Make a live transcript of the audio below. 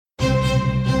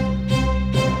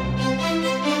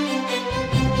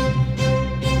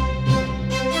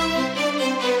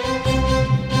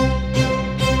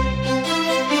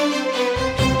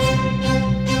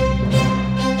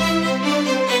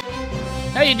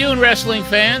doing, wrestling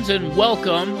fans, and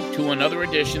welcome to another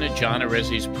edition of John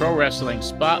Arezzi's Pro Wrestling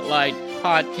Spotlight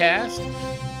Podcast.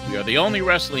 We are the only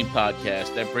wrestling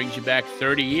podcast that brings you back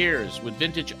 30 years with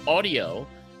vintage audio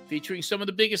featuring some of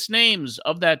the biggest names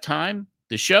of that time.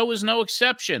 The show is no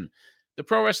exception. The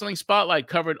Pro Wrestling Spotlight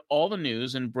covered all the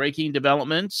news and breaking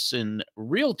developments in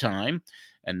real time,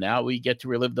 and now we get to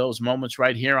relive those moments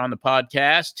right here on the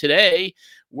podcast. Today,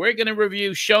 we're going to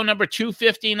review show number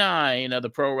 259 of the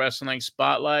Pro Wrestling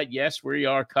Spotlight. Yes, we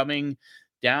are coming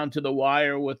down to the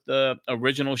wire with the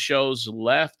original shows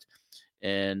left.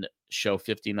 And show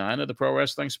 59 of the Pro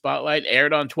Wrestling Spotlight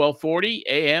aired on 1240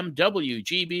 AM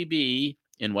WGBB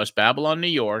in West Babylon, New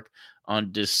York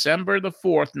on December the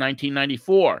 4th,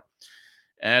 1994.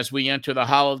 As we enter the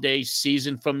holiday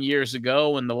season from years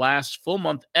ago and the last full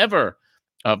month ever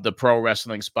of the Pro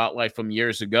Wrestling Spotlight from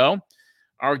years ago,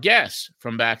 our guest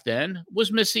from back then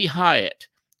was Missy Hyatt,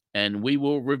 and we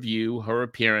will review her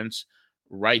appearance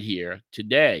right here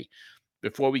today.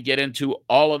 Before we get into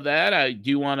all of that, I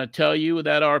do want to tell you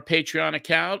that our Patreon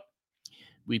account,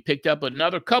 we picked up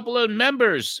another couple of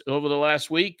members over the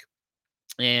last week,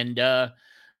 and I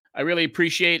really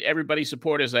appreciate everybody's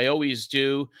support, as I always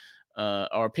do.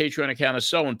 Our Patreon account is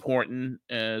so important.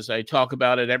 As I talk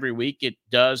about it every week, it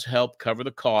does help cover the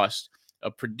cost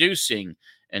of producing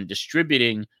and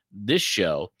distributing this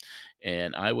show.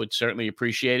 And I would certainly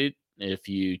appreciate it if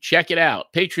you check it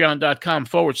out. Patreon.com/John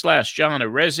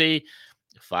Arezzi.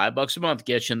 $5 a month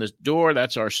gets you in the door.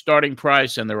 That's our starting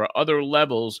price. And there are other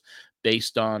levels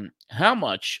based on how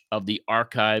much of the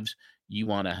archives you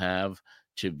want to have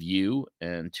to view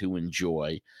and to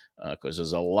enjoy, because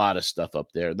there's a lot of stuff up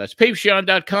there. That's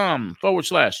patreon.com/John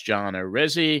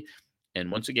Arezzi. And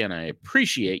once again, I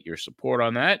appreciate your support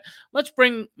on that. Let's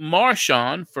bring Marsh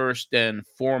on first and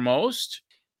foremost.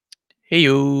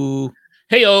 Hey-o.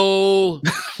 Hey-o.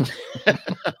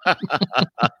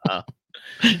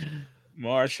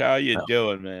 Marsh, how you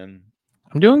doing, man?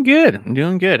 I'm doing good.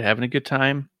 Having a good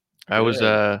time. Good.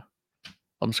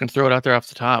 I'm just going to throw it out there off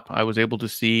the top. I was able to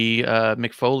see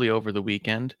Mick Foley over the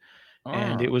weekend,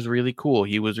 and it was really cool.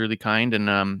 He was really kind, and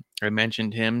I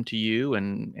mentioned him to you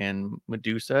and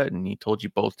Medusa, and he told you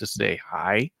both to say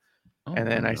hi. And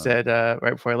then I said,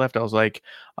 right before I left, I was like,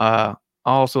 I'll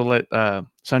also let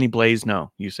Sonny Blaze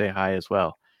know you say hi as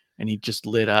well. And he just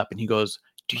lit up, and he goes,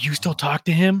 do you still talk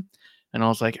to him? And I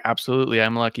was like, absolutely.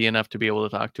 I'm lucky enough to be able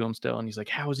to talk to him still. And he's like,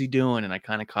 how is he doing? And I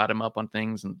kind of caught him up on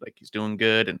things, and like, he's doing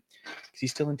good. And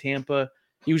he's still in Tampa.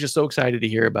 He was just so excited to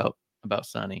hear about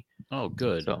Sonny. Oh,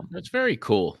 good. So that's very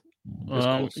cool.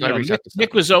 Cool. So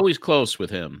Nick was always close with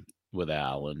him, with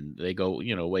Al, and they go,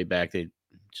 way back. They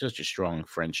such a strong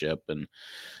friendship. And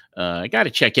I got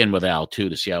to check in with Al too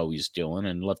to see how he's doing,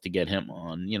 and love to get him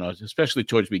on, especially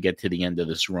towards we get to the end of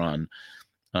this run.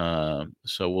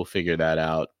 So we'll figure that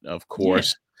out, of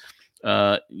course. We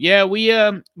got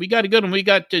a good one. We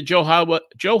got Joe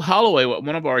Holloway,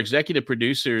 one of our executive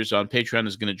producers on Patreon,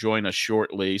 is going to join us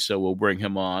shortly, so we'll bring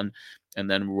him on,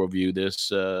 and then we'll review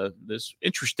this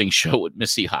interesting show with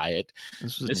Missy Hyatt.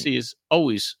 Missy is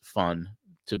always fun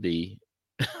to be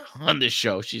on this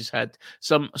show. She's had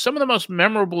some of the most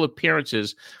memorable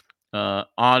appearances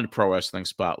on Pro Wrestling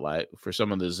Spotlight for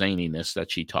some of the zaniness that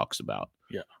she talks about.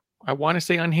 Yeah. I want to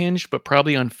say unhinged, but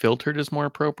probably unfiltered is more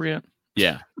appropriate.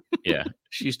 Yeah.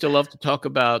 She used to love to talk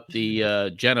about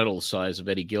the genital size of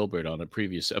Eddie Gilbert on a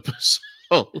previous episode.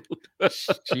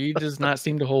 She does not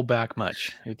seem to hold back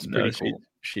much. It's pretty cool.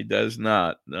 She does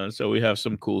not. So we have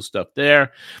some cool stuff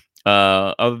there.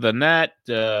 Other than that,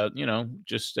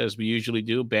 just as we usually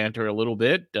do, banter a little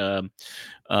bit. I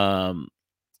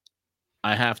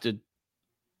have to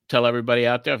tell everybody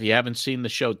out there, if you haven't seen the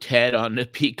show Ted on the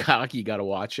Peacock, you got to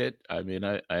watch it. I mean,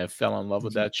 I fell in love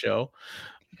with that show.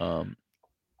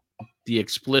 The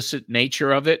explicit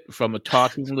nature of it, from a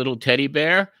talking little teddy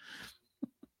bear,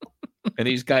 and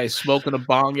these guys smoking a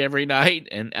bong every night.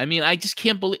 And I mean, I just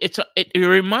can't believe it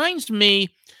reminds me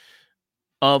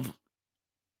of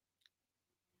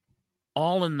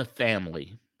All in the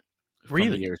Family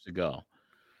from years ago,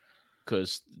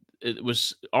 because it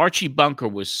was Archie Bunker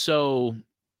was so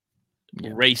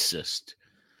racist,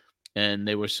 and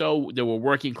they were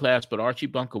working class, but Archie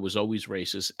Bunker was always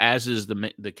racist, as is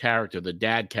the character, the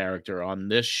dad character on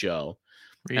this show.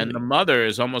 Really? And the mother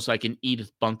is almost like an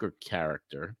Edith Bunker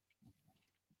character.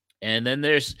 And then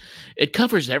it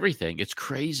covers everything. It's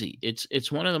crazy.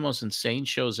 It's one of the most insane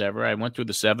shows ever. I went through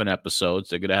the 7 episodes.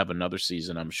 They're going to have another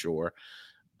season, I'm sure.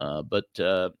 But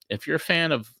if you're a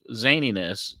fan of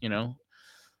zaniness,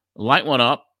 light one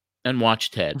up and watch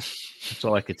Ted. That's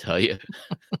all I could tell you.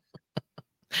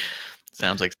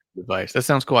 Sounds like advice. That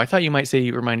sounds cool. I thought you might say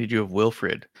it reminded you of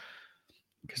Wilfred,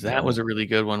 because that was No. a really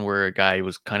good one where a guy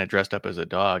was kind of dressed up as a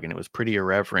dog, and it was pretty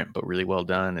irreverent but really well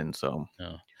done. And so,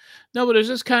 No. No, but it's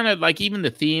just kind of like even the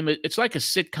theme. It's like a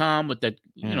sitcom with that,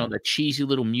 yeah, that cheesy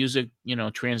little music,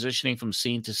 transitioning from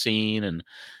scene to scene,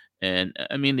 and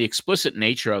I mean the explicit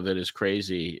nature of it is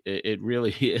crazy. It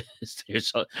really is.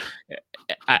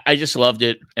 I just loved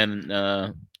it, and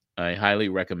I highly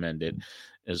recommend it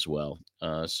as well.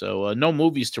 So no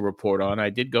movies to report on. I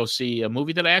did go see a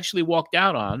movie that I actually walked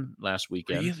out on last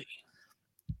weekend. really.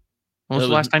 When It was the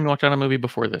was last time you watched on a movie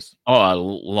before this? a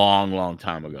long, long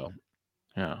time ago.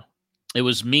 Yeah, It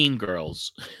was Mean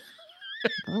Girls.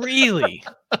 really,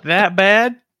 that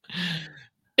bad?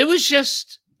 It was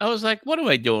just I was like, "What am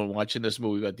I doing watching this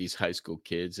movie about these high school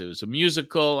kids?" It was a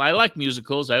musical. I like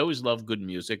musicals. I always love good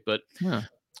music, but Yeah.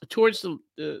 towards the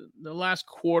last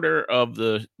quarter of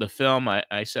the film,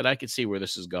 I said I could see where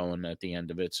this is going at the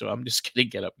end of it, so I'm just gonna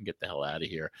get up and get the hell out of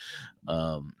here.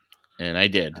 Um, and I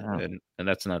did, Oh. and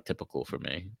that's not typical for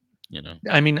me, you know.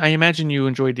 I mean, I imagine you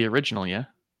enjoyed the original, yeah?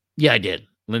 Yeah, I did.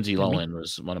 Lindsay Yeah, me. Lohan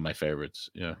was one of my favorites.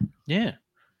 Yeah. Yeah,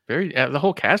 very. The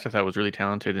whole cast I thought was really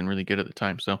talented and really good at the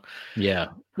time. So Yeah.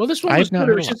 Well, this one was I've not good. It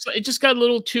heard a was lot. just it just got a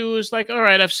little too it's like, all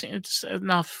right, I've seen it's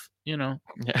enough, Yeah,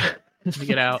 let me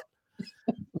get out.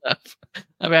 enough.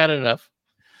 I've had enough.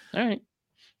 All right.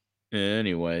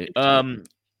 Anyway, Good to you.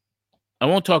 I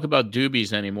won't talk about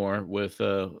doobies anymore with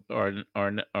our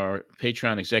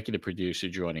Patreon executive producer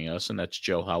joining us, and that's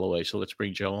Joe Holloway. So let's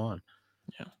bring Joe on.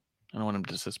 Yeah, I don't want him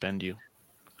to suspend you.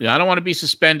 Yeah, I don't want to be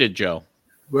suspended, Joe.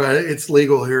 Well, it's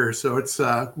legal here, so it's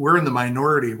we're in the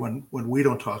minority when we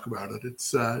don't talk about it.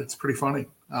 It's pretty funny,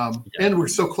 and we're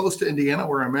so close to Indiana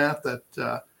where I'm at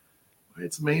that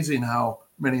it's amazing how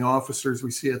many officers we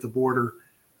see at the border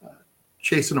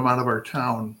chasing them out of our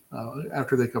town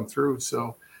after they come through.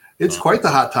 So it's quite the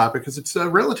hot topic because it's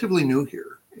relatively new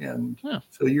here, and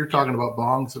so you're talking about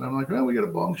bongs, and I'm like, oh, we got a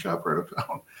bong shop right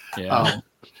uptown. Yeah,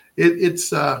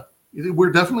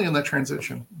 we're definitely in that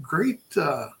transition. Great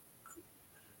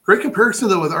comparison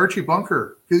though with Archie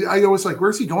Bunker. I was like,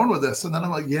 "Where's he going with this?" And then I'm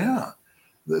like, "Yeah,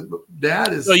 the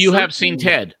dad is." So you have seen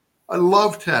Ted? I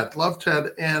love Ted,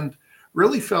 and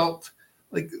really felt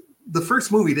like the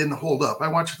first movie didn't hold up. I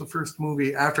watched the first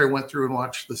movie after I went through and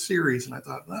watched the series, and I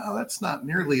thought, "No, that's not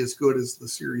nearly as good as the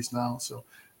series now." So,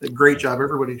 a great job.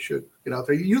 Everybody should get out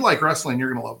there. You like wrestling?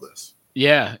 You're going to love this.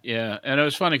 Yeah, and it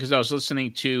was funny because I was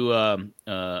listening to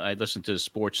I listened to a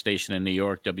sports station in New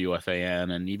York,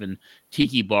 WFAN, and even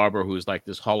Tiki Barber, who's like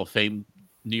this Hall of Fame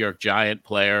New York Giant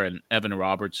player, and Evan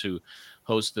Roberts, who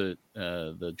hosts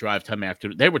the Drive Time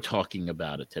After. They were talking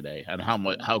about it today and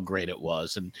how great it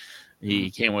was, and he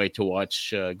can't wait to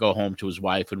watch go home to his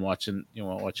wife and watch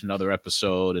another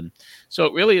episode. And so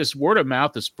it really is word of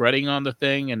mouth is spreading on the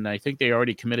thing, and I think they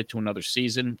already committed to another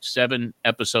season. 7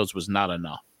 episodes was not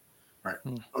enough. Right.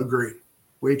 Agreed.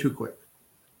 Way too quick.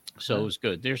 So it was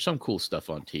good. There's some cool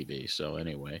stuff on TV. So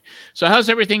anyway, so how's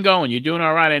everything going? You doing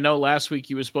all right? I know last week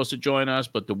you were supposed to join us,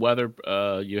 but the weather,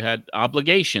 you had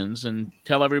obligations, and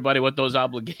tell everybody what those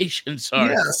obligations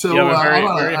are. Yeah. So you have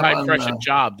a very high pressure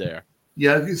job there.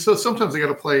 Yeah. So sometimes I got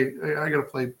to play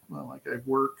like I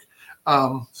work.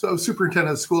 So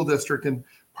superintendent of the school district, and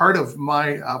part of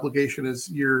my obligation is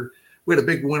we had a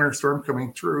big winter storm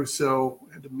coming through, so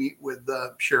I had to meet with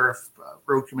the sheriff,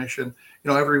 road commission,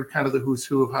 every kind of the who's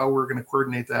who of how we're going to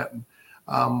coordinate that.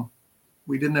 And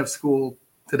we didn't have school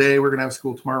today. We're going to have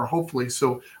school tomorrow, hopefully.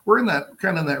 So we're in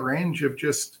that range of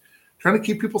just trying to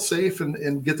keep people safe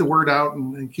and get the word out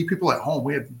and keep people at home.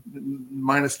 We had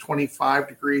minus 25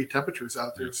 degree temperatures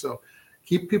out there. So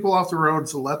keep people off the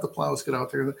roads, let the plows get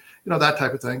out there, that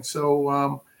type of thing.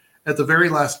 So, at the very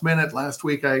last minute last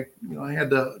week, I had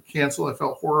to cancel. I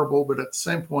felt horrible, but at the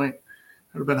same point, it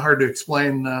would have been hard to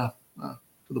explain to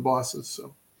the bosses.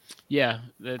 So, yeah,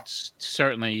 that's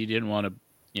certainly you didn't want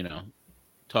to,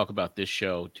 talk about this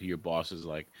show to your bosses.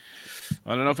 Like, I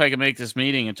don't know if I can make this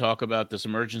meeting and talk about this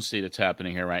emergency that's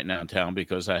happening here right now in town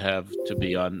because I have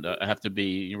to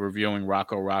be reviewing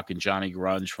Rocco Rock and Johnny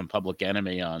Grunge from Public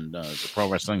Enemy on the Pro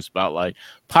Wrestling Spotlight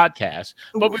podcast.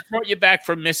 But we brought you back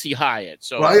from Missy Hyatt.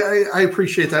 So I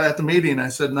appreciate that. At the meeting, I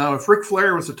said, now if Ric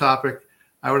Flair was a topic,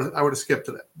 I would have skipped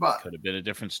it. But could have been a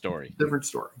different story. Different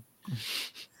story.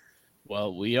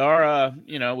 Well, we are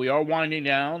winding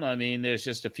down. I mean, there's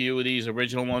just a few of these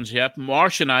original ones yet.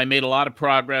 Marsh and I made a lot of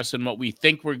progress in what we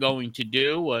think we're going to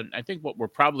do. And I think what we're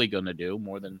probably going to do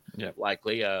more than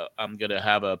likely, I'm going to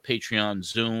have a Patreon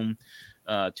Zoom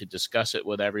to discuss it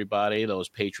with everybody, those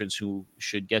patrons who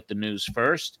should get the news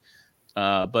first.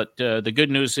 But the good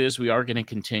news is we are going to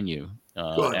continue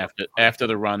after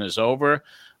the run is over.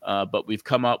 but we've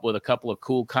come up with a couple of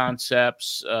cool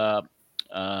concepts,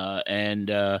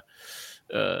 and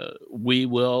we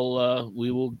will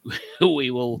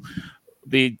we will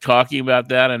be talking about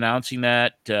that, announcing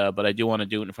that. But I do want to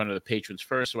do it in front of the patrons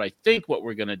first. So I think what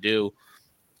we're going to do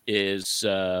is,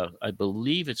 I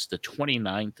believe it's the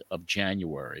 29th of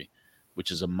January,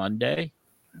 which is a Monday.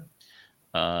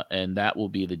 And that will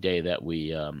be the day that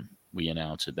we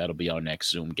announce it. That'll be our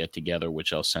next Zoom get together,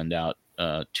 which I'll send out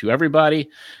to everybody.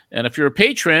 And if you're a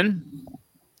patron,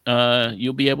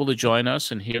 you'll be able to join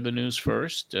us and hear the news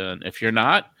first. If you're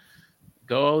not,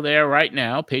 go there right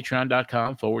now,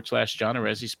 patreon.com/John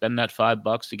Arezzi. Spend that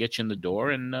 $5 to get you in the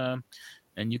door, and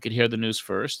you can hear the news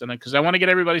first. And because I want to get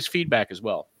everybody's feedback as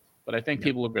well, but I think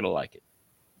people are going to like it.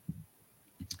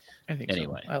 I think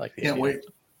anyway. So. I like the Can't idea. wait.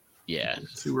 Yeah.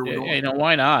 See where we're going. You know,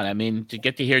 why not? I mean, to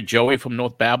get to hear Joey from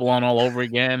North Babylon all over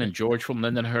again, and George from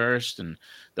Lindenhurst, and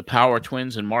the Power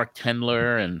Twins, and Mark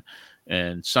Tendler,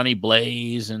 and Sonny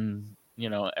Blaze, and, you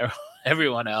know,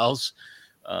 everyone else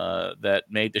that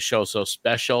made the show so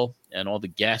special, and all the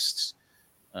guests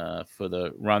for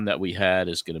the run that we had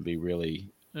is going to be really,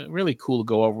 really cool to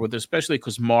go over with, especially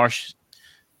because Marsh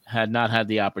had not had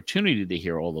the opportunity to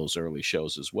hear all those early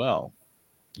shows as well.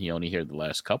 He only heard the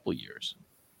last couple of years.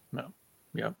 No.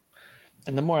 Yeah.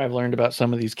 And the more I've learned about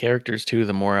some of these characters too,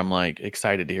 the more I'm like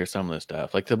excited to hear some of this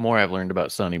stuff. Like the more I've learned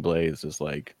about Sonny Blaze is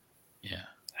like, yeah,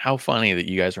 how funny that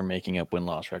you guys are making up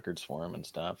win-loss records for him and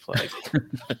stuff. Like,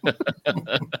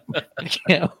 I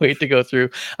can't wait to go through.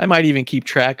 I might even keep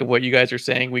track of what you guys are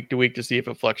saying week to week to see if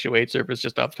it fluctuates or if it's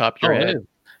just off the top of your head.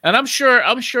 And I'm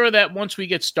sure that once we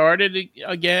get started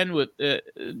again with,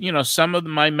 you know, some of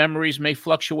my memories may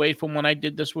fluctuate from when I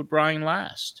did this with Brian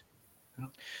last.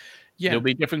 Yeah, there'll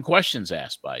be different questions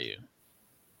asked by you.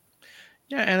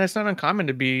 Yeah, and it's not uncommon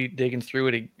to be digging through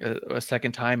it a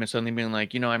second time and suddenly being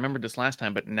like, you know, I remember this last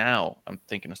time, but now I'm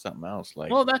thinking of something else.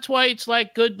 Like, well, that's why it's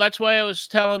like good. That's why I was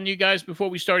telling you guys before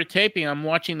we started taping, I'm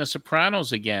watching The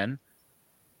Sopranos again.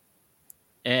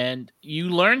 And you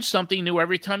learn something new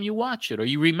every time you watch it, or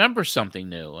you remember something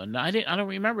new. And I don't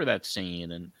remember that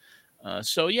scene. And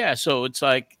so it's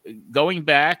like going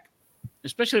back,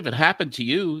 especially if it happened to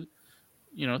you,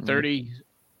 you know, 30,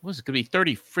 what is it? Could be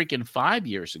 30 freaking 5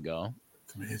 years ago.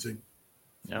 It's amazing.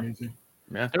 It's yeah. amazing.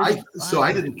 Yeah.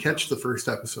 I didn't catch the first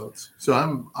episodes, so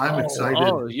I'm excited.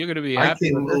 Oh, you're going to be I happy.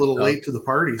 came a little late to the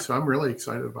party, so I'm really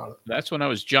excited about it. That's when I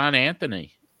was John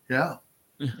Anthony. Yeah.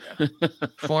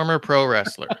 Former pro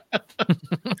wrestler.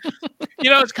 You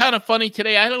know, it's kind of funny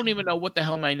today. I don't even know what the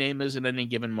hell my name is at any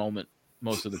given moment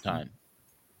most of the time.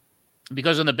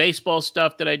 Because in the baseball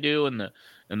stuff that I do and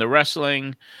the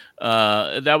wrestling,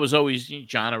 that was always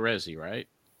John Arezzi, right?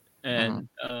 And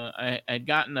I had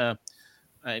gotten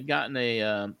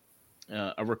a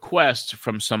request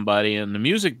from somebody in the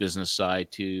music business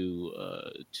side to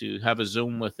have a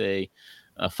Zoom with a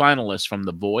finalist from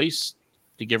The Voice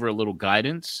to give her a little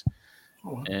guidance.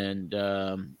 Oh. And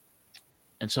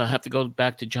so I have to go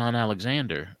back to John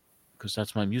Alexander because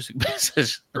that's my music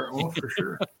business. Oh, for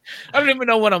sure. I don't even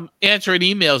know when I'm answering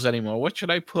emails anymore. What should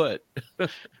I put?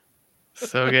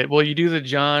 So good. Well, you do the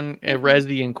John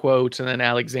Arezzi in quotes and then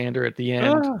Alexander at the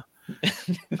end.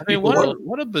 I mean,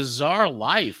 what a bizarre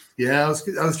life. Yeah, I was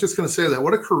just going to say that.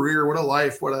 What a career, what a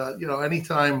life, what a, you know,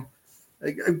 anytime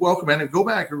I welcome and go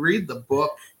back and read the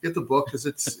book, get the book, because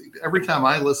it's every time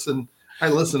I listen, I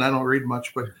don't read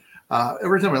much, but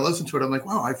every time I listen to it, I'm like,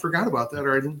 wow, I forgot about that,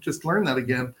 or I didn't just learn that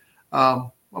again.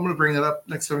 I'm going to bring that up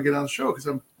next time I get on the show because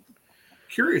I'm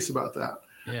curious about that.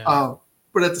 Yeah.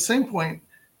 But at the same point,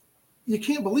 you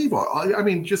can't believe I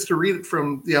mean, just to read it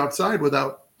from the outside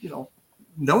without, you know,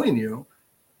 knowing you,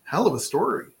 hell of a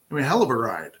story. I mean, hell of a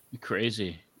ride.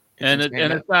 Crazy. And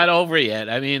it's not over yet.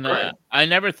 I mean, right. I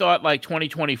never thought like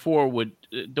 2024 would,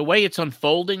 the way it's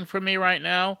unfolding for me right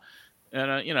now.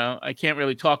 And, you know, I can't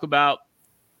really talk about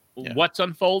what's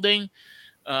unfolding,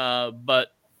 but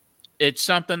it's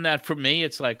something that for me,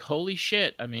 it's like, holy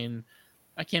shit. I mean,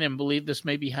 I can't even believe this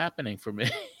may be happening for me.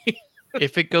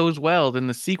 If it goes well, then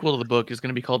the sequel to the book is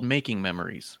going to be called Making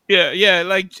Memories. Yeah.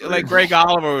 Like Greg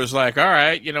Oliver was like, all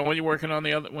right, you know, when you're working on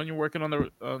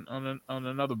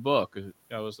another book,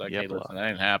 I was like, hey, listen, that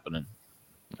ain't happening.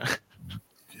 What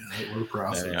a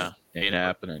process. Ain't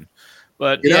happening.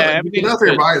 But get out there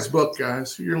and buy his book,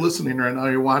 guys. You're listening right now.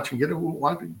 You're watching. Get the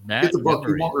book.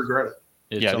 You won't regret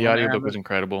it. The audiobook was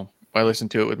incredible. I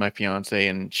listened to it with my fiance,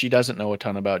 and she doesn't know a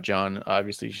ton about John.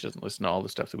 Obviously, she doesn't listen to all the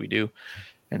stuff that we do.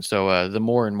 And so the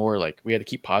more and more, like, we had to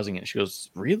keep pausing it. She goes,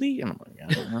 really? And I'm like,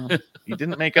 I don't know. He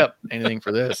didn't make up anything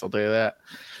for this. I'll tell you that.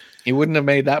 He wouldn't have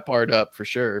made that part up for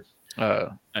sure. I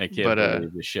can't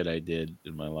believe the shit I did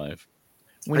in my life.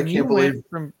 When you went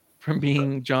from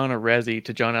being John Arezzi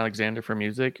to John Alexander for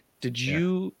music, did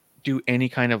you do any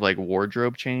kind of like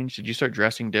wardrobe change? Did you start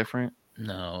dressing different?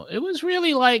 No, it was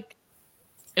really like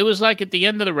at the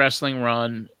end of the wrestling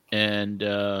run, and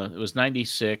it was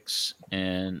 '96,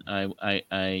 and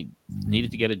I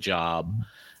needed to get a job,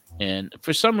 and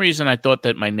for some reason I thought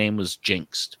that my name was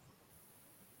jinxed,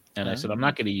 and I said I'm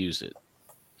not going to use it.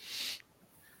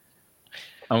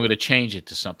 I'm going to change it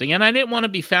to something. And I didn't want to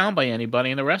be found by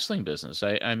anybody in the wrestling business.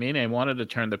 I mean, I wanted to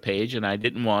turn the page, and I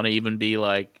didn't want to even be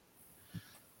like, I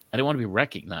didn't want to be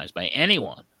recognized by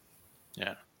anyone.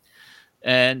 Yeah.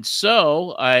 And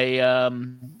so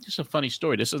just a funny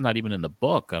story. This is not even in the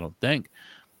book, I don't think.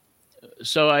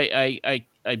 So I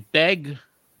beg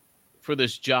for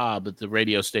this job at the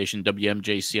radio station,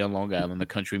 WMJC on Long Island, the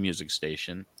country music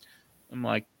station. I'm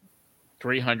like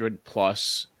 300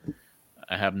 plus.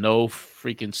 I have no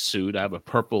freaking suit. I have a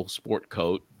purple sport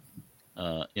coat,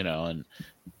 and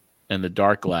the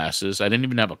dark glasses. I didn't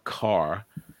even have a car,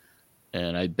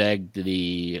 and I begged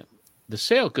the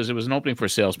sale because it was an opening for a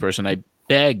salesperson. I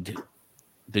begged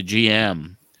the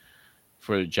GM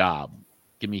for a job.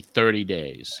 Give me 30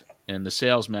 days, and the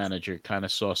sales manager kind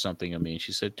of saw something in me, and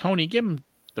she said, "Tony, give him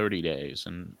 30 days,"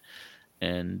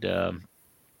 and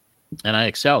I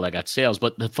excelled. I got sales,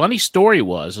 but the funny story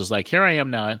was like here I am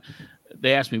now.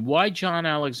 They asked me, why John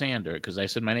Alexander? Because I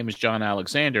said, my name is John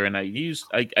Alexander. And I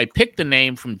picked the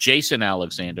name from Jason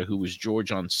Alexander, who was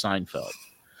George on Seinfeld,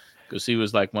 because he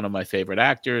was like one of my favorite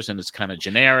actors, and it's kind of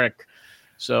generic.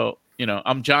 So,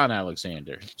 I'm John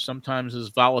Alexander, sometimes as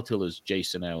volatile as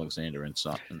Jason Alexander in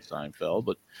Seinfeld.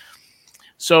 But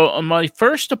so on my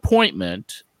first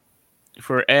appointment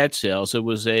for ad sales, it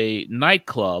was a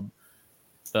nightclub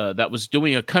that was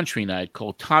doing a country night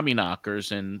called Tommy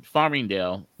Knockers in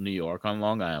Farmingdale, New York, on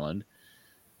Long Island.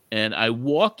 And I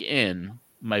walk in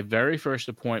my very first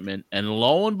appointment, and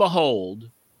lo and behold,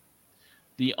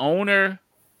 the owner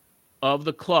of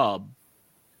the club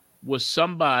was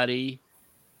somebody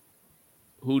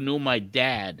who knew my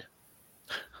dad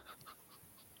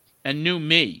and knew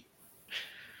me.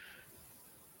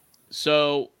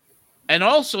 So, and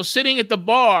also sitting at the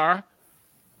bar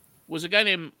was a guy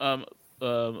named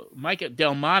Mike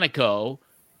Delmonico,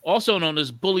 also known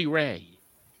as Bully Ray,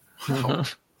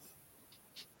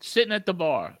 sitting at the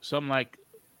bar. So I'm like,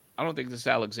 I don't think this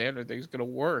Alexander thing's going to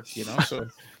work,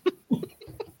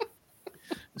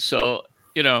 So,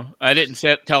 I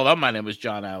didn't tell them my name was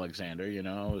John Alexander.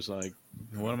 I was like,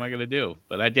 what am I going to do?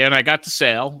 But I got the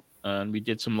sale, and we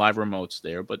did some live remotes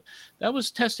there. But that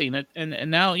was testing it, and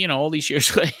now all these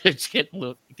years later, it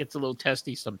gets a little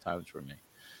testy sometimes for me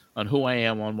on who I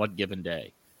am on what given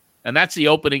day. And that's the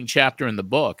opening chapter in the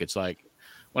book. It's like,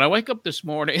 when I wake up in the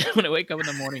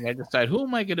morning, I decide, who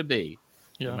am I going to be?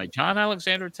 Yeah. Am I John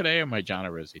Alexander today, or am I John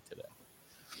Arezzi today?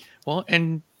 Well,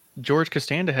 and George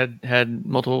Costanza had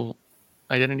multiple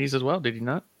identities as well, did he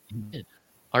not? He did.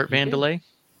 Art Vandelay.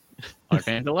 Art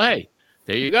Vandelay.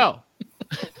 There you go.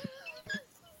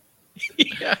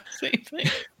 Yeah, same thing.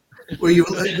 Well,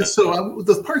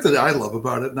 the part that I love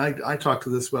about it, and I talk to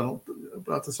this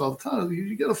about this all the time.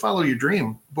 You got to follow your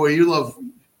dream, boy. You love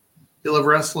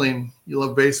wrestling, you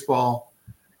love baseball.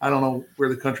 I don't know where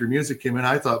the country music came in.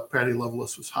 I thought Patty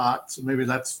Loveless was hot, so maybe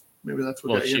that's what.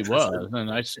 Well, she was,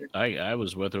 and I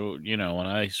was with her. When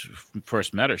I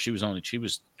first met her, she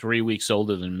was 3 weeks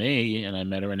older than me, and I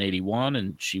met her in '81,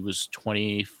 and she was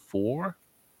 24.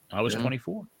 I was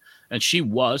 24, and she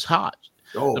was hot.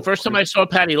 Oh, the first time I saw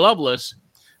Patty Loveless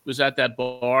was at that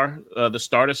bar, the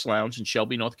Stardust Lounge in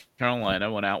Shelby, North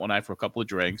Carolina. Went out one night for a couple of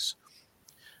drinks.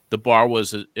 The bar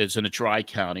is in a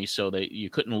tri-county, so you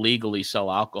couldn't legally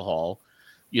sell alcohol.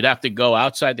 You'd have to go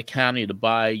outside the county to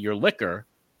buy your liquor,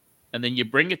 and then you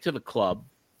bring it to the club.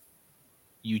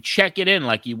 You check it in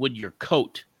like you would your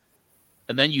coat,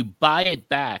 and then you buy it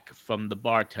back from the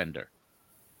bartender.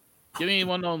 Give me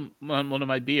one of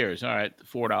my beers. All right,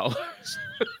 $4.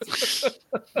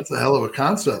 That's a hell of a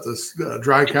concept, this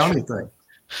dry county thing.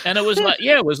 And it was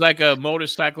like a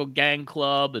motorcycle gang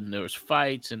club, and there was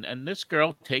fights. And this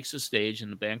girl takes the stage in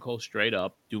the band called Straight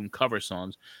Up, doing cover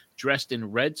songs, dressed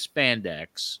in red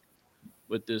spandex,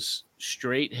 with this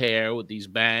straight hair, with these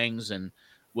bangs, and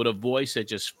with a voice that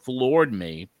just floored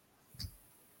me.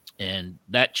 And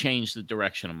that changed the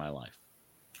direction of my life.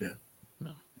 Yeah.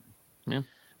 Yeah.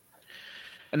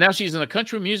 And now she's in the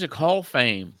Country Music Hall of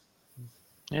Fame.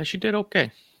 Yeah, she did okay.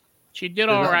 She did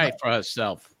all right for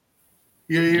herself.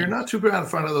 Yeah, you're not too bad in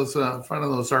front of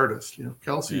those artists.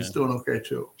 Kelsey's doing okay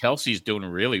too. Kelsey's doing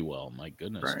really well. My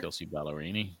goodness, right. Kelsey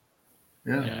Ballerini.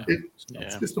 Yeah.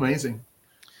 It's just amazing.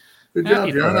 Good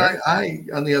job, John. I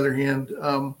on the other hand,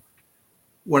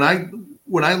 when I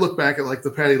look back at like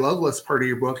the Patty Loveless part of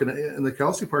your book and the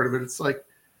Kelsey part of it, it's like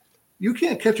you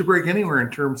can't catch a break anywhere in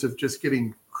terms of just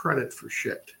getting credit for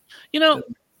shit.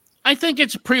 I think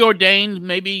it's preordained.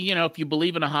 Maybe, if you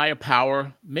believe in a higher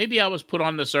power, maybe I was put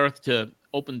on this earth to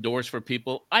open doors for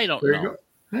people. I don't know. You go.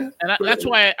 Yeah, and that's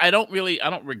why I don't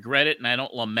regret it, and I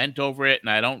don't lament over it,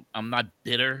 and I'm not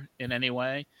bitter in any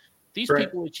way. These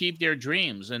people achieved their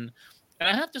dreams, and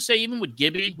I have to say, even with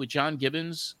John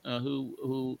Gibbons,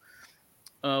 who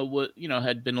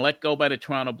had been let go by the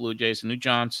Toronto Blue Jays, and New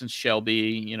Johnson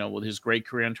Shelby, with his great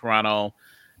career in Toronto,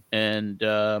 and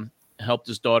helped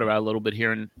his daughter out a little bit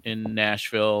here in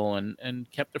Nashville, and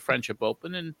kept the friendship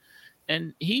open,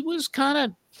 and he was kind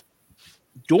of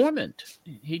dormant.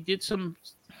 He did some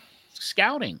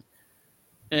scouting,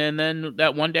 and then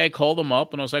that one day I called him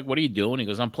up, and I was like, "What are you doing?" He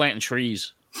goes, "I'm planting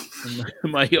trees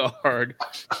in my yard."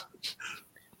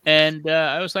 And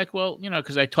I was like, well,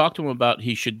 because I talked to him about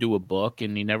he should do a book,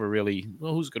 and he never really,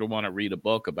 who's going to want to read a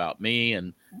book about me?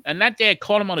 And that day I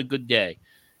called him on a good day,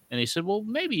 and he said, well,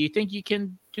 maybe you think you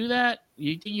can do that?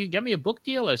 You think you can get me a book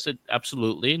deal? I said,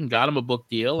 absolutely, and got him a book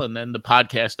deal. And then the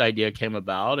podcast idea came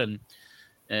about, and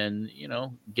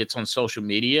gets on social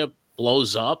media,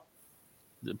 blows up.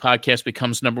 The podcast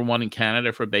becomes #1 in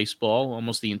Canada for baseball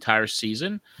almost the entire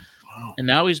season. Wow. And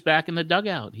now he's back in the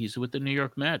dugout. He's with the New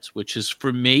York Mets, which is,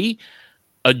 for me,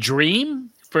 a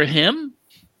dream for him.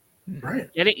 Right.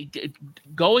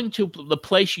 Going to the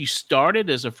place you started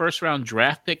as a first-round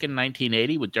draft pick in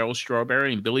 1980 with Darryl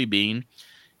Strawberry and Billy Beane.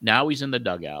 Now he's in the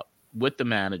dugout with the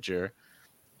manager.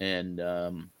 And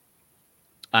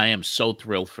I am so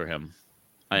thrilled for him.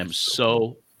 I am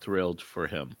so thrilled for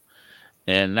him.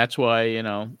 And that's why,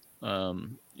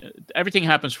 everything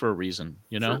happens for a reason,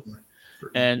 Certainly.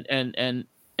 And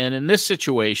in this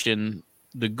situation,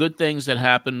 the good things that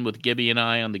happened with Gibby and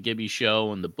I on the Gibby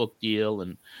show and the book deal,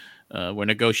 and we're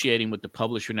negotiating with the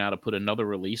publisher now to put another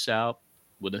release out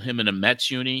with him in a Mets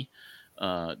uni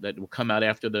that will come out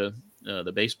after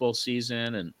the baseball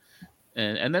season, and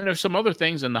then there's some other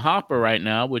things in the hopper right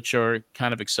now which are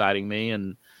kind of exciting me,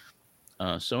 and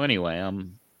so anyway,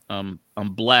 I'm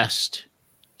blessed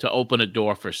to open a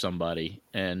door for somebody,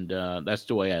 and that's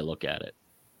the way I look at it.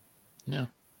 Yeah.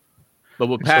 But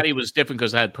with Patty was different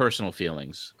because I had personal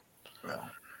feelings. Well,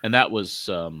 and that was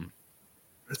I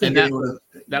think that was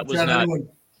John, not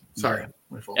sorry,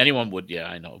 my fault. Anyone would,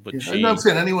 I know. But I'm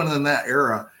saying anyone in that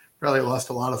era probably lost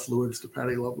a lot of fluids to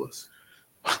Patty Loveless.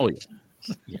 Oh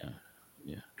yeah.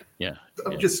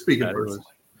 I'm just speaking personally.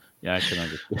 I can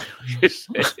understand.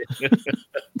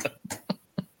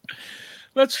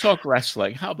 Let's talk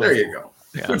wrestling. How about there you go.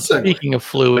 Yeah. Speaking of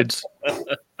fluids,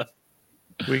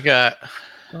 we got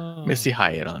Missy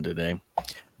Hyatt on today.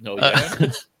 No,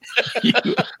 yeah.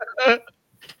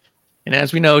 And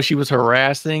as we know, she was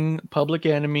harassing Public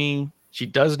Enemy. She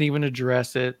doesn't even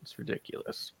address it. It's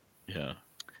ridiculous. Yeah.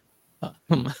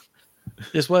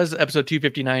 This was episode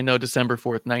 259, though, December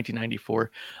 4th,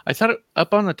 1994. I thought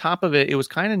up on the top of it, it was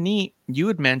kind of neat. You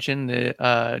had mentioned that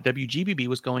WGBB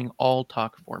was going all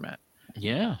talk format.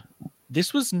 Yeah.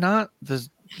 This was not the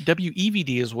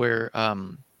WEVD is where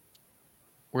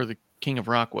the King of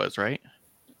Rock was, right?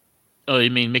 Oh,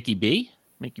 you mean Mickey B?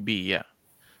 Mickey B, yeah.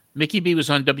 Mickey B was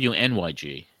on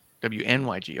WNYG.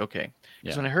 WNYG, okay.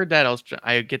 Because when I heard that,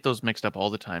 I get those mixed up all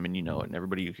the time, and and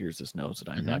everybody who hears this knows that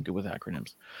I'm not good with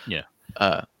acronyms. Yeah.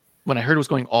 When I heard it was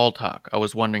going all talk, I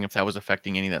was wondering if that was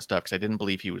affecting any of that stuff because I didn't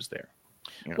believe he was there.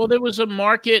 Well, there was a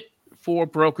market for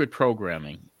brokered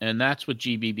programming, and that's what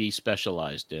GBB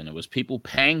specialized in. It was people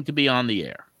paying to be on the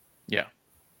air. Yeah.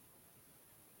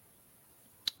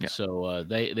 So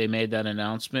they made that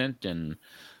announcement, and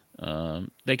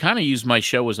they kind of used my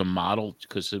show as a model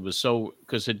because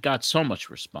it got so much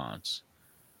response.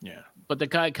 Yeah. But the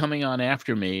guy coming on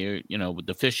after me, with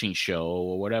the fishing show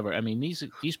or whatever, I mean,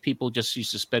 these people just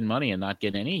used to spend money and not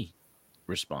get any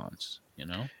response,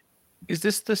 Is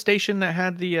this the station that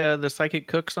had the psychic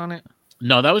cooks on it?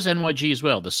 No, that was NYG as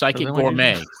well. The Psychic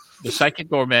Gourmet. The Psychic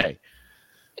Gourmet.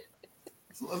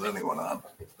 Let anyone on.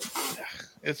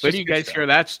 Where do you guys hear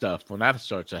that stuff when that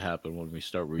starts to happen, when we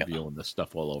start revealing this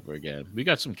stuff all over again? We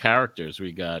got some characters.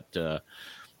 We got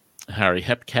Harry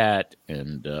Hepcat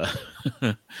and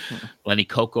Lenny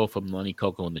Coco from Lenny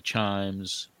Coco and the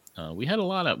Chimes. We had a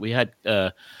lot of. We had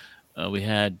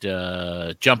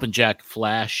Jumpin' Jack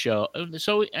Flash show.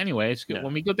 So anyway, it's good. Yeah.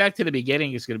 When we go back to the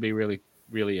beginning, it's going to be really,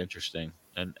 really interesting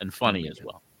and funny as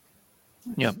well.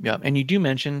 Yeah. And you do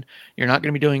mention you're not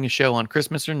going to be doing a show on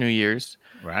Christmas or New Year's.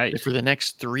 Right. For the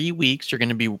next 3 weeks, you're going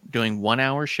to be doing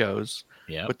 1-hour shows.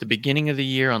 Yeah. With the beginning of the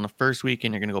year on the first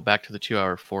weekend, you're going to go back to the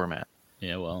 2-hour format.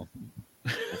 Yeah, well,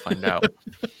 We'll find out.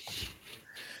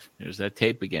 There's that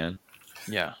tape again.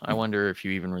 Yeah, I wonder if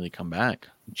you even really come back.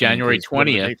 January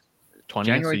 20th. 20th.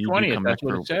 January so 20th. That's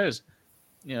what it says.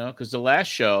 Because the last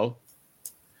show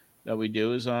that we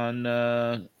do is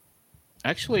on.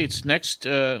 Actually, it's next.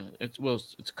 It's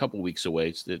a couple weeks away.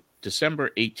 It's the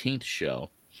December 18th show,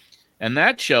 and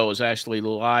that show is actually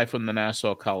live from the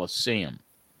Nassau Coliseum.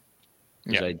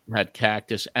 Yeah, I had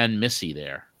Cactus and Missy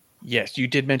there. Yes, you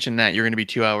did mention that you're going to be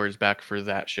 2 hours back for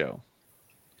that show.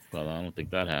 Well, I don't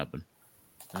think that happened.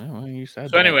 Oh, well, you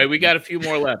said so. Anyway, we got a few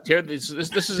more left here. This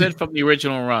is it from the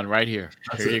original run right here.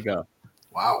 Here you go.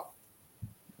 Wow,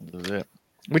 this is it.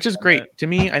 Which is great to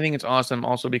me. I think it's awesome,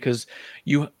 also because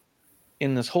you,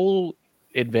 in this whole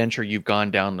adventure, you've gone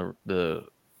down the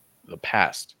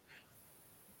past.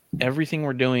 Everything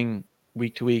we're doing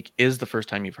week to week is the first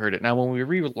time you've heard it. Now, when we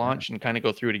relaunch and kind of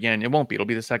go through it again, it won't be. It'll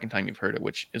be the second time you've heard it,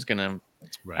 which is going to,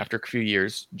 after a few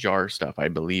years, jar stuff, I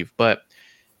believe. But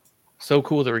so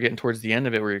cool that we're getting towards the end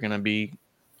of it where you're going to be,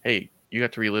 hey, you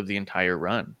got to relive the entire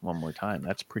run one more time.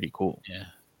 That's pretty cool. Yeah.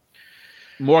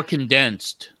 More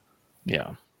condensed.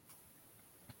 Yeah.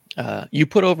 You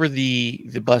put over the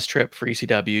bus trip for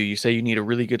ECW. You say you need a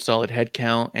really good solid head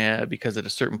count because at a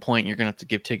certain point you're going to have to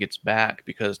give tickets back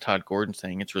because Todd Gordon's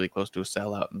saying it's really close to a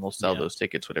sellout and they'll sell those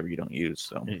tickets, whatever you don't use.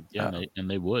 So and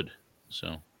they would.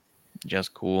 So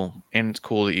just cool. And it's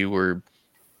cool that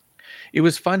it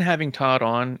was fun having Todd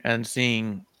on and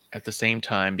seeing at the same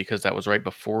time, because that was right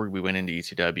before we went into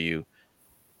ECW,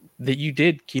 that you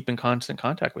did keep in constant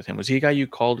contact with him. Was he a guy you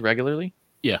called regularly?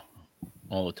 Yeah,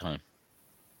 all the time.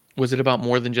 Was it about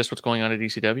more than just what's going on at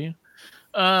ECW?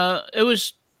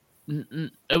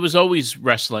 It was always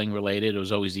wrestling related. It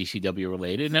was always ECW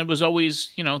related. And it was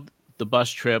always, the bus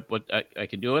trip, what I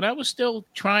could do. And I was still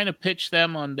trying to pitch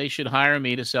them on they should hire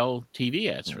me to sell TV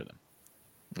ads for them.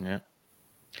 Yeah.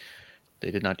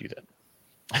 They did not do that.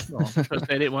 Well, because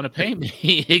they didn't want to pay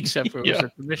me, except for it was a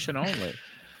commission only.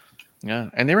 Yeah,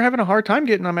 and they were having a hard time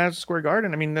getting on Madison Square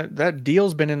Garden. I mean, that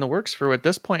deal's been in the works for, at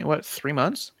this point, 3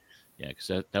 months? Yeah,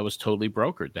 because that was totally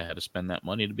brokered. They had to spend that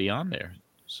money to be on there.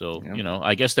 So,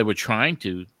 I guess they were trying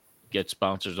to get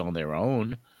sponsors on their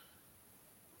own.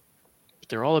 But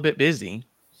they're all a bit busy.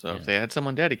 So if they had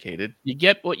someone dedicated. You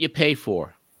get what you pay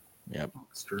for. Yep.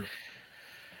 That's true.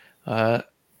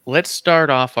 Let's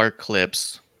start off our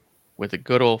clips with a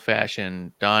good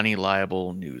old-fashioned Donnie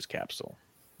Liable news capsule.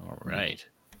 All right.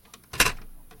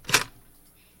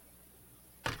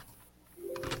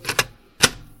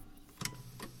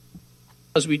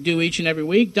 As we do each and every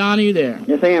week. Don, are you there?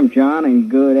 Yes, I am, John, and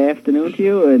good afternoon to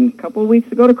you. And a couple of weeks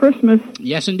to go to Christmas.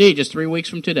 Yes, indeed. Just 3 weeks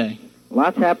from today.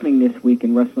 Lots happening this week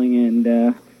in wrestling, and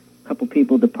a couple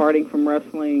people departing from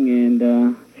wrestling, and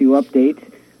a few updates.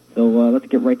 So let's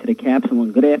get right to the capsule.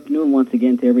 And good afternoon once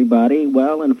again to everybody.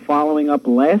 Well, and following up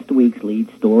last week's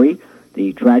lead story,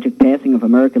 the tragic passing of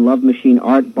American Love Machine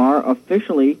Art Barr,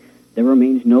 officially there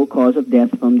remains no cause of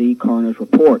death from the coroner's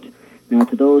report. Now,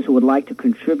 to those who would like to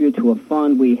contribute to a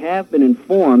fund, we have been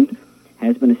informed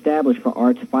has been established for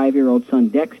Art's 5-year-old son,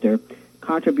 Dexter.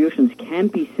 Contributions can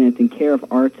be sent in care of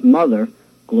Art's mother,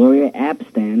 Gloria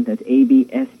Abston, that's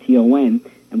Abston,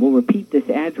 and we'll repeat this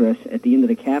address at the end of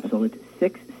the capsule. It's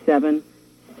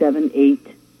 6778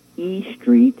 E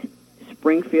Street,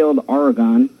 Springfield,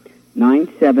 Oregon,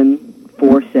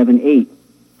 97478.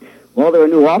 Well, there are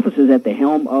new officers at the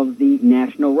helm of the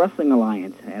National Wrestling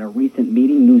Alliance. At a recent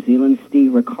meeting, New Zealand's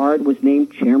Steve Rickard was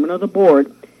named chairman of the board,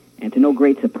 and to no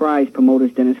great surprise,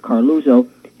 promoters Dennis Carluzzo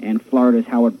and Florida's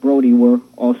Howard Brody were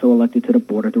also elected to the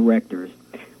board of directors.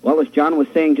 Well, as John was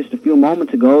saying just a few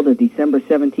moments ago, the December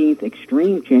 17th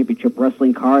Extreme Championship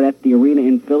Wrestling card at the arena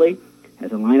in Philly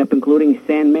has a lineup including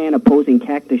Sandman opposing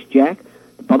Cactus Jack.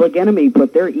 The Public Enemy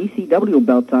put their ECW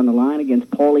belts on the line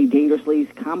against Paulie Dangerously's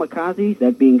Kamikazes,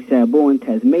 that being Sabu and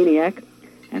Tasmaniac,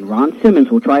 and Ron Simmons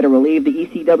will try to relieve the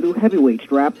ECW heavyweight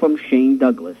strap from Shane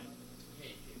Douglas.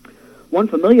 One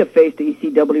familiar face to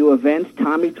ECW events,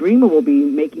 Tommy Dreamer, will be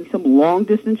making some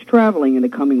long-distance traveling in the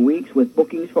coming weeks with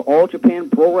bookings for All Japan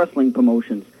Pro Wrestling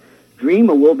promotions.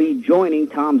 Dreamer will be joining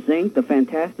Tom Zink, the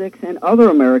Fantastics, and other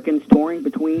Americans touring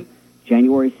between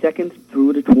January 2nd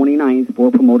through the 29th for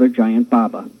promoter Giant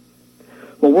Baba.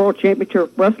 Well, World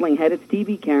Championship Wrestling had its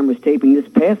TV cameras taping this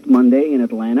past Monday in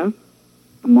Atlanta.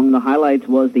 Among the highlights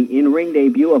was the in-ring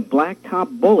debut of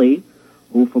Blacktop Bully,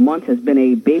 who for months has been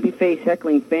a babyface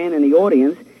heckling fan in the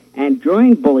audience, and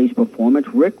during Bully's performance,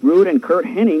 Rick Rude and Kurt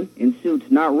Hennig, in suits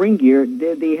not ring gear,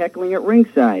 did the heckling at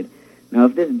ringside. Now,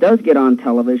 if this does get on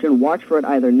television, watch for it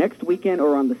either next weekend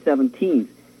or on the 17th.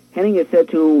 Hennig is said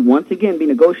to once again be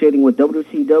negotiating with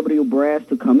WCW brass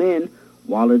to come in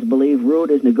while it's believed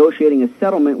Rude is negotiating a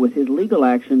settlement with his legal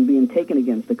action being taken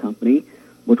against the company,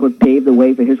 which would pave the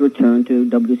way for his return to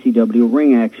WCW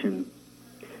ring action.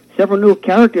 Several new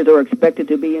characters are expected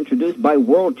to be introduced by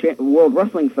World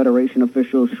Wrestling Federation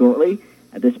officials shortly.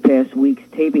 At this past week's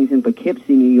tapings in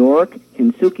Poughkeepsie, New York,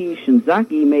 Kensuke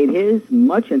Shinzaki made his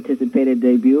much-anticipated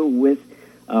debut with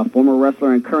former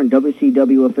wrestler and current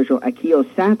WCW official Akio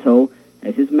Sato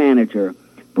as his manager.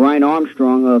 Brian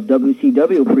Armstrong of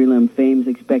WCW prelim fame is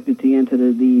expected to enter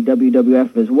the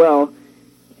WWF as well.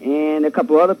 And a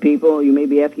couple other people, you may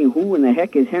be asking, who in the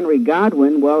heck is Henry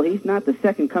Godwin? Well, he's not the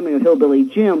second coming of Hillbilly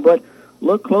Jim, but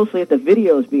look closely at the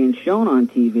videos being shown on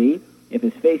TV. If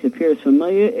his face appears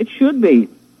familiar, it should be.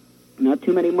 Not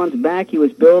too many months back, he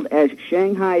was billed as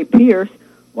Shanghai Pierce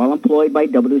while employed by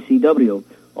WCW.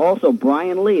 Also,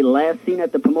 Brian Lee, last seen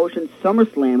at the promotion's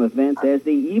SummerSlam event as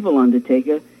the Evil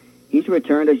Undertaker. He's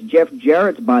returned as Jeff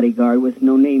Jarrett's bodyguard with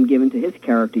no name given to his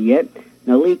character yet.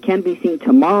 Now, Lee can be seen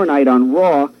tomorrow night on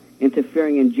Raw,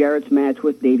 interfering in Jarrett's match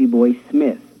with Davey Boy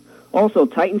Smith. Also,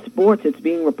 Titan Sports, it's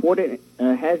being reported,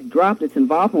 has dropped its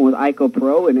involvement with Ico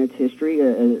Pro and its history,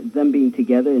 them being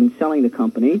together and selling the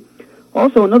company.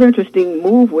 Also, another interesting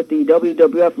move with the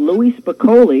WWF, Louis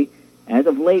Spicoli, as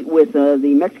of late with the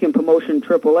Mexican promotion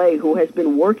AAA, who has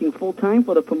been working full-time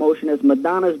for the promotion as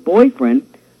Madonna's boyfriend,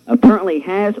 apparently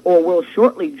has or will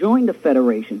shortly join the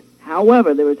Federation.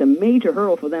 However, there is a major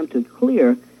hurdle for them to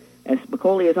clear, as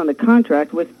Spicoli is under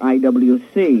contract with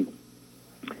IWC.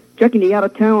 Checking the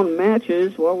out-of-town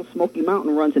matches, well, Smoky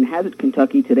Mountain runs in Hazard,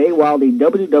 Kentucky today, while the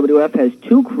WWF has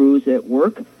two crews at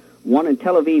work, one in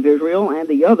Tel Aviv, Israel, and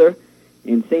the other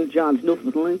in St. John's,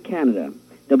 Newfoundland, Canada.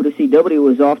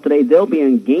 WCW is off today. They'll be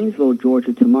in Gainesville,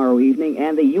 Georgia tomorrow evening,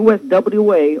 and the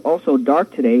USWA, also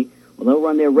dark today, well, they'll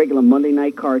run their regular Monday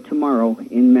night card tomorrow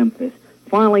in Memphis.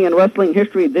 Finally, in wrestling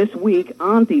history this week,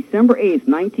 on December 8th,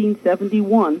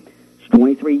 1971,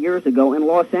 23 years ago in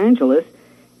Los Angeles,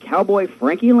 Cowboy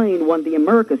Frankie Lane won the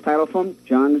America's title from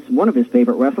one of his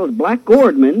favorite wrestlers, Black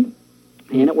Gordman.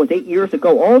 And it was 8 years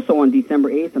ago, also on December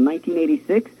 8th of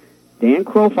 1986, Dan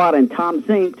Crofot and Tom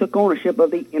Zink took ownership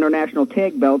of the International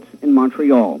Tag Belts in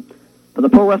Montreal. For the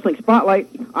Pro Wrestling Spotlight,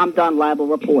 I'm Don Label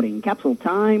reporting. Capsule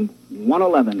time,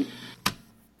 111.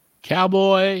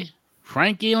 Cowboy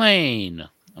Frankie Lane.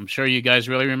 I'm sure you guys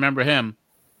really remember him.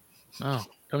 Oh,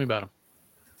 tell me about him.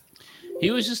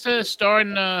 He was just a star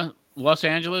in Los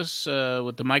Angeles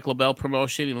with the Mike LaBelle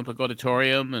promotion, the Olympic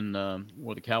Auditorium, and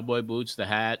wore the cowboy boots, the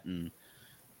hat, and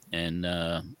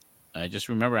I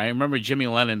remember Jimmy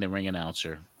Lennon, the ring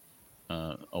announcer,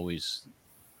 always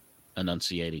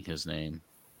enunciating his name.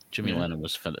 Jimmy Lennon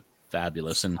was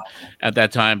fabulous, and at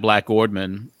that time, Black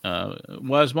Gordman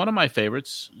was one of my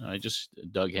favorites. I just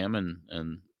dug him,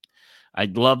 and I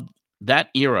loved that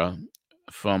era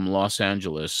from Los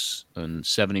Angeles in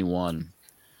 '71.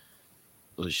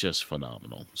 It was just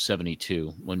phenomenal.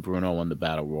 72, when Bruno won the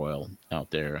Battle Royal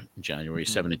out there in January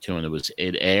 72, and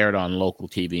it aired on local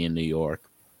TV in New York.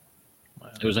 Wow.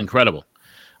 It was incredible.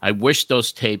 I wish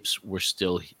those tapes were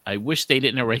still. I wish they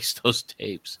didn't erase those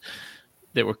tapes.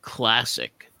 They were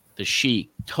classic. The Sheik,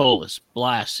 Tolis,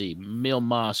 Blassie, Mil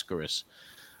Mascaras,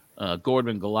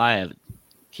 Gordon Goliath,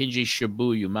 Kinji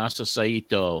Shibuya, Masa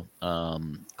Saito,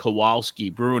 Kowalski,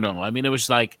 Bruno. I mean, it was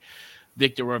like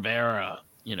Victor Rivera.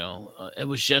 You know, it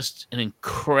was just an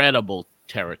incredible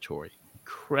territory.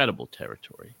 Incredible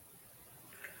territory.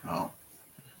 Oh.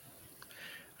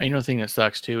 You know, the thing that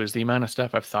sucks too is the amount of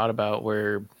stuff I've thought about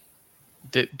where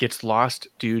that gets lost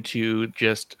due to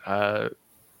just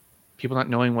people not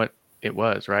knowing what it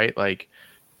was, right? Like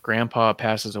grandpa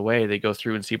passes away, they go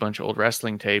through and see a bunch of old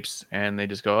wrestling tapes and they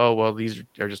just go, oh, well, these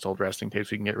are just old wrestling tapes.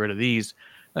 We can get rid of these.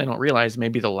 And they don't realize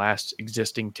maybe the last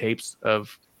existing tapes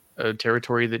of a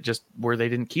territory that just where they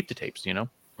didn't keep the tapes, you know?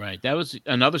 Right. That was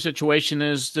another situation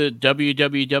is the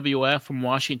WWF from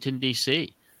Washington,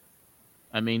 D.C.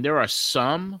 I mean, there's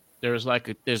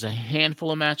a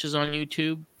handful of matches on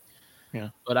YouTube. Yeah.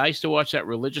 But I used to watch that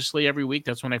religiously every week.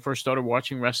 That's when I first started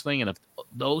watching wrestling. And if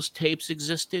those tapes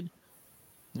existed,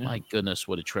 my goodness,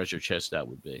 what a treasure chest that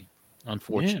would be.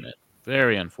 Unfortunate.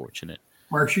 Very unfortunate.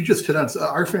 Mark, you just hit on,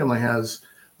 our family has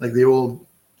like the old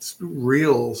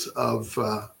reels of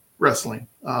wrestling.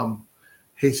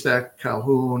 Haystack,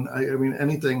 Calhoun. I mean,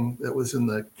 anything that was in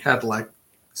the Cadillac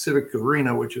Civic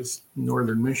Arena, which is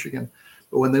northern Michigan.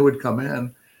 But when they would come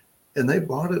in, and they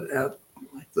bought it at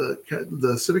like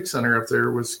the Civic Center up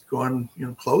there was going,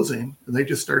 closing, and they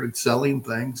just started selling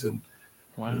things. And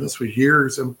wow. This was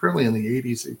years, and probably in the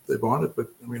 80s they bought it. But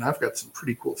I mean, I've got some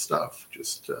pretty cool stuff.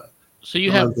 Just so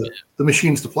you have the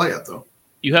machines to play it, though.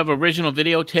 You have original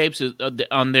videotapes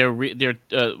on their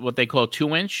what they call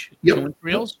 2-inch Yep. 2-inch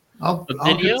reels. I'll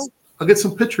Video. I'll get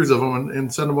some pictures of them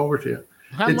and send them over to you.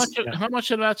 How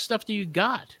much of that stuff do you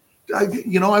got?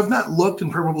 I've not looked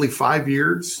in probably 5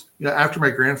 years. After my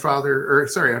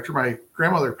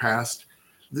grandmother passed,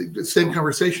 the same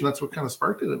conversation. That's what kind of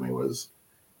sparked it in me was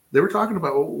they were talking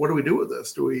about, well, what do we do with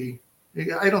this?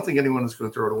 I don't think anyone is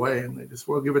going to throw it away. And they just,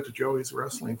 well, give it to Joe. He's a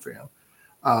wrestling fan.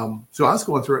 So I was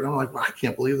going through it and I'm like, well, I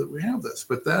can't believe that we have this.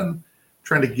 But then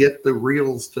trying to get the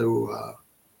reels to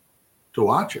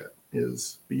watch it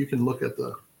you can look at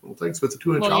the little things, but it's a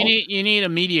 2-inch. Well, you need a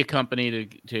media company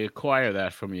to acquire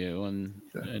that from you,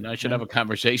 and I should have a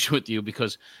conversation with you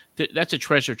because that's a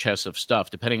treasure chest of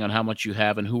stuff. Depending on how much you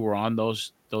have and who were on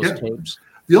those tapes.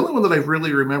 The only one that I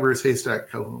really remember is Haystack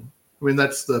Calhoun. I mean,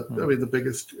 that's the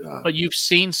biggest. But you've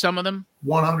seen some of them.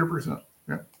 100%.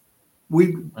 Yeah,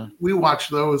 we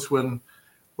watched those when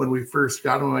we first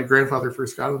got them. My grandfather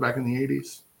first got them back in the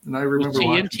 80s, and I remember. Was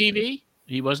he in TV?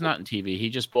 He was not in TV. He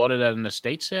just bought it at an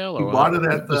estate sale? He bought it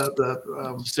at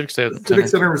the Civic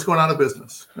Center was going out of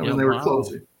business. I mean, they were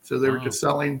closing. So they were just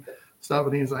selling stuff.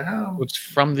 And he was like, It's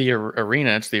from the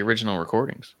arena. It's the original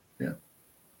recordings. Yeah.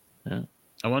 Yeah.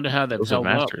 I wonder how that held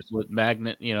up with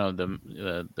magnet,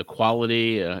 the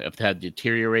quality, if it had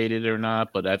deteriorated or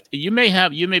not. But you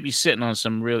may be sitting on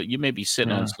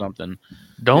something.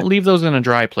 Don't leave those in a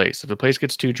dry place. If the place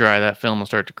gets too dry, that film will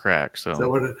start to crack. So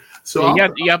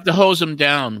you have to hose them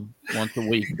down once a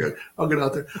week. Good. I'll get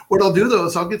out there. What I'll do though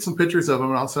is I'll get some pictures of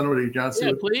them and I'll send them to you, John.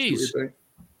 Yeah, please.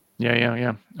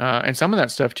 Yeah. And some of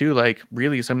that stuff too, like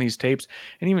really some of these tapes,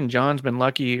 and even John's been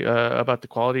lucky about the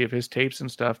quality of his tapes and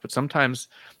stuff. But sometimes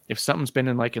if something's been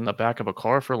in the back of a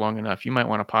car for long enough, you might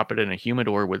want to pop it in a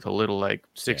humidor with a little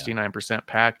 69%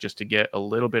 pack just to get a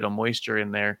little bit of moisture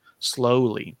in there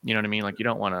slowly. You know what I mean? Like you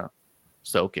don't want to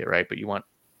soak it, right? But you want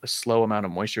a slow amount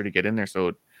of moisture to get in there so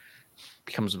it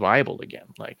becomes viable again.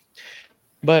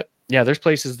 But yeah, there's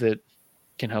places that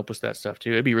can help with that stuff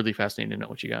too. It'd be really fascinating to know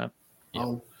what you got.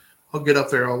 Yeah. I'll get up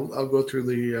there. I'll go through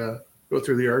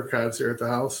the archives there at the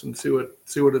house and see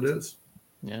what it is.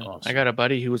 Yeah, awesome. I got a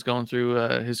buddy who was going through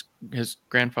his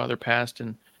grandfather passed,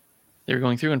 and they were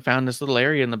going through and found this little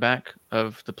area in the back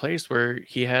of the place where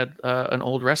he had an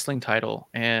old wrestling title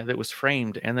and that was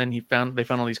framed. And then they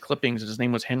found all these clippings, and his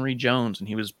name was Henry Jones, and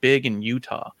he was big in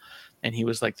Utah, and he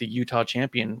was like the Utah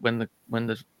champion when the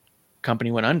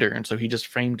company went under, and so he just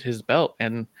framed his belt.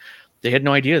 And they had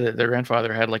no idea that their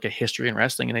grandfather had a history in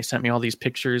wrestling, and they sent me all these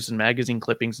pictures and magazine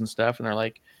clippings and stuff. And they're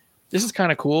like, this is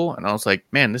kind of cool. And I was like,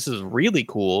 man, this is really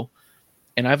cool.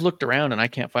 And I've looked around and I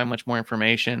can't find much more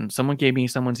information. Someone gave me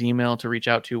someone's email to reach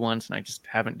out to once, and I just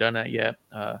haven't done that yet.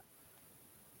 But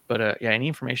any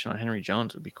information on Henry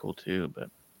Jones would be cool too. But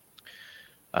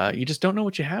you just don't know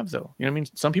what you have though. You know what I mean?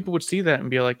 Some people would see that and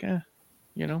be like,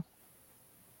 Yeah.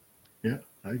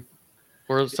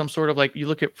 Or some sort of you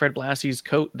look at Fred Blassie's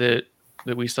coat that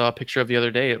we saw a picture of the other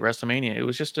day at WrestleMania. It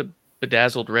was just a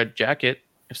bedazzled red jacket.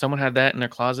 If someone had that in their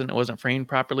closet and it wasn't framed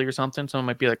properly or something, someone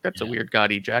might be like, that's a weird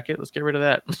gaudy jacket. Let's get rid of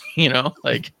that.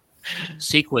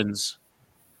 Sequins.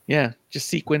 Yeah, just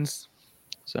sequins.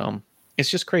 So it's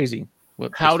just crazy.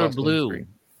 Powder blue.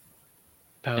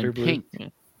 Powder blue. Pink. Yeah.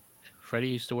 Freddie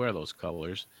used to wear those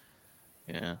colors.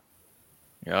 Yeah.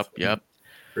 Yep.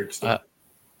 Great stuff.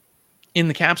 In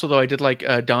the capsule, though, I did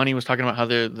Donnie was talking about how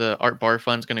the art bar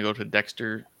fund's going to go to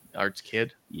Dexter Arts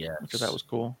Kid. Yeah. Which that was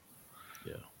cool.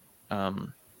 Yeah.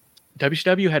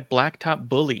 WCW had Blacktop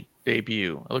Bully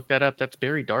debut. I looked that up. That's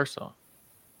Barry Darsow.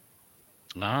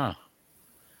 They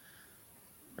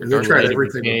tried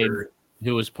everything.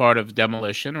 Who was part of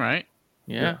Demolition, right?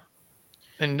 Yeah.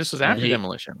 And this was after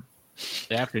Demolition.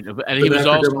 And he was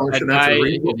also that guy.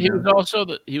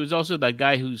 He was also that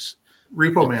guy who's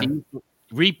Repo Man.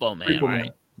 Repo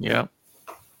Man. Yeah.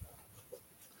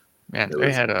 Man,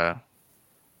 they had a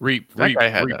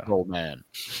Repo Man.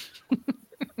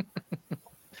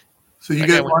 So you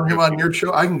guys want him on your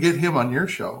show? I can get him on your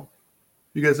show.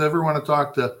 You guys ever want to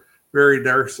talk to Barry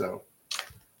Darsow?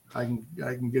 I can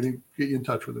get you in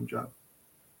touch with him, John.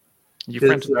 You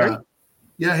friends with Barry?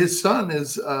 Yeah, his son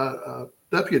is a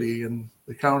deputy in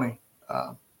the county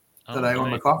that I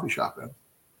own a coffee shop in.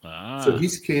 So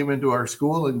he's came into our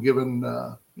school and given,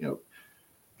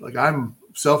 I'm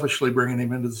selfishly bringing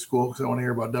him into the school because I want to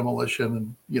hear about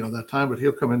Demolition and, that time, but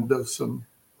he'll come and do some,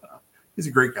 he's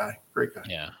a great guy.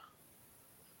 Yeah.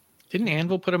 Didn't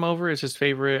Anvil put him over as his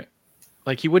favorite?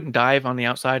 He wouldn't dive on the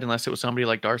outside unless it was somebody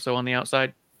like Darsow on the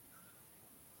outside.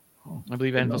 I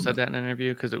believe Anvil said that in an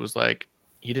interview because it was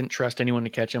he didn't trust anyone to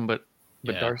catch him but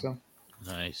Darsow.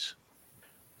 Nice.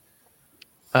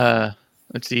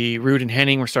 Let's see. Rude and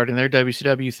Henning were starting their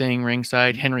WCW thing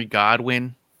ringside. Henry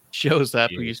Godwin shows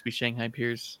up, who used to be Shanghai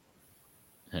Pierce.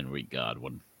 Henry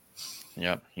Godwin.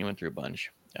 Yep, he went through a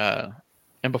bunch.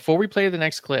 And before we play the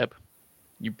next clip,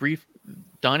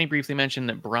 Donnie briefly mentioned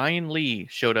that Brian Lee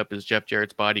showed up as Jeff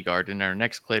Jarrett's bodyguard. In our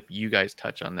next clip, you guys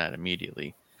touch on that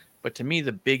immediately. But to me,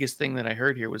 the biggest thing that I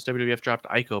heard here was WWF dropped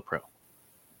Ico Pro.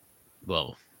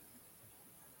 Well,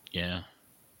 yeah.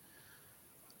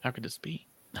 How could this be?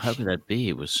 How could that be?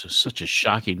 It was such a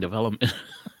shocking development.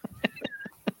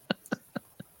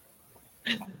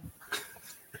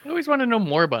 I always want to know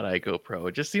more about Ico Pro.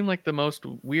 It just seemed like the most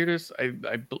weirdest.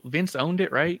 Vince owned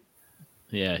it, right?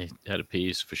 Yeah, he had a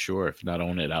piece for sure, if not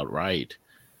own it outright.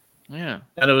 Yeah.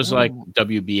 And it was like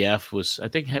WBF was, I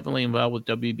think, heavily involved with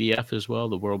WBF as well,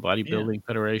 the World Bodybuilding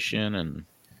Federation. And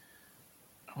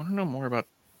I want to know more about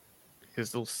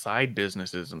his little side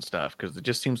businesses and stuff, because it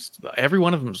just seems every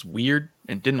one of them was weird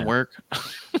and didn't work.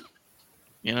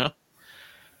 You know?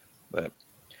 But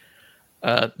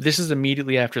this is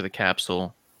immediately after the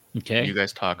capsule. okay. You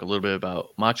guys talk a little bit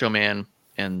about Macho Man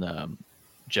and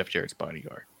Jeff Jarrett's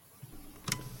bodyguard.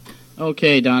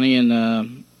 Okay, Donnie,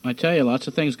 and I tell you, lots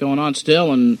of things going on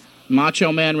still, and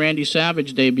Macho Man Randy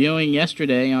Savage debuting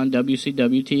yesterday on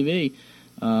WCW TV.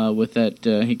 With that,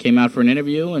 he came out for an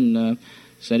interview and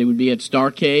said he would be at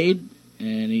Starrcade,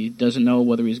 and he doesn't know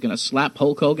whether he's going to slap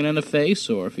Hulk Hogan in the face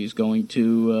or if he's going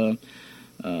to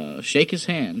shake his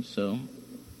hand. So,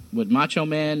 with Macho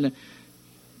Man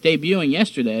debuting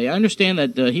yesterday, I understand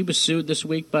that he was sued this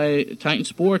week by Titan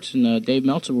Sports, and Dave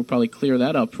Meltzer will probably clear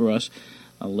that up for us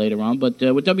later on. But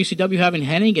with WCW having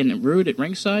Hennig and Rude at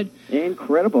ringside,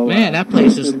 incredible. Man, that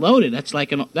place is loaded. That's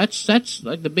like that's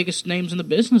like the biggest names in the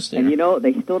business there. And you know,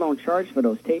 they still don't charge for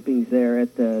those tapings there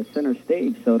at the center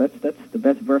stage. So that's the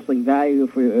best wrestling value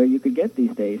you could get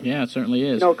these days. Yeah, it certainly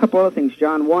is. You know, a couple other things,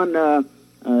 John. One,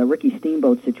 Ricky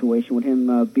Steamboat situation with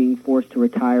him being forced to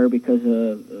retire because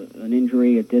of an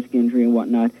injury, a disc injury and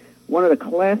whatnot. One of the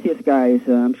classiest guys,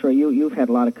 I'm sure you've had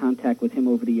a lot of contact with him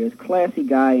over the years. Classy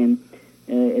guy, and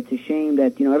it's a shame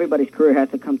that, you know, everybody's career has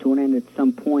to come to an end at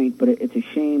some point, but it's a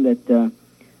shame that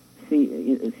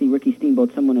see Ricky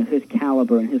Steamboat, someone of his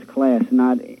caliber and his class,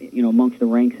 not, you know, amongst the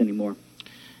ranks anymore.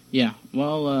 Yeah,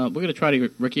 well, we're going to try to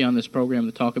get Ricky on this program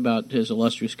to talk about his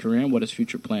illustrious career and what his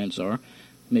future plans are.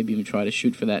 Maybe even try to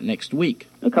shoot for that next week.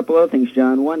 A couple other things,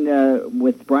 John. One,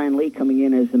 with Brian Lee coming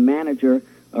in as a manager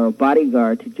or a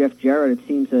bodyguard to Jeff Jarrett, it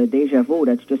seems deja vu.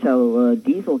 That's just how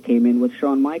Diesel came in with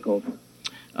Shawn Michaels.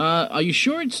 Are you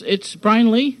sure it's Brian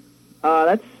Lee?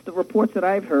 That's the reports that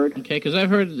I've heard. Okay, because I've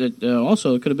heard that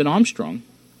also it could have been Armstrong.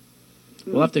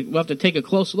 We'll have to take a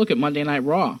close look at Monday Night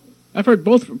Raw. I've heard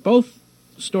both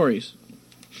stories.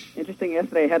 Interesting.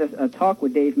 Yesterday I had a talk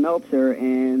with Dave Meltzer,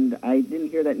 and I didn't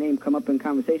hear that name come up in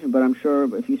conversation, but I'm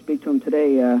sure if you speak to him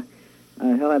today,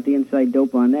 he'll have the inside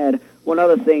dope on that. One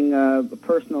other thing,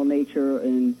 personal nature,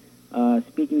 and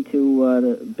speaking to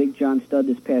the Big John Studd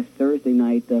this past Thursday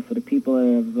night, for the people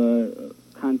that have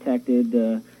contacted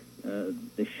the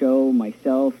show,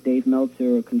 myself, Dave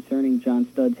Meltzer, concerning John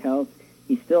Studd's health,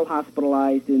 he's still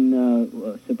hospitalized in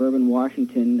suburban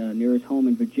Washington, near his home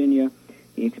in Virginia.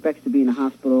 He expects to be in the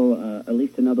hospital at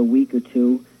least another week or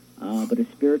two, but his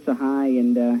spirits are high,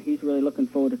 and he's really looking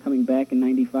forward to coming back in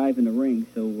 '95 in the ring.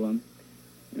 So, you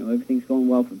know, everything's going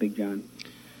well for Big John.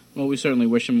 Well, we certainly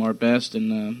wish him our best,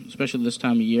 and especially this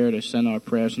time of year, to send our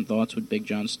prayers and thoughts with Big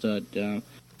John Studd.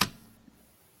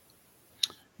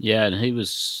 Yeah, and he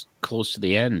was close to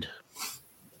the end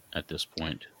at this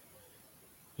point.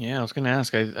 Yeah, I was going to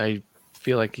ask. I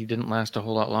feel like he didn't last a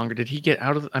whole lot longer. Did he get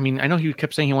out of? I mean, I know he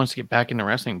kept saying he wants to get back into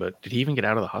wrestling, but did he even get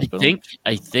out of the hospital?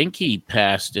 I think he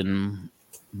passed in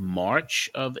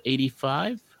March of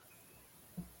 '85,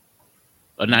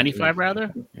 or '95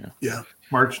 rather. Yeah,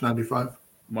 March '95.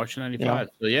 March '95. Yeah.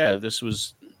 So yeah, this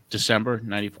was December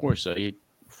 '94. So he had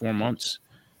 4 months.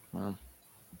 Wow,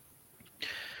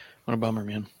 what a bummer,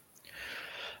 man.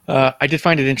 I did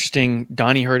find it interesting.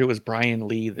 Donnie heard it was Brian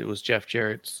Lee that was Jeff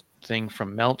Jarrett's thing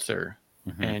from Meltzer.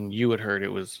 Mm-hmm. And you had heard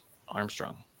it was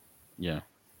Armstrong. Yeah.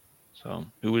 So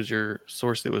who was your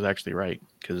source that was actually right?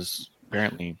 Because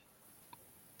apparently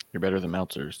you're better than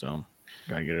Meltzer, so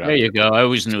gotta get it out. There you go. I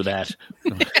always knew that.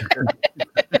 I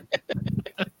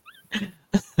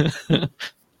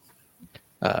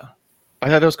thought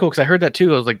that was cool because I heard that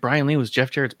too. I was like, Brian Lee was Jeff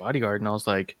Jarrett's bodyguard, and I was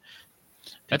like,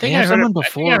 I think I heard someone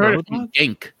before. I heard it from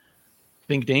Dink.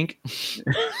 Think Dink?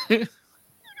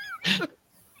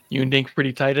 You and Dink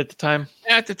pretty tight at the time?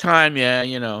 At the time, yeah,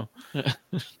 you know.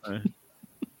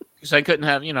 Because I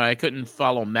couldn't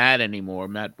follow Matt anymore,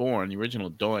 Matt Bourne, the original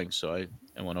Doink, so I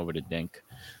went over to Dink.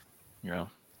 Yeah.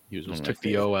 He was one Just of my took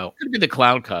the O out. Could be the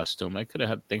clown costume. I could have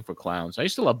had a thing for clowns. I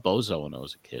used to love Bozo when I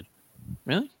was a kid.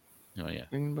 Really? Oh yeah.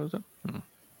 Bozo?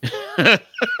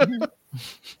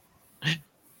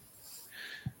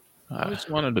 I always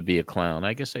wanted to be a clown.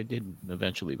 I guess I did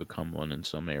eventually become one in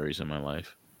some areas of my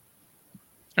life.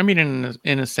 I mean,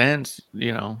 in a sense,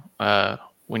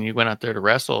 when you went out there to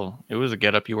wrestle, it was a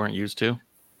getup you weren't used to.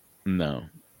 No,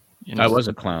 I was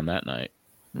a clown that night.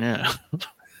 Yeah.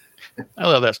 I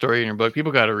love that story in your book.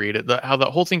 People got to read it. How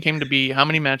the whole thing came to be, how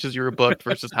many matches you were booked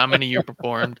versus how many you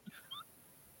performed.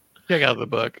 Check out the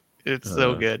book. It's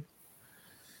so good.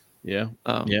 Yeah.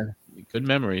 Good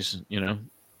memories,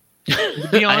 To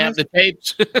be honest, I have the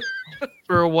tapes.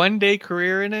 for a one-day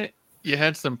career in it, you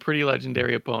had some pretty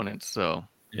legendary opponents. So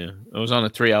yeah, I was on a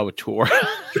 3-hour tour.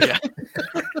 yeah.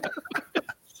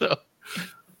 So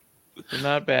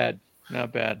not bad.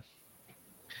 Not bad.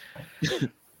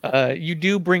 You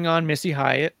do bring on Missy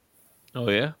Hyatt. Oh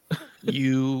yeah.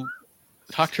 You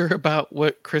talk to her about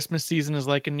what Christmas season is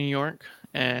like in New York,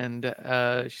 and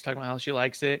she's talking about how she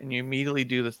likes it, and you immediately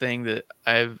do the thing that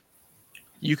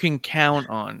you can count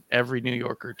on every New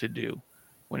Yorker to do.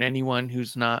 When anyone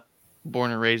who's not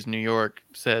born and raised in New York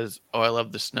says, "Oh, I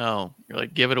love the snow," you're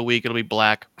like, "Give it a week, it'll be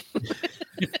black."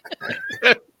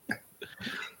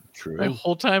 True. My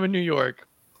whole time in New York,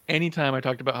 anytime I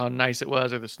talked about how nice it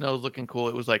was or the snow's looking cool,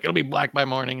 it was like, it'll be black by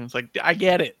morning. And it's like, I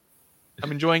get it.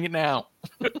 I'm enjoying it now.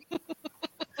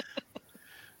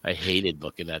 I hated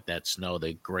looking at that snow,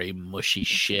 the gray, mushy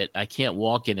shit. I can't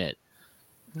walk in it.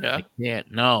 Yeah. I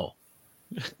can't. No,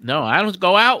 I don't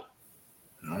go out.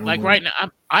 Like right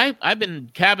now, I've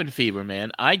been cabin fever,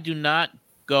 man. I don't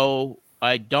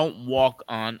walk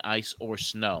on ice or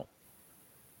snow.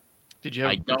 Did you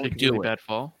have a particularly bad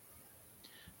fall?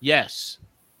 Yes.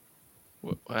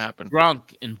 What happened?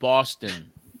 Drunk in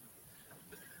Boston.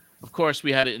 Of course,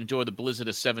 we had to endure the blizzard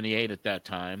of 78 at that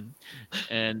time.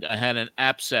 And I had an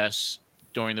abscess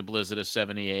during the blizzard of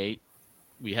 78.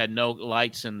 We had no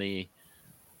lights in the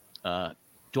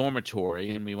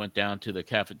dormitory, and we went down to the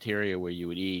cafeteria where you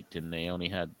would eat, and they only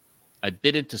had... I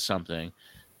bit into something,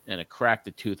 and it cracked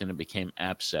the tooth, and it became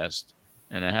abscessed.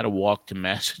 And I had to walk to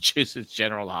Massachusetts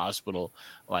General Hospital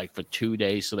like for 2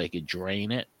 days so they could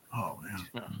drain it. Oh,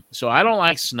 man. So I don't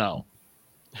like snow.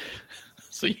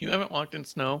 So you haven't walked in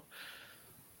snow?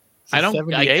 I don't.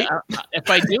 78? If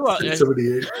I do,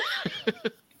 78.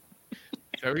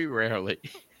 Very rarely.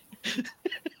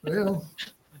 Well,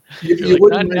 you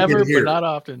like, not never, but not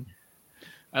often.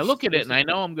 I look at it and I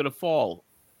know I'm gonna fall,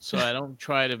 so I don't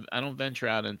venture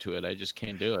out into it. I just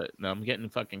can't do it. Now I'm getting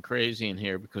fucking crazy in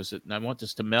here because I want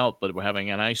this to melt, but we're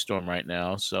having an ice storm right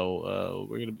now, so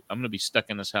I'm gonna be stuck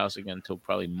in this house again until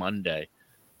probably Monday.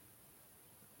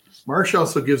 Marsh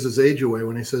also gives his age away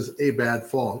when he says a bad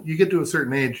fall. You get to a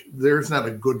certain age, there's not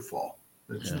a good fall.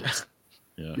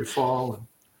 Yeah. You fall. And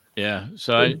yeah.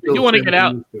 So I do want to get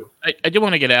out. I do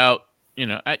want to get out.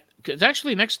 It's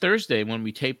actually next Thursday when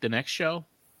we tape the next show.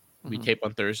 We tape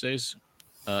on Thursdays.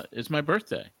 It's my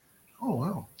birthday. Oh,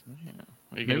 wow. Yeah.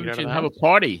 Maybe we should have a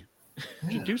party.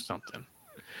 We should do something.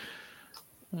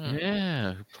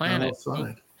 Yeah. Plan it.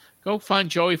 Outside. Go find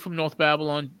Joey from North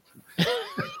Babylon.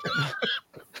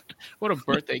 What a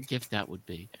birthday gift that would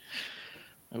be.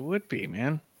 It would be,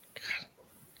 man. God.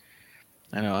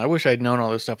 I know. I wish I'd known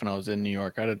all this stuff when I was in New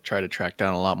York. I'd have tried to track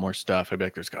down a lot more stuff. I'd be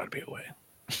like, there's got to be a way.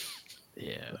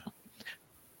 Yeah.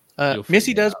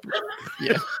 Missy does.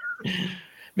 Yeah.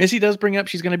 Missy does bring up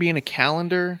she's going to be in a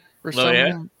calendar or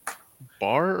some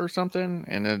bar or something.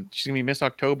 And she's going to be Miss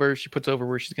October. She puts over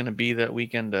where she's going to be that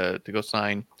weekend to go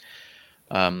sign.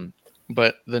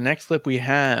 But the next clip we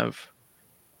have,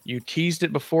 you teased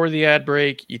it before the ad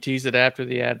break. You teased it after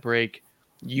the ad break.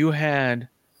 You had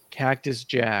Cactus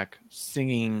Jack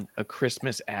singing a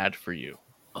Christmas ad for you.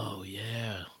 Oh,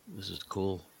 yeah. This is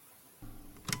cool.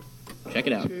 Check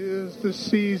it out. 'Tis the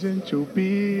season to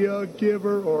be a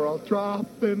giver, or I'll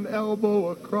drop an elbow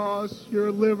across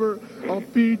your liver. I'll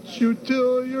beat you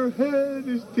till your head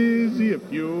is dizzy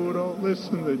if you don't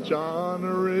listen to John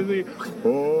or Izzy.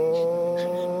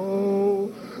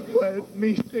 Oh, let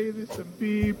me say this and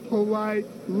be polite.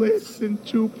 Listen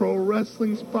to Pro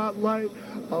Wrestling Spotlight.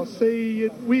 I'll say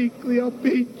it weekly, I'll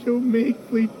beat you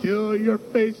meekly till your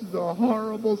face is a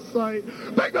horrible sight.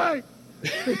 Bang, bang!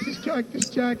 This is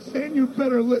Cactus Jack saying you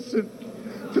better listen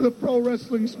to the Pro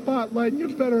Wrestling Spotlight. You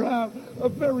better have a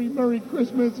very Merry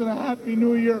Christmas and a Happy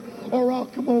New Year, or I'll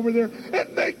come over there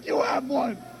and make you have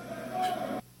one.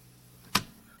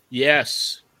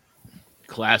 Yes.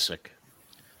 Classic.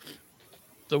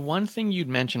 The one thing you'd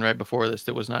mentioned right before this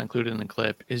that was not included in the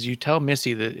clip is you tell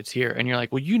Missy that it's here, and you're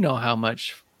like, well, you know how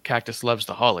much Cactus loves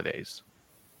the holidays.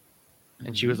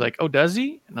 And she was like, "Oh, does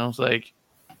he?" And I was like,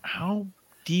 "How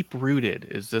deep rooted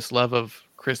is this love of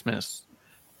Christmas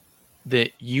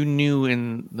that you knew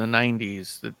in the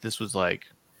 90s that this was like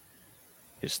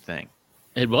his thing?"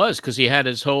 It was, because he had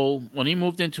his whole, when he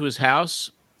moved into his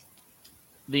house,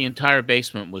 the entire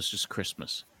basement was just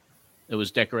Christmas. It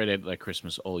was decorated like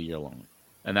Christmas all year long.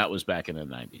 And that was back in the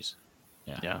 90s.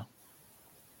 Yeah.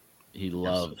 He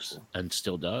loves and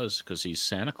still does, because he's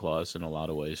Santa Claus in a lot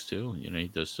of ways too. You know, he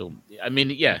does still. I mean,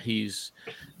 yeah, he's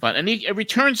fun, and he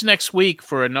returns next week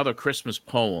for another Christmas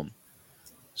poem.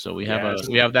 So we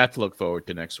have that to look forward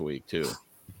to next week too.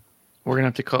 We're gonna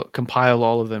have to compile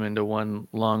all of them into one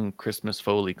long Christmas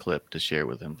Foley clip to share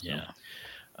with him. Yeah.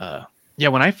 Yeah.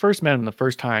 When I first met him the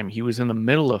first time, he was in the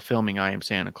middle of filming "I Am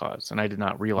Santa Claus," and I did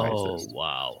not realize this. Oh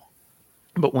wow.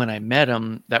 But when I met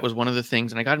him, that was one of the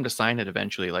things, and I got him to sign it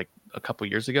eventually, like a couple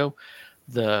years ago.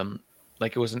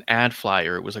 It was an ad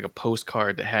flyer. It was like a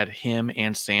postcard that had him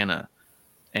and Santa,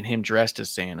 and him dressed as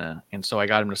Santa. And so I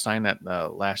got him to sign that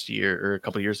last year or a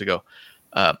couple of years ago.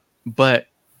 But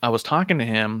I was talking to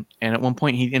him, and at one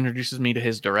point he introduces me to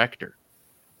his director,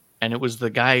 and it was the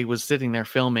guy who was sitting there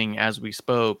filming as we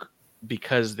spoke,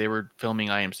 because they were filming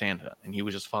 "I Am Santa," and he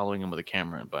was just following him with a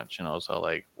camera and a bunch. And I was all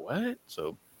like, "What?"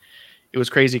 So it was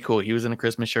crazy cool. He was in a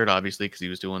Christmas shirt, obviously, because he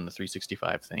was doing the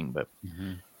 365 thing. But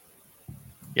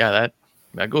yeah,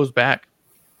 that goes back.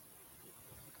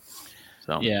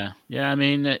 So yeah. I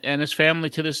mean, and his family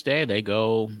to this day, they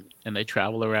go and they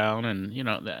travel around, and you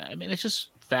know, I mean, it's just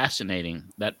fascinating,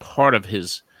 that part of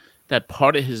his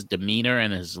demeanor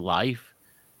and his life.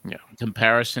 Yeah, in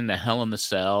comparison to Hell in the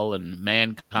Cell and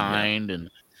Mankind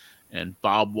and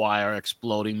barbed wire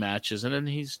exploding matches, and then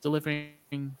he's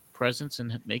delivering presents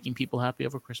and making people happy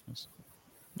over Christmas.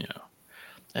 Yeah.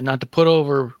 And not to put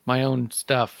over my own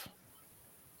stuff,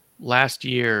 last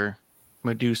year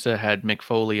Medusa had Mick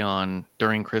Foley on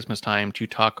during Christmas time to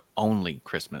talk only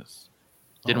Christmas.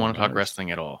 Didn't want to talk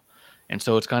wrestling at all. And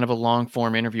so it's kind of a long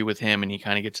form interview with him, and he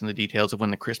kind of gets in the details of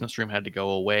when the Christmas room had to go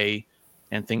away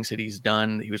and things that he's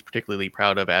done that he was particularly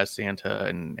proud of as Santa,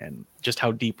 and just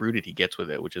how deep rooted he gets with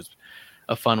it, which is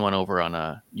a fun one over on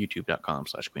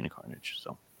youtube.com/Queen of Carnage.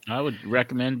 So I would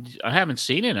recommend. I haven't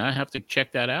seen it. I have to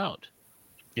check that out.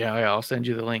 Yeah, I'll send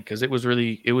you the link, because it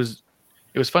was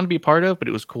fun to be part of, but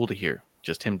it was cool to hear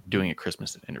just him doing a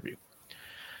Christmas interview.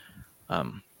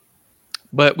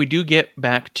 But we do get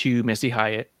back to Missy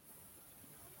Hyatt,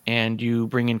 and you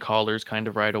bring in callers kind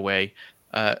of right away.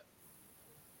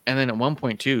 And then at one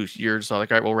point too, you're just all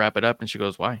like, "All right, we'll wrap it up." And she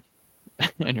goes, "Why?"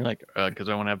 And you're like, "Because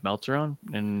I want to have Meltzer on."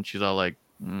 And she's all like,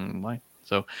 "Why?"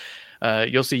 So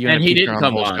you'll see. And he didn't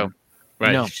come on. Show.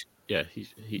 Right? No. Yeah,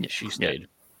 she stayed. Yeah.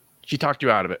 She talked you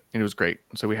out of it, and it was great.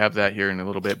 So we have that here in a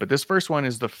little bit. But this first one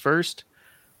is the first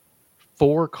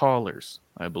 4 callers,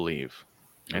 I believe,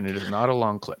 and it is not a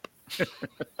long clip.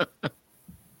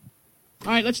 All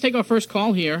right, let's take our first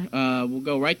call here. We'll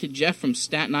go right to Jeff from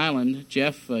Staten Island.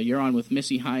 Jeff, you're on with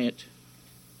Missy Hyatt.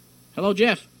 Hello,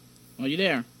 Jeff. Are you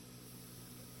there?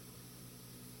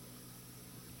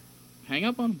 Hang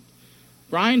up on him.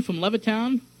 Brian from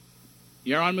Levittown,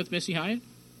 you're on with Missy Hyatt.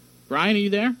 Brian, are you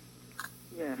there?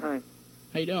 Yeah, hi.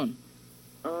 How you doing?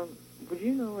 Would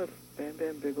you know if Bam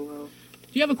Bam Bigelow...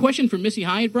 Do you have a question for Missy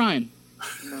Hyatt, Brian?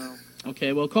 No.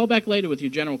 Okay, well, call back later with your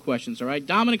general questions, all right?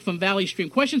 Dominic from Valley Stream.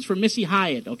 Questions for Missy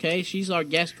Hyatt, okay? She's our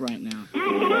guest right now.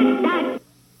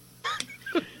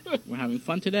 We're having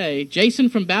fun today. Jason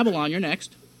from Babylon, you're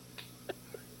next.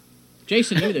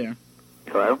 Jason, you there?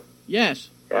 Hello? Yes.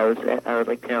 I would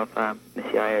like to know if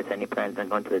Missy Hyatt has any plans on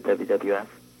going to the WWF.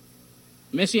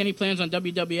 Missy, any plans on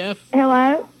WWF?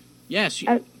 Hello? Yes.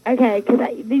 Okay,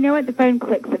 because you know what? The phone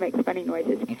clicks and makes funny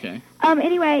noises. Okay.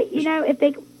 Anyway, you know, if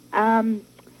they,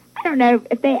 I don't know,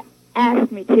 if they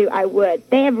asked me to, I would.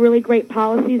 They have really great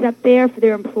policies up there for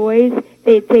their employees.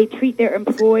 They treat their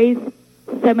employees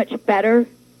so much better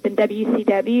than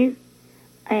WCW.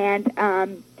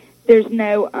 And there's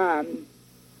no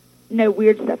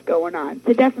weird stuff going on.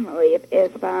 So definitely,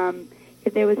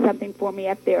 if there was something for me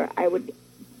up there,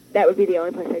 that would be the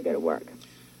only place I'd go to work.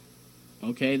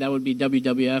 Okay, that would be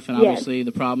WWF, and obviously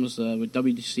the problems with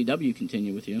WCW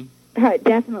continue with you.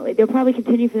 Definitely. They'll probably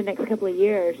continue for the next couple of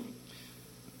years.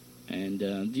 And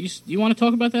do you want to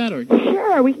talk about that? Or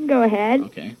Sure, we can go ahead.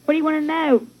 Okay. What do you want to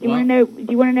know? Do you want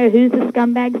to know who's the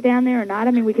scumbags down there or not?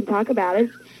 I mean, we can talk about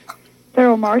it.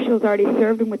 Federal marshal's already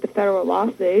served him with the federal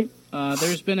lawsuit.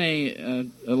 There's been a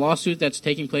lawsuit that's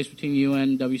taking place between you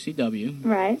and WCW.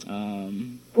 Right.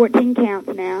 14 counts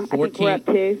now. 14. I think we're up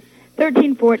to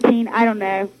 13, 14. I don't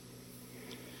know.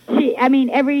 We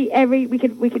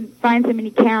could find so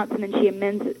many counts, and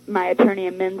then my attorney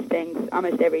amends things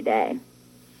almost every day.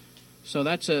 So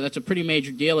that's a pretty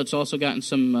major deal. It's also gotten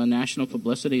some national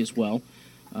publicity as well.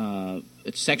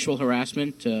 It's sexual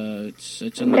harassment. It's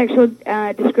sexual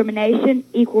discrimination,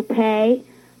 equal pay,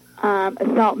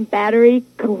 assault and battery,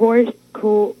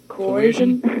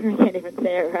 coercion. I can't even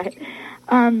say it right.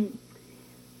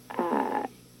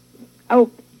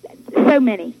 So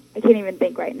many. I can't even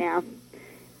think right now.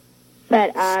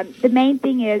 But the main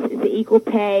thing is the equal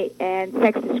pay and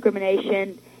sex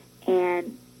discrimination,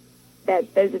 and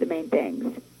those are the main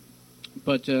things.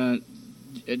 But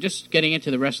just getting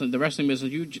into the wrestling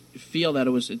business, you feel that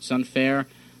it's unfair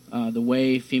the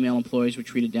way female employees were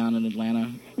treated down in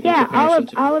Atlanta? Yeah,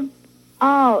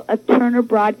 all of Turner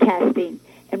Broadcasting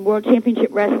and World Championship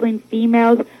Wrestling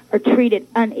females are treated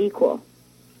unequal.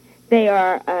 They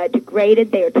are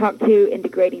degraded. They are talked to in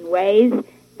degrading ways.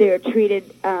 They are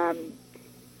treated.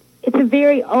 It's a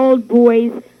very old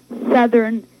boys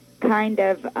Southern kind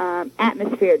of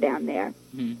atmosphere down there,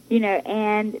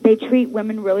 and they treat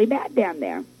women really bad down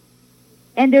there,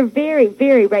 and they're very,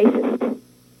 very racist.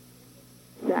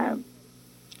 So,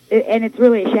 and it's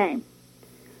really a shame.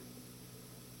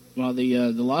 Well,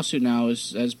 the lawsuit now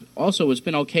has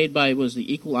been okayed by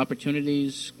the Equal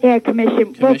Opportunities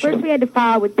Commission. Well, first we had to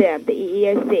file with them, the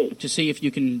EEOC, to see if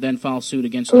you can then file suit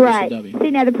against right. WCW.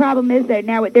 See, now the problem is though,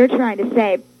 now what they're trying to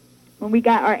say, when we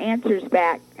got our answers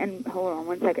back, and hold on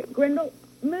one second, Grindle,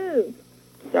 move.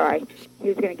 Sorry, he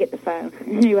was going to get the phone.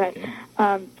 Anyway,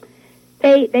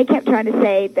 they kept trying to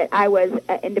say that I was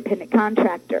an independent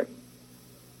contractor.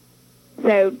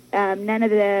 So none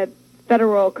of the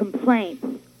federal complaints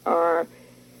are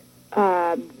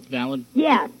valid?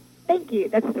 Yeah, thank you.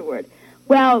 That's the word.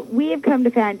 Well, we have come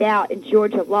to find out in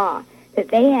Georgia law that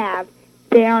they have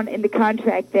down in the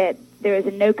contract that there is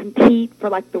a no-compete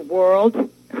for, the world.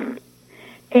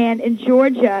 And in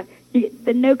Georgia,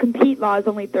 the no-compete law is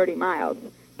only 30 miles.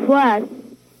 Plus,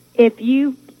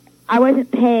 I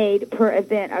wasn't paid per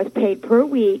event. I was paid per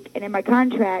week, and in my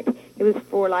contract, it was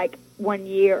for, 1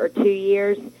 year or 2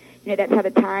 years. That's how the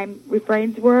time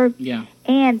refrains were. Yeah.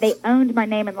 And they owned my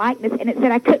name and likeness, and it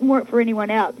said I couldn't work for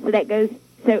anyone else. So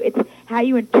it's how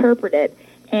you interpret it,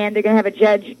 and they're going to have a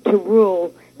judge to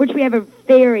rule, which we have a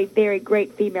very, very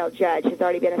great female judge has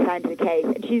already been assigned to the case,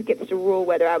 and she gets to rule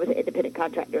whether I was an independent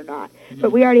contractor or not. Mm-hmm.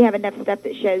 But we already have enough stuff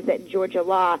that shows that in Georgia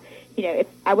law, if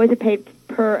I wasn't paid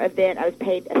per event, I was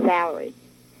paid a salary.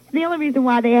 And the only reason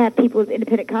why they have people as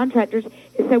independent contractors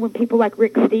is so when people like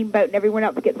Rick Steamboat and everyone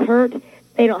else gets hurt,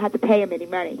 they don't have to pay them any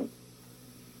money.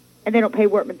 And they don't pay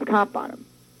workman's comp on them.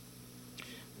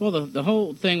 Well, the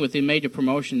whole thing with the major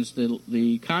promotions,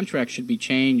 the contract should be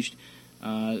changed.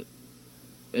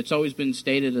 It's always been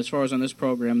stated, as far as on this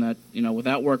program, that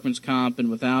without workman's comp and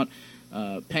without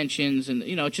pensions, and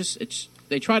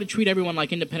they try to treat everyone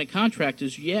like independent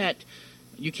contractors. Yet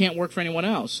you can't work for anyone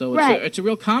else, so it's a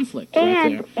real conflict right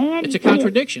there. And it's a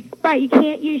contradiction. Right, you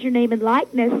can't use your name and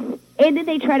likeness, and then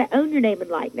they try to own your name and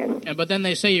likeness. But then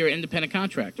they say you're an independent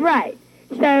contractor. Right.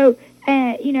 So,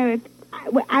 if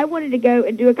I wanted to go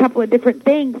and do a couple of different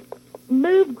things,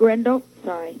 move, Grindle.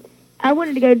 Sorry. I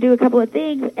wanted to go do a couple of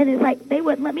things, and it's they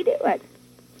wouldn't let me do it.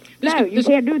 You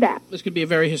can't do that. This could be a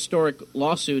very historic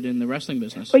lawsuit in the wrestling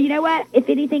business. Well, you know what? If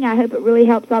anything, I hope it really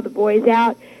helps all the boys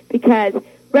out, because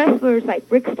wrestlers like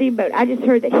Rick Steamboat, I just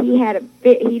heard that he had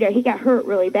he got hurt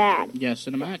really bad. Yes,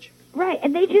 in a match. Right,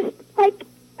 and they just,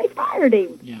 they fired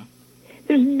him. Yeah.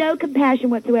 There's no compassion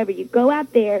whatsoever. You go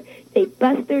out there, they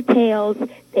bust their tails,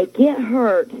 they get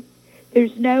hurt.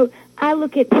 There's no... I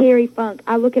look at Terry Funk,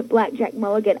 I look at Blackjack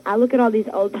Mulligan, I look at all these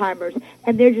old-timers,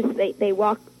 and they're just, they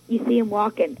walk, you see them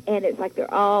walking, and it's like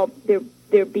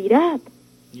they're beat up.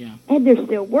 Yeah. And they're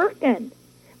still working.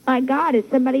 My God, is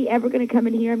somebody ever going to come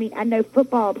in here? I mean, I know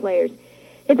football players.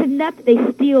 It's enough that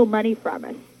they steal money from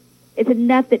us. It's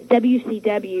enough that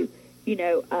WCW,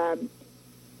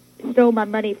 stole my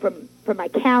money from my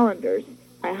calendars,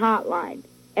 my hotline,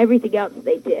 everything else that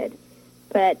they did.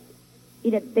 But,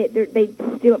 they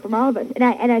steal it from all of us. And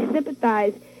I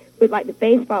sympathize with, the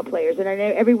baseball players. And I know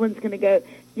everyone's going to go,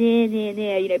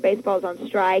 nah, baseball's on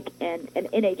strike and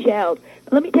NHL.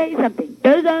 But let me tell you something.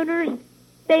 Those owners,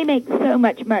 they make so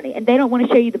much money, and they don't want to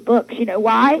show you the books. You know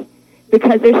why?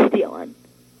 Because they're stealing.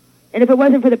 And if it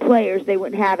wasn't for the players, they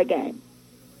wouldn't have a game.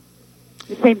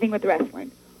 The same thing with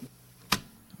wrestling.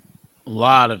 A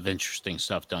lot of interesting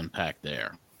stuff to unpack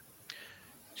there.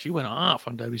 She went off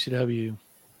on WCW.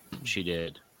 She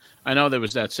did. I know there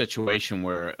was that situation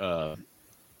where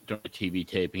during the TV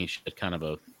taping, she had kind of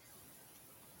a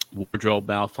wardrobe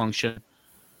malfunction,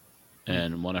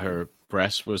 and one of her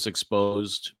breasts was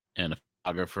exposed, and a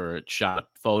photographer shot a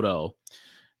photo,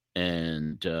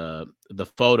 and the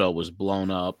photo was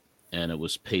blown up, and it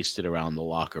was pasted around the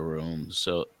locker room.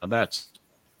 So that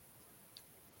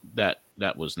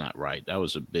was not right. That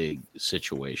was a big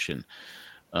situation.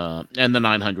 And the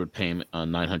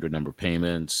 900 number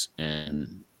payments,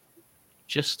 and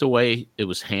just the way it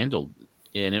was handled.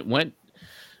 And it went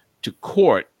to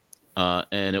court,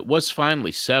 and it was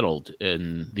finally settled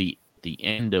in the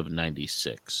end of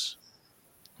 96.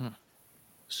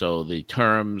 So the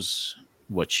terms,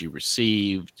 what she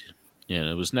received,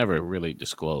 it was never really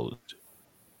disclosed.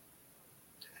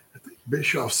 I think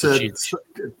Bischoff said at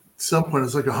some point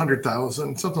it's like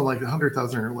 100,000, something like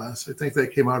 100,000 or less. I think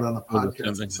that came out on a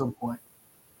podcast at some point.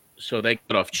 So they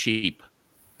got off cheap.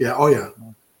 Yeah. Oh yeah.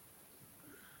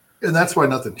 And that's why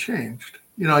nothing changed.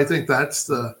 I think that's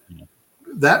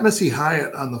that Missy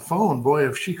Hyatt on the phone. Boy,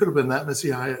 if she could have been that Missy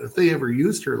Hyatt, if they ever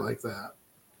used her like that,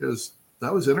 because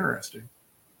that was interesting.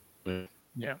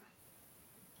 Yeah.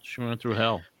 She went through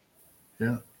hell.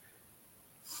 Yeah.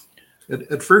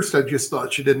 At first, I just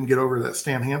thought she didn't get over that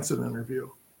Stan Hansen interview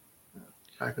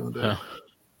back in the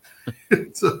day.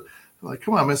 So, like,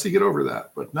 come on, Missy, get over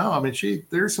that. But no, I mean,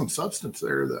 there's some substance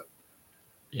there that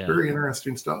very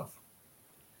interesting stuff.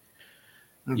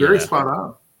 And very spot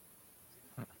on.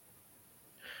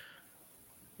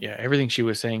 Yeah, everything she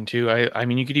was saying too. I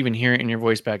mean, you could even hear it in your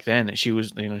voice back then that she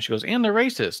was, she goes, and they're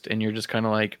racist, and you're just kind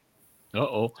of like,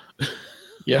 uh-oh.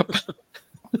 Yep.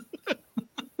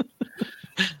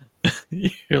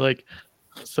 You're like,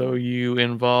 so you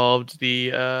involved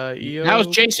the EO? How's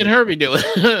Jason Hervey doing?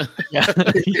 Yeah.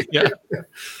 Yeah.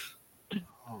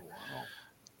 Oh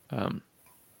wow.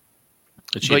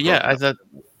 But yeah, I thought.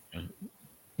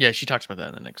 Yeah, she talks about that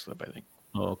in the next clip, I think.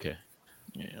 Oh, okay.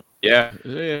 Yeah.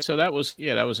 So that was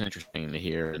interesting to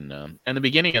hear, and the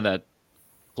beginning of that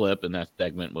clip and that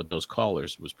segment with those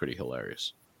callers was pretty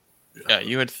hilarious. Yeah,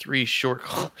 you had 3 short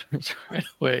callers right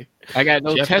away. I got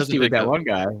no Jeff testy with that up. one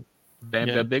guy. Bam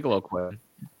Bam Bigelow quit.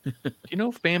 Do you know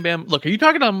if Bam Bam? Look, are you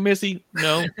talking on Missy?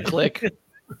 No. Click.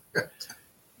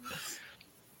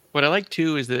 What I like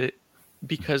too is that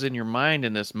because in your mind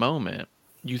in this moment,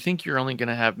 you think you're only going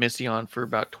to have Missy on for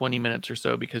about 20 minutes or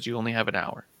so because you only have an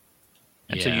hour.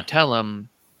 And so you tell him,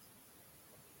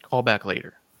 call back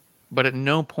later. But at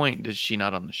no point is she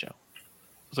not on the show.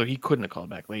 So he couldn't have called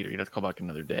back later. He'd have to call back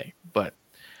another day. But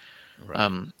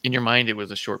in your mind, it was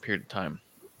a short period of time.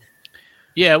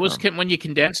 Yeah, it was when you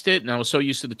condensed it, and I was so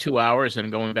used to the 2 hours and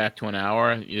going back to an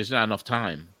hour, there's not enough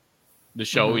time. The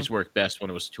show always worked best when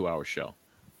it was a 2-hour show.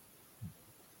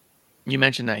 You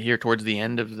mentioned that here towards the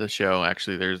end of the show.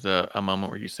 Actually, there's a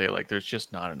moment where you say, like, there's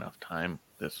just not enough time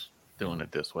doing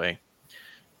it this way.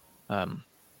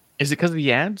 Is it because of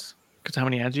the ads? Because how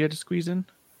many ads you had to squeeze in?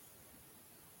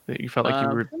 That you felt like you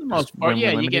were for the most part,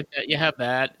 you get that, you have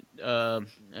that,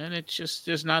 and it's just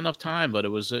there's not enough time. But it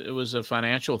was a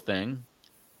financial thing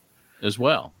as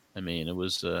well. I mean, it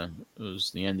was the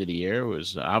end of the year. It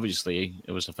was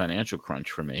a financial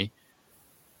crunch for me.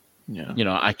 Yeah,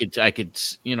 I could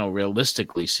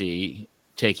realistically see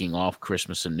taking off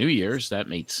Christmas and New Year's. That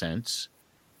made sense.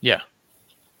 Yeah.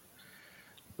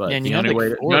 But the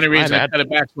only reason I cut it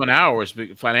back to an hour was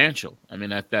financial. I mean,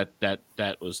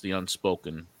 that was the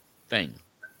unspoken thing.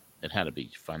 It had to be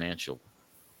financial.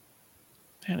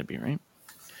 It had to be, right?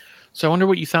 So I wonder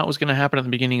what you thought was going to happen at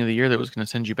the beginning of the year that was going to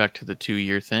send you back to the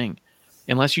 2-year thing.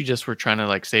 Unless you just were trying to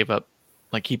like save up,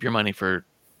 like keep your money for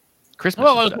Christmas.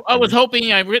 Well, I was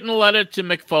hoping. I'd written a letter to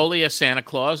McFoley as Santa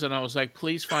Claus, and I was like,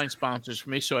 please find sponsors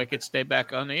for me so I could stay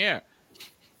back on the air.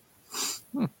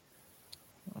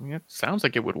 I mean, it sounds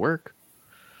like it would work.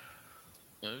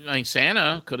 I mean,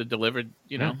 Santa could have delivered,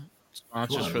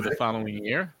 sponsors for the following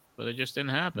year, but it just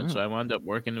didn't happen. So I wound up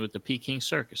working with the Peking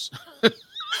Circus.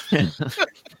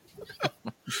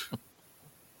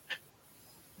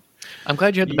 I'm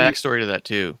glad you had the backstory to that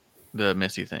too, the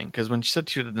Missy thing, because when she said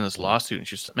she was in this lawsuit and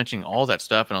she was mentioning all that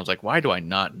stuff, and I was like, why do I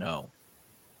not know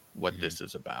what this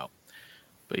is about?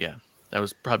 But yeah, that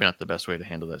was probably not the best way to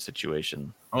handle that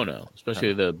situation. Oh no,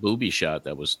 especially the booby shot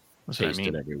that was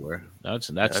pasted everywhere. That's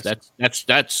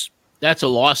a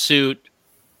lawsuit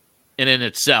in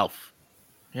itself.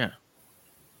 Yeah,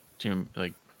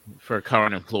 like for a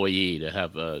current employee to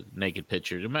have a naked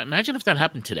picture. Imagine if that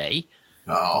happened today.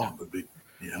 Oh, it'd be,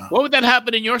 yeah. What would that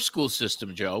happen in your school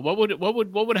system, Joe? What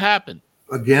would happen?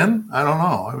 Again? I don't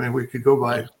know. I mean, we could go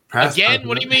by past. Again?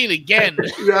 What do you mean again?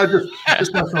 Yeah,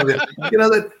 just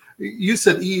that. You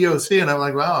said EEOC, and I'm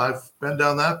like, wow, I've been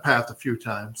down that path a few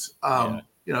times.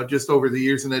 Just over the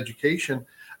years in education.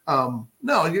 No,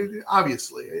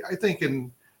 obviously, I think,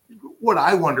 and what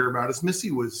I wonder about is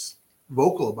Missy was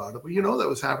vocal about it, but that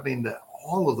was happening to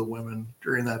all of the women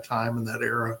during that time in that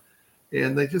era.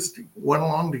 and they just went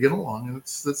along to get along, and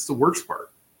that's the worst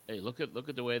part. Hey, look at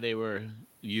the way they were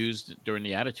used during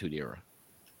the Attitude Era.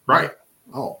 Right.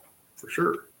 Oh, for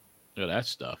sure. Look at that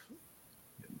stuff.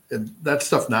 And that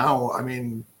stuff now, I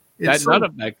mean,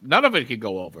 That, none of it could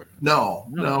go over. No.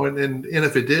 And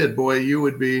if it did, boy,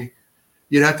 you'd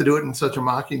have to do it in such a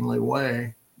mockingly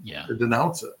way to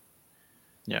denounce it.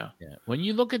 Yeah. When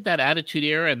you look at that Attitude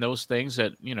Era and those things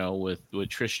that, with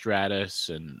Trish Stratus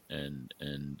and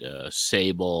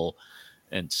Sable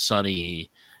and Sunny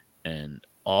and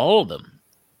all of them,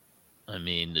 I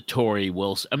mean, the Tori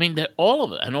Wilson, I mean, all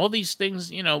of it, and all these things,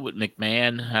 with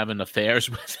McMahon having affairs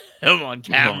with him on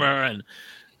camera and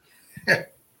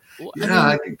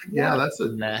that's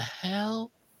the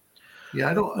hell.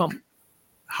 Yeah, I don't.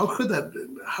 How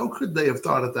could they have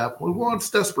thought at that point? Well,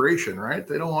 it's desperation, right?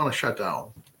 They don't want to shut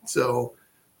down, so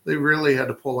they really had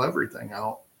to pull everything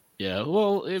out. Yeah,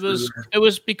 well, it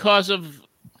was because of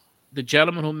the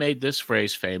gentleman who made this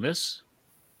phrase famous,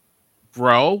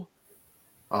 bro.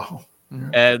 Oh,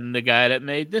 and the guy that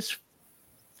made this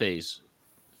phase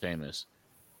famous.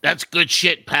 That's good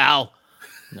shit, pal.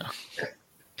 No.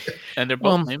 And they're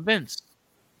both named Vince.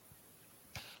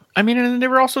 I mean, and they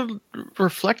were also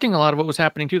reflecting a lot of what was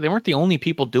happening too. They weren't the only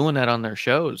people doing that on their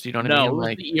shows. You know what I mean?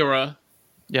 Like the era.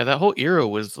 Yeah, that whole era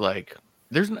was like,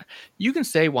 you can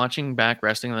say watching back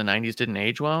wrestling in the 90s didn't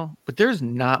age well, but there's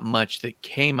not much that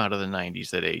came out of the 90s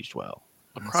that aged well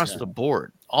across the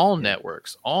board. All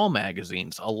networks, all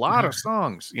magazines, a lot of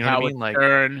songs. You know what I mean? Like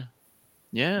Stern,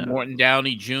 yeah, Morton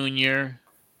Downey Jr.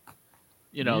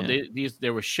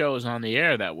 There were shows on the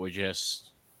air that were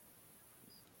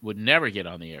would never get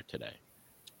on the air today.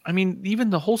 I mean,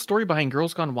 even the whole story behind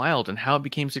Girls Gone Wild and how it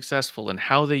became successful and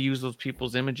how they used those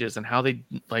people's images and how they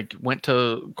went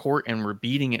to court and were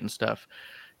beating it and stuff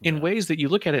in ways that you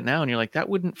look at it now and you're like, that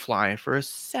wouldn't fly for a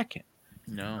second.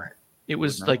 No, it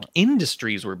was like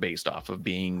industries were based off of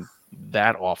being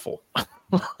that awful.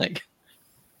 Like,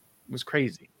 it was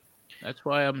crazy. That's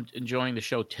why I'm enjoying the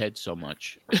show Ted so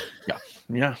much.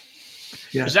 Yeah.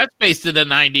 Because that's based in the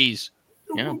 90s.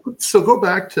 Yeah. So go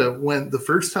back to when the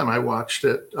first time I watched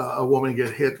it, a woman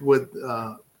get hit with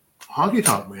Honky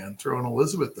Tonk Man throwing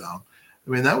Elizabeth down. I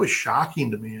mean, that was shocking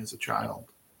to me as a child.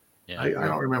 Yeah, I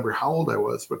don't remember how old I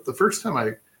was, but the first time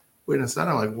I witnessed that,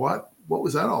 I'm like, what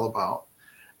was that all about?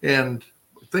 And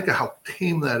think of how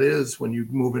tame that is when you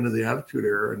move into the Attitude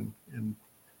Era and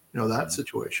that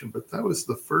situation. But that was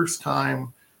the first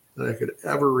time that I could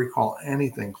ever recall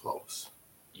anything close.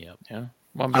 Yep. Yeah.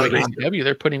 Well, like AEW,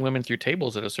 they're putting women through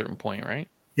tables at a certain point, right?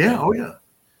 Yeah. Oh, yeah.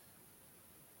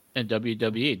 And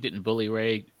WWE didn't Bully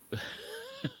Ray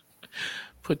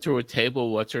put through a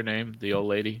table? What's her name? The old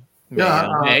lady.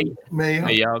 Mae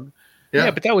Young.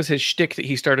 Yeah, but that was his shtick that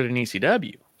he started in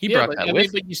ECW. He brought that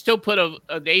with. But you still put an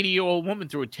 80-year-old woman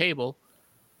through a table.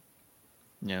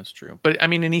 Yeah, it's true. But I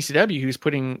mean, in ECW, he was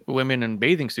putting women in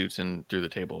bathing suits in through the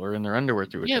table or in their underwear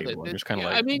through a table. Just kind of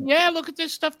like. I mean, look at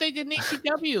this stuff they did in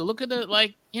ECW. Look at it,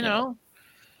 it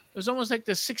was almost like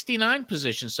the 69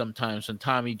 position sometimes when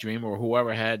Tommy Dreamer or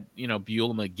whoever had,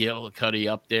 Beulah McGill, Cuddy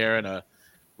up there in a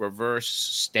reverse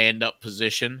stand-up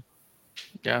position.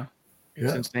 Yeah,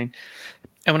 it's insane.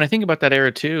 And when I think about that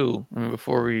era too, I mean,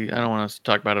 I don't want to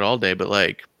talk about it all day, but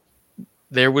like,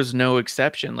 there was no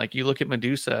exception. Like you look at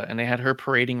Medusa and they had her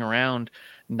parading around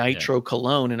Nitro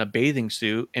Cologne in a bathing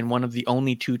suit in one of the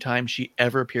only 2 times she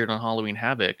ever appeared on Halloween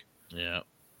Havoc. Yeah.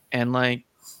 And like,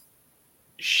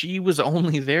 she was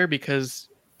only there because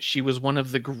she was one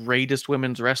of the greatest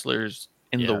women's wrestlers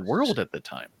in the world at the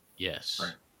time. Yes.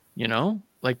 Right.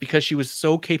 Like because she was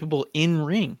so capable in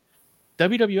ring.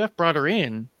 WWF brought her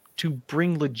in to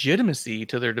bring legitimacy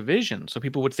to their division so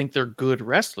people would think they're good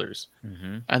wrestlers.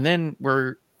 Mm-hmm. And then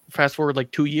we're fast forward like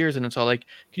 2 years and it's all like, can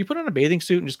you put on a bathing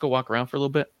suit and just go walk around for a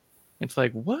little bit? It's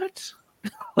like, what?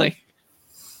 Like,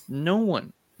 no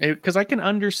one. Because I can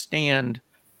understand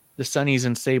the Sunnies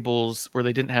and Sables where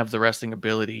they didn't have the wrestling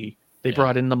ability. They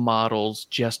brought in the models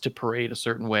just to parade a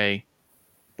certain way.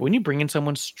 But when you bring in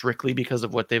someone strictly because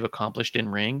of what they've accomplished in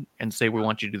ring and say, we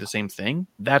want you to do the same thing,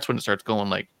 that's when it starts going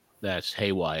like, that's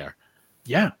haywire.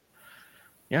 Yeah.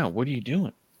 Yeah. What are you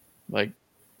doing? Like,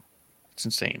 it's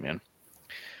insane, man.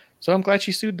 So I'm glad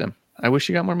she sued them. I wish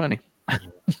she got more money.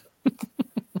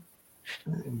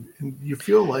 and you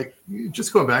feel like,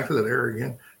 just going back to that era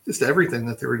again, just everything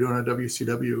that they were doing at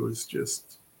WCW was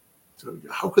just,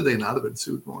 how could they not have been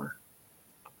sued more?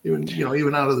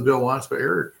 Even out of the Bill Watts, but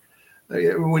Eric,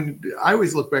 when I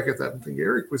always look back at that and think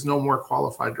Eric was no more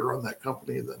qualified to run that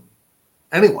company than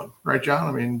anyone, right, John?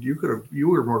 I mean, you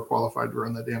were more qualified to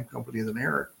run that damn company than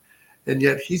Eric, and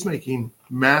yet he's making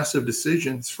massive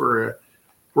decisions for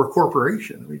for a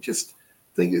corporation. I mean, just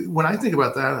when I think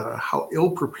about that, how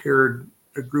ill-prepared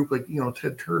a group like,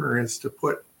 Ted Turner is to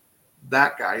put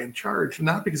that guy in charge.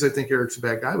 Not because I think Eric's a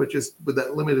bad guy, but just with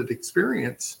that limited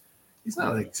experience, he's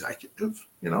not an executive,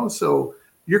 so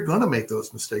you're going to make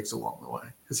those mistakes along the way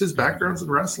because his background's in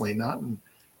wrestling, not in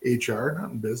HR,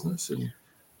 not in business. And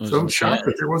so I'm shocked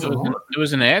that there wasn't more. It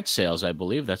was in ad sales, I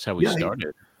believe. That's how we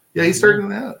started. Yeah, he started in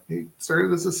that. He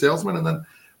started as a salesman, and then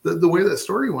the way that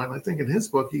story went, I think in his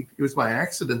book, it was by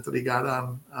accident that he got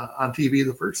on TV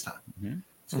the first time. Mm-hmm.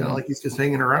 It's kind of like he's just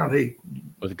hanging around. Hey,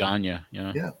 with Gagne,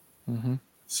 yeah. Mm-hmm.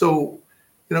 So,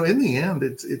 in the end,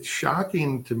 it's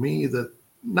shocking to me that,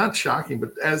 not shocking,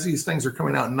 but as these things are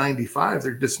coming out in 95,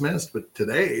 they're dismissed. But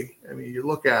today, I mean, you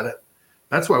look at it,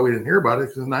 that's why we didn't hear about it,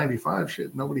 because in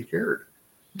 95, nobody cared.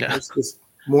 Yeah. It's just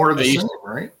more of the same,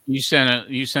 right? You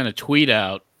sent a tweet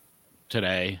out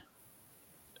today,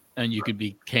 and you could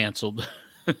be canceled.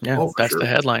 Yeah, that's the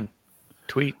headline.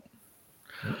 Tweet.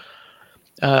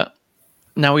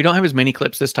 Now, we don't have as many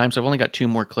clips this time, so I've only got 2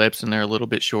 more clips, and they're a little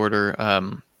bit shorter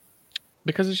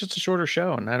because it's just a shorter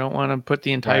show, and I don't want to put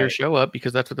the entire show up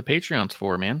because that's what the Patreon's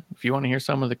for, man. If you want to hear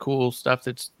some of the cool stuff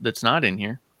that's not in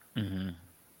here,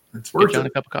 it's worth it. A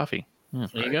cup of coffee. Yeah.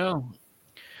 There you go.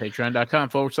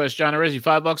 Patreon.com/John Arezzi.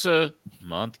 $5 a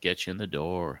month gets you in the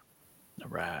door. All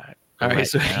right. All right.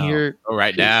 So here.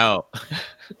 Right now.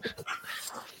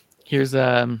 Here's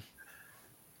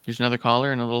another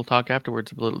caller and a little talk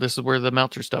afterwards. This is where the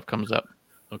Meltzer stuff comes up.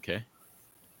 Okay.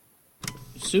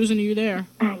 Susan, are you there?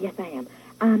 Yes, I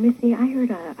am. Missy, I heard,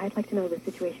 I'd like to know the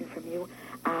situation from you,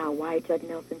 why Judd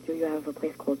Nelson threw you out of a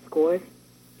place called Scores.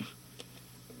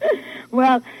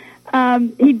 Well,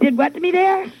 he did what to me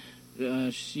there?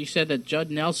 She said that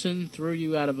Judd Nelson threw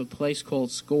you out of a place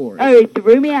called Scores. Oh, he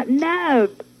threw me out? No.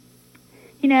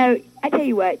 I tell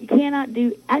you what, you cannot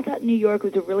do... I thought New York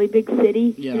was a really big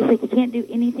city. Yeah. It's like you can't do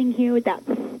anything here without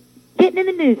getting in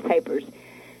the newspapers.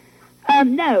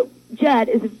 No, Judd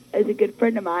is a good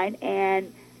friend of mine,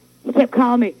 and he kept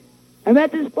calling me, I'm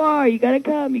at this bar, you gotta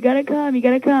come, you gotta come, you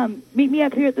gotta come. Meet me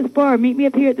up here at this bar, meet me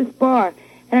up here at this bar.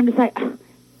 And I'm just like,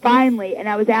 finally, and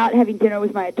I was out having dinner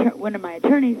with one of my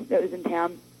attorneys that was in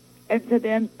town, and so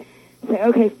then I said,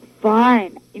 okay,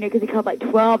 fine, because he called like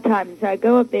 12 times. So I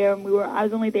go up there, and I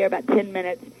was only there about 10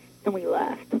 minutes, and we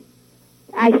left.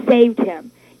 I saved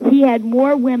him. He had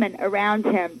more women around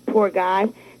him, poor guy,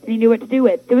 than he knew what to do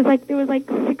with. There was like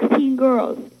 16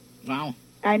 girls. Wow.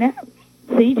 I know.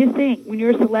 So you just think, when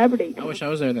you're a celebrity. I wish I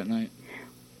was there that night.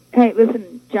 Hey,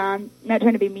 listen, John, I'm not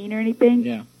trying to be mean or anything.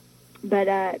 Yeah. But,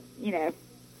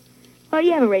 well,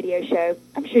 you have a radio show.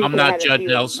 I'm sure you I'm not Judd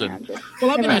Nelson.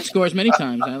 Well, I've been at Scores many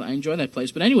times. I enjoy that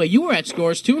place. But anyway, you were at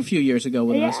Scores, too, a few years ago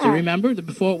with us. Do you remember?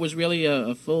 Before it was really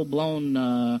a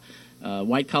full-blown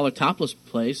white-collar topless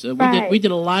place. We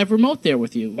did a live remote there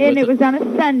with you. And it was on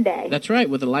a Sunday. That's right,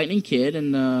 with the Lightning Kid,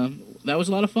 and that was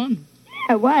a lot of fun.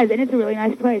 Yeah, it was, and it's a really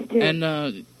nice place, too.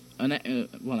 And, an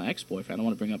ex-boyfriend. I don't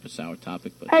want to bring up a sour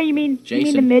topic, but... Oh, you mean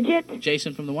the midget?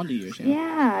 Jason from the Wonder Years,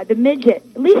 Yeah, the midget.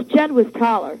 At least Judd was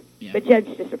taller, but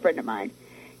Judd's just a friend of mine.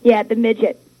 Yeah, the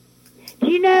midget.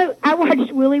 Do you know, I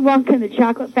watched Willy Wonka and the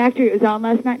Chocolate Factory. It was on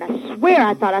last night, and I swear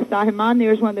I thought I saw him on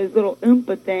there as one of those little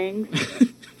Oompa things.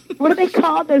 What are they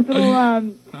called? Those little, I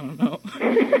don't know.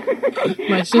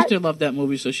 My sister loved that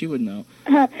movie, so she would know.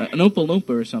 An Oompa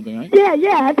Loompa or something, right?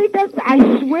 Yeah, I think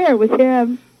I swear it was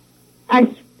him.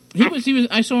 He was.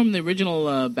 I saw him in the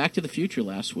original Back to the Future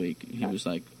last week. He was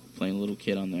like playing a little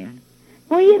kid on there.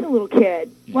 Well, he is a little kid.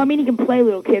 Yeah. Well, I mean, he can play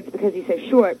little kids because he's so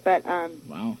short. But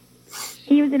wow,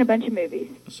 he was in a bunch of movies.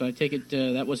 So I take it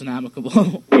that wasn't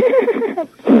amicable.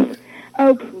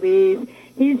 Oh please,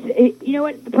 you know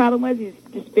what the problem was? He's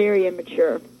just very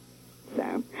immature. So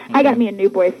okay. I got me a new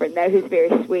boyfriend though, who's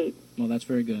very sweet. Well, that's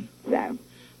very good. So.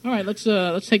 All right, let's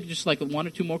take just like 1 or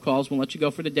 2 more calls. We'll let you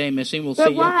go for the day, Missy. We'll see you.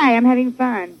 But why? I'm having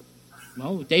fun.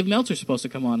 Well, Dave Meltzer's supposed to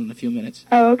come on in a few minutes.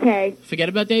 Oh, okay. Forget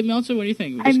about Dave Meltzer? What do you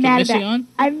think? We'll just keep Missy on?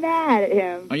 I'm mad at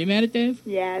him. Are you mad at Dave?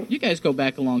 Yes. You guys go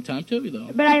back a long time, too, though.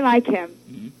 But I like him.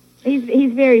 Mm-hmm.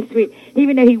 He's very sweet.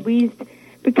 Even though he wheezed,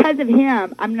 because of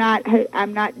him, I'm not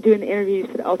doing the interviews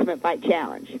for the Ultimate Fight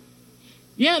Challenge.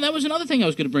 Yeah, that was another thing I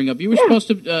was going to bring up. You were supposed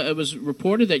to, it was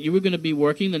reported that you were going to be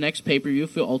working the next pay-per-view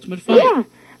for Ultimate Fight. Yeah.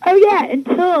 Oh, yeah,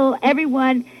 until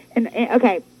everyone,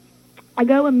 okay, I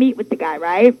go and meet with the guy,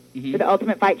 right, for the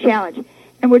Ultimate Fight Challenge,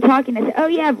 and we're talking, I said, oh,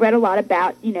 yeah, I've read a lot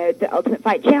about, the Ultimate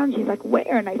Fight Challenge. He's like,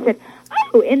 where? And I said,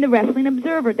 oh, in the Wrestling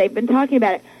Observer, they've been talking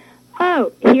about it.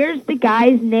 Oh, here's the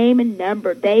guy's name and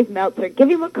number, Dave Meltzer. Give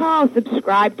him a call,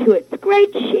 subscribe to it. It's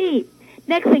great cheap.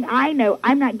 Next thing I know,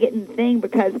 I'm not getting the thing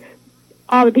because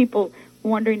all the people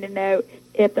wondering to know,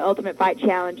 if the Ultimate Fight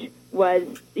Challenge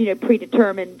was,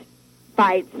 predetermined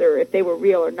fights or if they were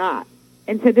real or not.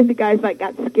 And so then the guys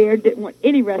got scared, didn't want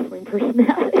any wrestling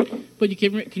personality. But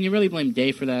can you really blame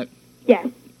Dave for that? Yes.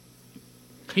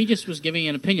 He just was giving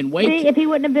an opinion. See, if he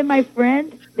wouldn't have been my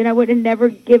friend, then I would have never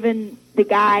given the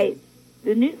guy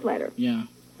the newsletter. Yeah.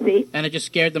 See? And it just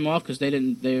scared them off because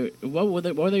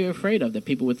what were they afraid of? That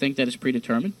people would think that it's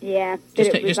predetermined? Yeah.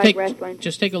 Wrestling.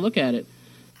 Just take a look at it.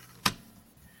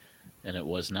 And it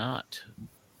was not.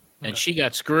 And she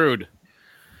got screwed.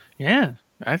 Yeah.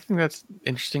 I think that's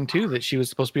interesting, too, that she was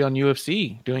supposed to be on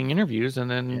UFC doing interviews,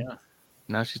 and then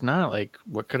now she's not.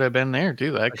 What could have been there,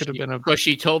 too? That could have been Because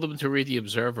she told them to read The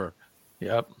Observer.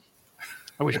 Yep.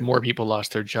 I wish more people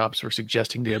lost their jobs for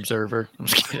suggesting The Observer. I'm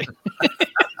just kidding.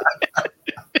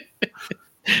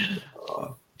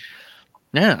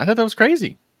 Yeah, I thought that was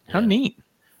crazy. How neat.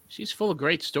 She's full of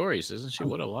great stories, isn't she?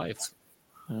 What a life.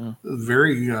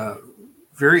 Very,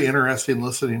 very interesting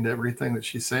listening to everything that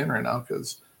she's saying right now,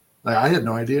 because I had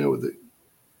no idea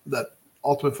that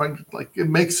Ultimate Fight, it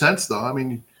makes sense, though. I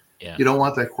mean, you don't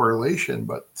want that correlation,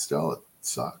 but still, it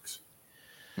sucks.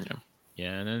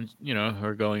 Yeah, and then,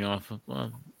 her going off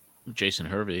of Jason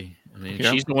Hervey. I mean,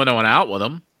 she's the one that went out with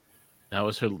him. That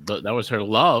was her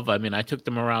love. I mean, I took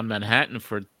them around Manhattan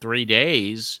for 3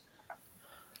 days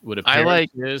with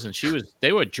appearances, and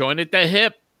they were joined at the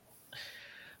hip.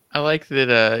 I like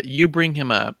that you bring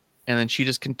him up, and then she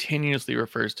just continuously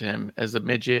refers to him as a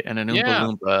midget and an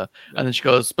Oompa Loompa. And then she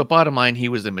goes, but bottom line, he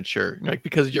was immature.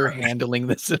 Because you're handling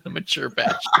this in a mature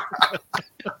fashion.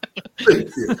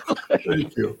 Thank you.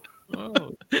 Thank you.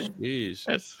 Oh, jeez.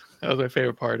 That was my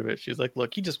favorite part of it. She's like,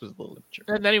 look, he just was a little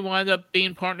immature. And then he wound up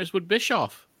being partners with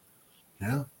Bischoff.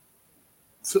 Yeah.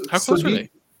 How close were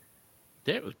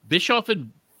they? Bischoff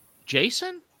and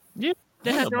Jason? Yeah.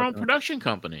 They had their own production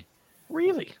company.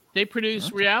 Really? They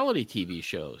produce reality TV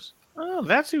shows. Oh,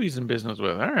 that's who he's in business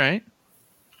with. All right.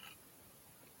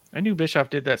 I knew Bischoff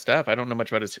did that stuff. I don't know much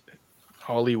about his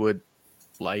Hollywood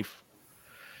life.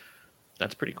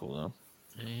 That's pretty cool, though.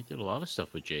 Yeah, he did a lot of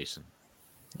stuff with Jason.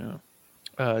 Yeah.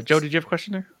 Joe, did you have a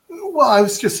question there? Well, I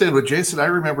was just saying with Jason, I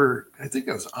remember, I think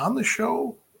I was on the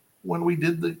show when you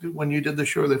did the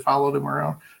show. They followed him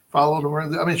around.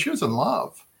 I mean, she was in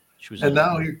love.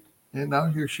 Now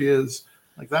here she is.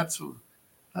 That's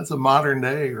a modern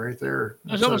day right there.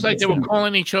 It was almost like they were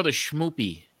calling each other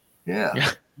Schmoopy.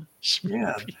 Yeah.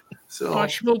 Yeah. So,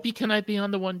 Schmoopy, can I be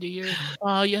on the one to you?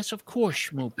 Yes, of course,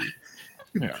 Schmoopy.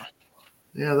 Yeah.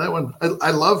 Yeah, that one.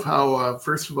 I love how,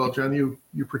 first of all, John,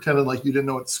 you pretended like you didn't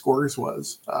know what Scores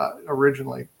was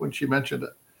originally when she mentioned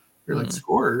it. You're like,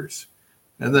 Scores?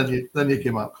 And then you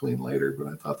came out clean later, but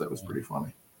I thought that was pretty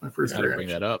funny. My first reaction. Bring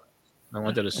that up. I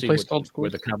wanted to see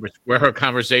where her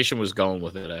conversation was going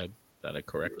with it. That I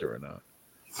correct her or not.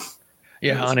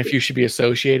 Yeah, and if you should be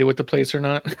associated with the place or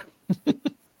not.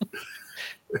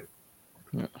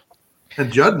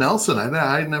 And Judd Nelson,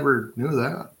 I never knew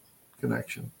that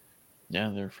connection. Yeah,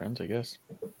 they're friends, I guess.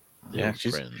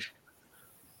 She's friends.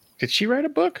 Did she write a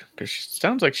book? Because it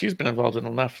sounds like she's been involved in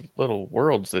enough little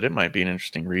worlds that it might be an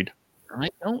interesting read. I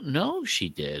don't know if she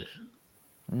did.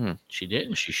 She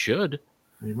didn't. She should.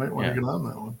 You might want to get on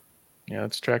that one. Yeah,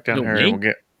 let's track down her and we'll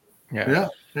get. Yeah.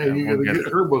 You got to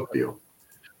get her book deal.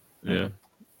 Yeah.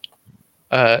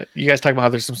 You guys talk about how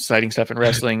there's some exciting stuff in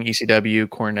wrestling, ECW,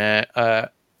 Cornette.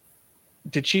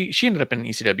 Did she ended up in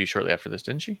ECW shortly after this,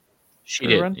 didn't she? She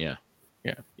did. Run? Yeah.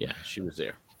 Yeah, she was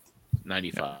there.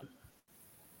 95.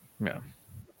 Yeah.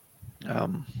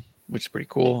 Which is pretty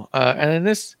cool. And then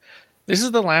this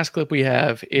is the last clip we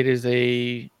have. It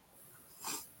is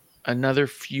another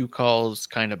few calls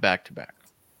kind of back to back.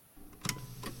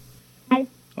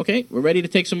 Okay, we're ready to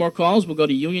take some more calls. We'll go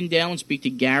to Uniondale and speak to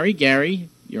Gary. Gary,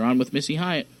 you're on with Missy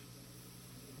Hyatt.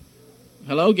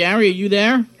 Hello, Gary, are you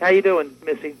there? How you doing,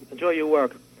 Missy? Enjoy your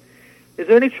work. Is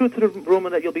there any truth to the rumor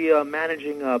that you'll be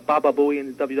managing Baba Booey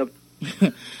in the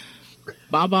WWE?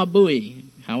 Baba Booey,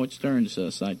 Howard Stern's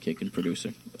sidekick and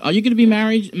producer. Are you going to be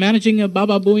managing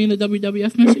Baba Booey in the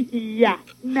WWF, Missy? Yeah.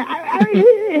 No,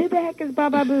 who the heck is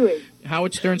Baba Booey?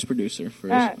 Howard Stern's producer.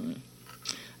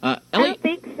 I don't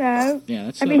think so. Yeah,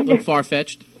 that's a little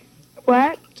far-fetched.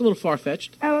 What? It's a little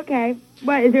far-fetched. Oh, okay.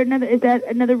 What, is that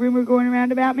another rumor going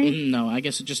around about me? No, I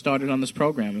guess it just started on this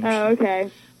program. Oh,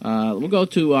 okay. We'll go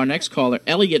to our next caller,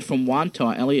 Elliot from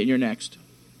Wantagh. Elliot, you're next.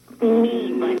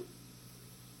 That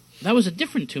was a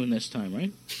different tune this time,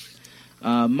 right?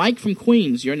 Mike from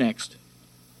Queens, you're next.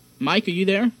 Mike, are you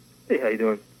there? Hey, how you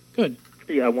doing? Good.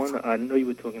 Yeah, I know you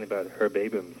were talking about Herb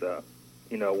Abrams,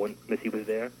 when Missy was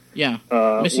there. Yeah,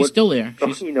 Missy's still there.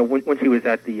 She's... when she was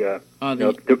at the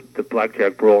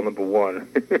blackjack brawl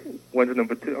 #1. When's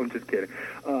 #2? I'm just kidding.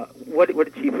 What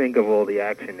did she think of all the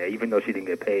action there? Even though she didn't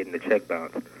get paid and the check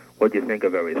bounced, what did you think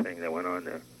of everything that went on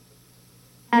there?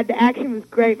 The action was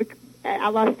great. I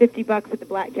lost $50 at the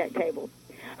blackjack table.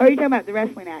 Oh, you're talking about the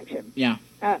wrestling action? Yeah.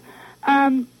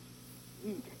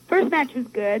 First match was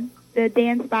good. The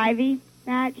Dan Spivey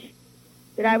match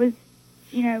that I was,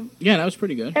 Yeah, that was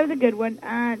pretty good. That was a good one.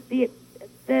 The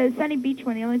Sunny Beach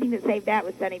one, the only thing that saved that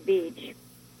was Sunny Beach.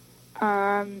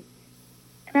 And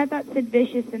I thought Sid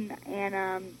Vicious and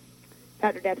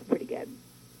Dr. Death were pretty good.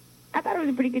 I thought it was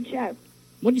a pretty good show.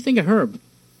 What do you think of Herb?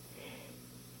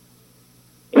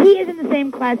 He is in the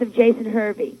same class of Jason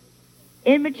Hervey.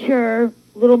 Immature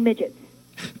little midgets.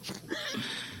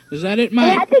 Is that it,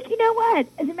 Mike? I think, you know what?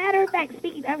 As a matter of fact,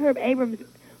 speaking of Herb Abrams,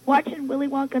 watching Willy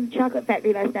Wonka and the Chocolate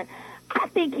Factory last night, I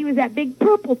think he was that big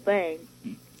purple thing.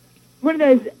 One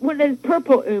of those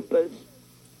purple Oompas.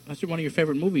 That's one of your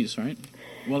favorite movies, right?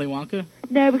 Willy Wonka?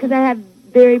 No, because I have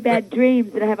very bad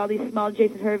dreams that I have all these small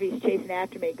Jason Herveys chasing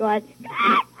after me. Go ahead.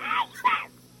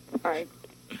 Sorry.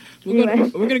 We're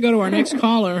going to go to our next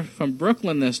caller from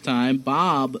Brooklyn this time.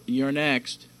 Bob, you're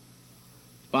next.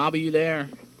 Bob, are you there?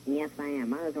 Yes, I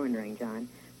am. I was wondering, John,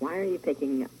 why are you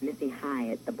picking Missy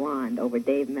Hyatt, the blonde, over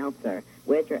Dave Meltzer?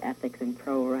 Where's your ethics in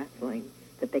pro wrestling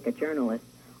to pick a journalist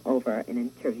over an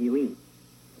interviewee?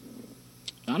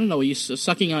 I don't know. Are you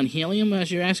sucking on helium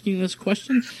as you're asking this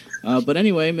question? But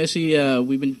anyway, Missy,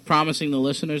 we've been promising the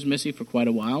listeners Missy for quite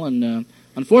a while, and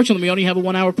unfortunately, we only have a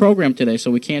 1-hour program today,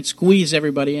 so we can't squeeze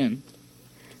everybody in.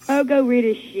 Oh, go read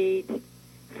a sheet.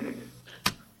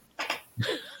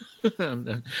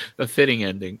 A fitting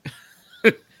ending.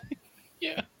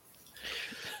 Yeah.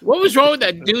 What was wrong with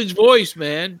that dude's voice,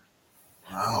 man?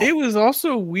 Wow. It was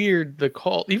also weird, the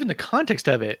call, even the context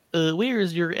of it. Where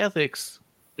is your ethics?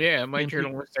 Yeah, my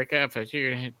journalistic efforts.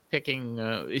 You're picking.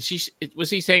 Was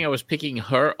he saying I was picking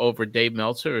her over Dave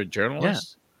Meltzer, a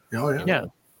journalist? Yeah. Oh, yeah.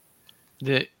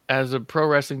 Yeah. As a pro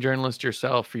wrestling journalist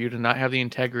yourself, for you to not have the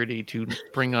integrity to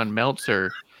bring on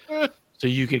Meltzer so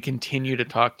you could continue to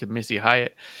talk to Missy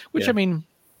Hyatt, which I mean,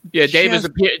 Dave has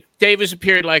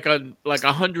appeared like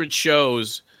 100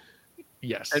 shows.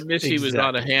 Yes, and Missy was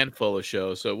on a handful of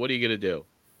shows. So what are you gonna do?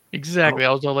 Exactly.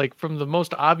 Also, like from the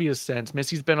most obvious sense,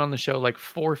 Missy's been on the show like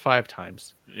 4 or 5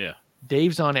 times. Yeah,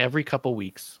 Dave's on every couple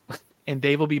weeks, and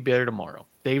Dave will be there tomorrow.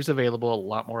 Dave's available a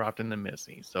lot more often than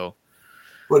Missy. So.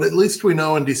 But at least we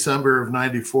know in December of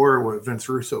 '94 what Vince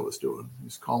Russo was doing.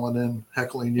 He's calling in,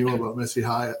 heckling you about Missy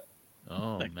Hyatt.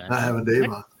 Oh, man. Not having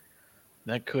Dave on.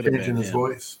 That could have been changing his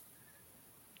voice.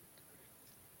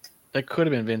 That could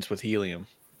have been Vince with helium.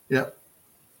 Yeah.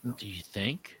 Do you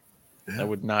think? Yeah. That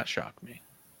would not shock me.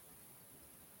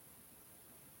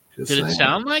 Did it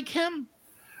sound like him?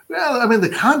 Well, I mean, the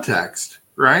context,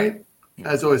 right?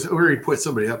 As always, where he put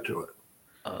somebody up to it.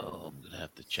 Oh, I'm going to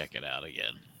have to check it out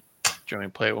again. Do you want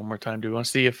me to play it one more time? Do you want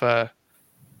to see if, I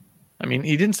mean,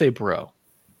 he didn't say bro.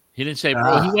 He didn't say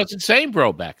bro. He wasn't saying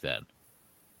bro back then.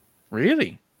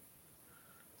 Really?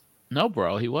 No,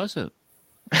 bro, he wasn't.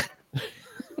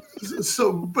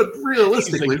 So, but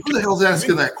realistically, who the hell's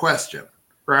asking that question,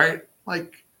 right?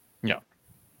 Like, yeah.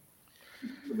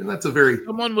 I mean, that's a very...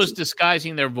 Someone was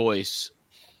disguising their voice.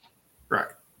 Right.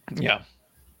 Yeah.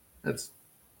 That's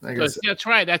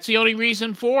right. That's the only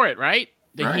reason for it, right?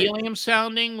 The right. helium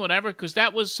sounding, whatever, because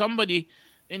that was somebody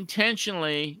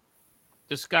intentionally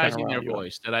disguising their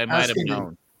voice that I might have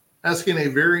known. Asking a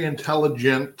very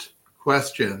intelligent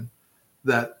question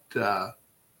that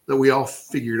we all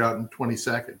figured out in 20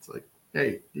 seconds. Like,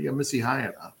 hey, you got Missy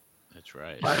Hyatt on. That's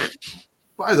right.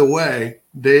 By the way,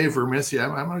 Dave or Missy,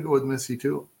 I'm going to go with Missy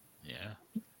too. Yeah.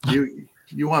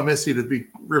 You want Missy to be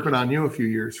ripping on you a few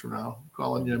years from now,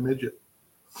 calling you a midget.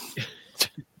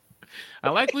 I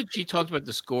like when she talked about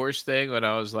the scores thing when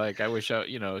I was like, I wish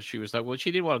she was like, well, she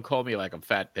didn't want to call me like a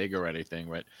fat pig or anything,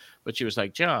 right? But she was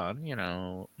like, John,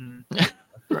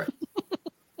 Right.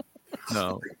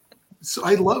 No. So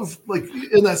I love, like,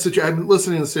 in that situation, I'm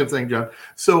listening to the same thing, John.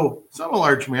 So I'm a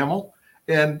large mammal.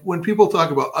 And when people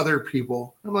talk about other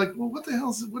people, I'm like, well, what the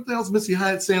hell's Missy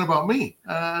Hyatt saying about me?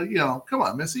 Come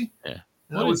on, Missy. Yeah.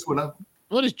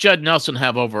 What does Judd Nelson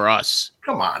have over us?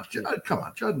 Come on,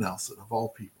 Judd Nelson, of all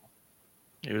people.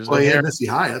 It was Missy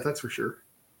Hyatt, that's for sure.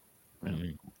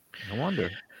 No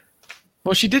wonder.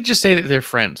 Well, she did just say that they're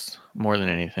friends more than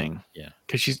anything. Yeah.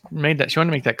 Because she wanted to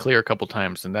make that clear a couple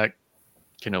times, and that,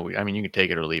 you can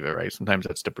take it or leave it, right? Sometimes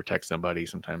that's to protect somebody.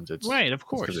 Sometimes it's right, of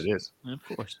course, because it is, of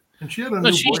course. And she had a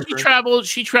new boyfriend.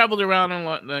 She traveled around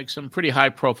in like some pretty high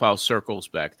profile circles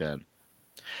back then.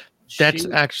 That's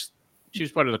actually She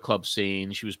was part of the club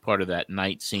scene. She was part of that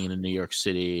night scene in New York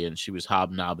City, and she was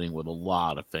hobnobbing with a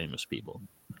lot of famous people.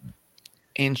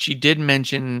 And she did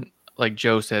mention, like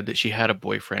Joe said, that she had a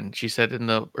boyfriend. She said in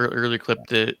the earlier clip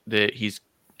that he's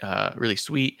really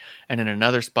sweet. And in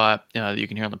another spot that you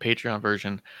can hear on the Patreon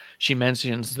version, she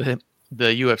mentions that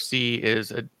the UFC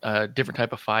is a different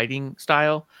type of fighting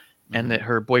style, and that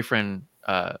her boyfriend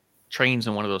trains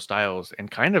in one of those styles, and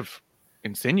kind of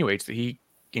insinuates that he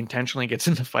intentionally gets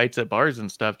into fights at bars and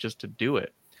stuff just to do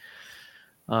it.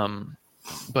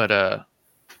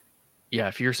 Yeah,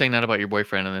 if you're saying that about your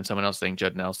boyfriend and then someone else saying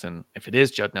Judd Nelson, if it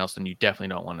is Judd Nelson, you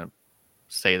definitely don't want to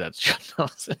say that's Judd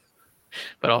Nelson.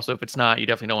 But also, if it's not, you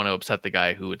definitely don't want to upset the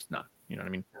guy who it's not. You know what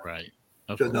I mean? Right.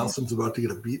 Judd Nelson's about to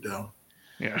get a beat down.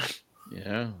 Yeah.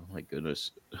 Yeah. My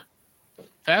goodness.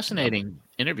 Fascinating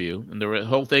interview. And the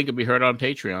whole thing could be heard on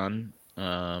Patreon.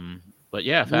 But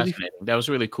yeah, fascinating. That was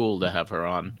really cool to have her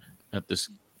on at this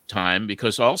time,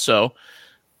 because also,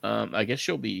 I guess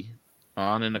she'll be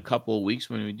on in a couple of weeks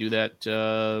when we do that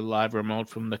live remote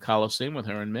from the Coliseum with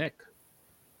her and Mick.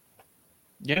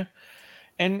 Yeah.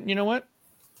 And you know what?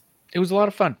 It was a lot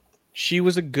of fun. She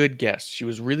was a good guest. She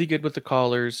was really good with the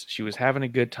callers. She was having a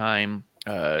good time.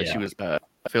 She was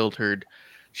filtered.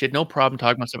 She had no problem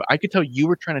talking about stuff. I could tell you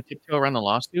were trying to tiptoe around the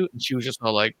lawsuit, and she was just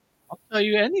all like, I'll tell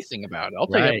you anything about it. I'll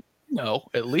tell you,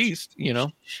 at least,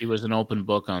 She was an open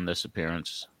book on this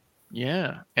appearance.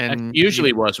 Yeah. And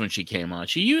usually was when she came on.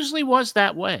 She usually was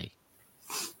that way.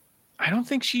 I don't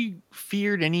think she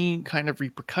feared any kind of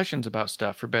repercussions about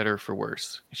stuff, for better or for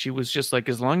worse. She was just like,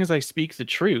 as long as I speak the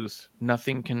truth,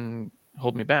 nothing can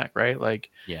hold me back, right? Like,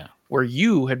 yeah. Where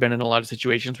you had been in a lot of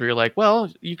situations where you're like,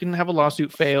 well, you can have a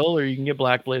lawsuit fail or you can get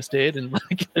blacklisted, and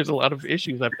like there's a lot of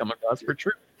issues I've come across for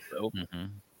truth. So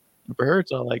for her,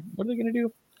 it's all like, what are they gonna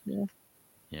do? Yeah.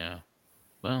 Yeah.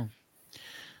 Well,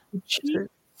 did she do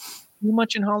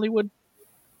much in Hollywood?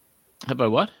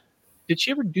 About what? Did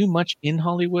she ever do much in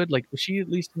Hollywood? Like, was she at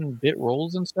least in bit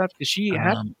roles and stuff? Because she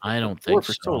had I don't think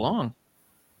for so long.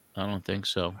 I don't think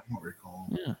so. I don't recall.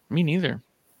 Yeah, me neither.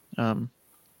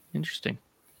 Interesting.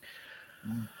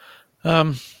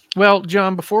 Well,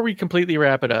 John, before we completely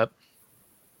wrap it up,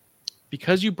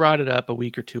 because you brought it up a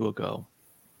week or two ago,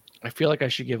 I feel like I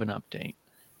should give an update.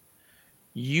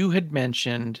 You had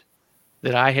mentioned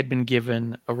that I had been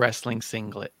given a wrestling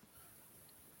singlet.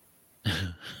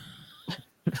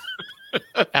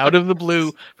 Out of the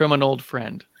blue from an old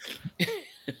friend.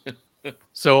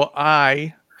 So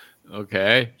I...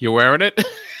 Okay. You're wearing it?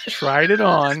 Tried it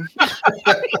on.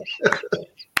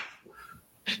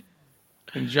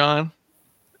 And John,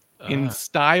 in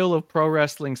style of Pro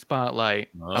Wrestling Spotlight,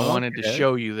 I wanted to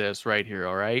show you this right here,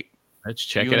 all right? Let's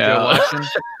check it out.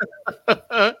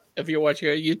 If you're watching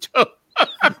on YouTube.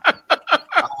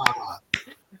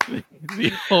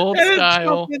 The old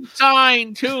style. It's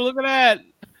signed, too. Look at that.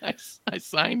 I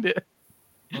signed it.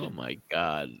 Oh, my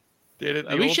God. Did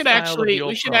it? We should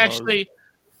actually,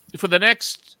 for the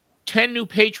next 10 new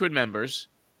patron members,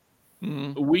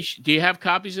 do you have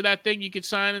copies of that thing you could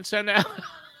sign and send out?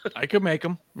 I could make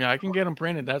them. Yeah, I can get them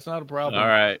printed. That's not a problem. All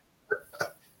right.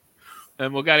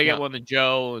 And we got to get one to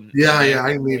Joe. And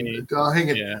I need it. I'll hang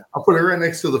it. Yeah. I'll put it right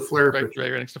next to the Flair. Right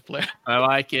next to Flair. I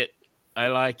like it. I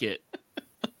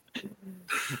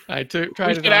tried we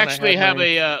it should on. actually have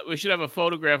we should have a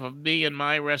photograph of me and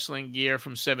my wrestling gear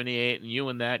from '78 and you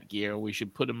in that gear. We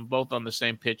should put them both on the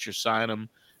same picture, sign them,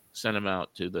 send them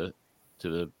out to the.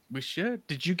 We should.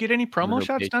 Did you get any promo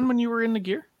shots done when you were in the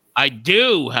gear? I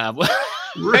do have.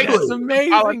 Really? That's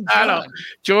amazing.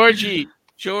 George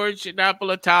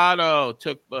Napolitano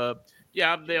took.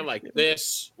 I'm there like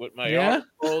this with my arms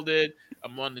folded.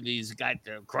 I'm one of these guys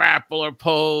that grappler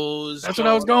pose. That's what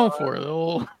I was going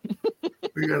for.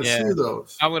 We gotta see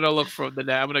those. I'm gonna look for I'm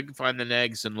gonna find the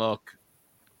negs and look.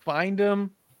 Find them,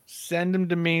 send them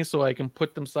to me so I can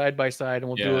put them side by side, and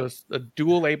we'll do a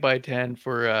dual 8x10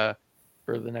 for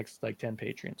the next 10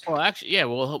 patrons. Well, actually,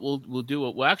 we'll do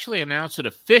it. We'll actually announce it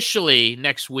officially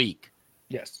next week.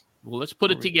 Yes. Well, let's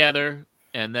put it together,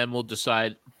 and then we'll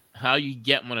decide how you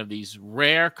get one of these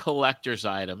rare collector's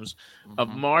items of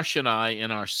Marsh and I in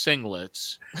our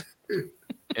singlets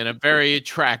in a very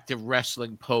attractive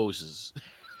wrestling poses.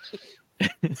 I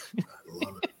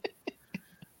love it.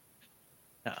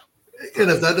 And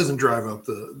if that doesn't drive up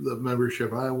the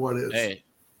membership, what is? Hey,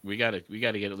 we got to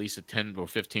get at least a 10 or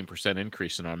 15%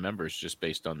 increase in our members just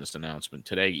based on this announcement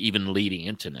today, even leading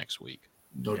into next week.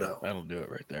 No doubt. That'll do it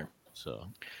right there. So,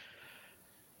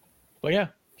 well, yeah,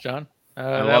 John.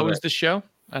 That was the show,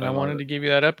 and I wanted to give you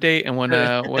that update. And when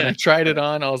I tried it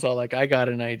on, I was all like, I got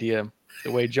an idea.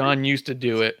 The way John used to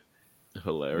do it.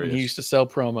 Hilarious. He used to sell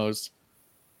promos.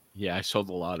 Yeah, I sold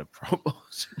a lot of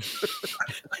promos.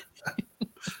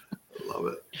 Love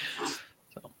it.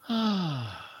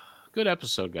 Good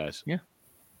episode, guys. Yeah.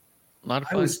 A lot of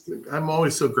fun. I'm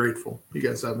always so grateful you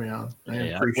guys have me on. I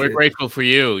appreciate we're grateful for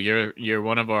you. You're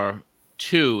one of our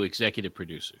 2 executive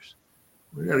producers.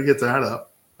 We got to get that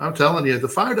up. I'm telling you, the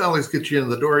 $5 gets you in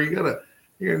the door. You're gonna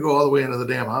go all the way into the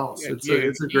damn house. It's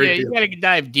a great deal. You got to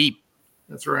dive deep.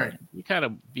 That's right. You kind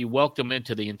of be welcome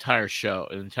into the entire show,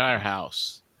 the entire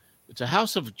house. It's a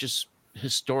house of just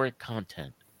historic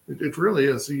content. It really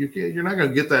is. So you're not going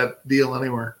to get that deal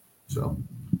anywhere. So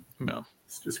no,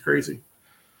 it's just crazy.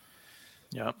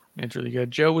 Yeah, it's really good.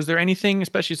 Joe, was there anything,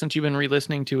 especially since you've been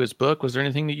re-listening to his book, was there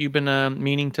anything that you've been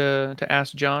meaning to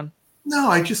ask John? No,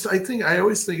 I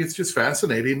always think it's just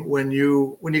fascinating when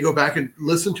you go back and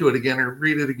listen to it again or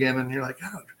read it again, and you're like,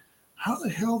 God, how the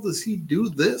hell does he do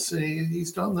this? And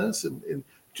he's done this, and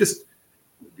just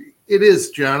it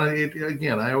is, John.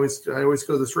 Again, I always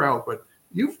go this route, but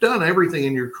you've done everything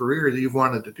in your career that you've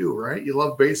wanted to do, right? You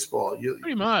love baseball,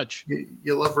 pretty much.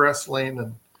 You love wrestling,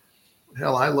 and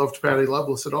hell, I loved Patty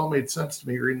Loveless. It all made sense to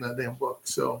me reading that damn book.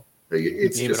 So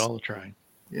it's gave just, it all a try.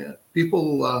 Yeah,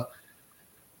 people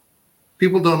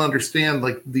don't understand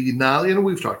like the knowledge. And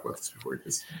we've talked about this before.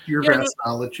 Just your vast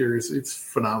knowledge here it's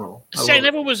phenomenal.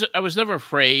 I was never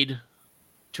afraid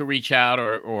to reach out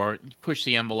or push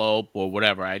the envelope or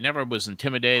whatever. I never was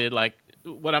intimidated like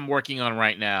what I'm working on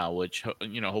right now, which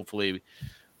hopefully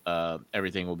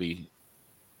everything will be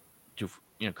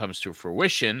comes to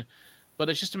fruition. But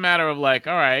it's just a matter of like,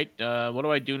 all right, what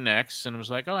do I do next? And it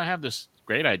was like, oh, I have this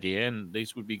great idea, and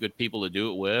these would be good people to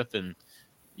do it with. And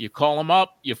you call them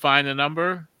up, you find the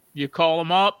number, you call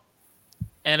them up,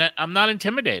 and I'm not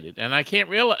intimidated. And I can't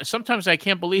realize, sometimes I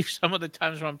can't believe some of the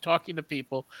times when I'm talking to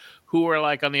people who are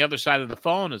like on the other side of the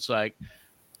phone. It's like,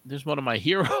 there's one of my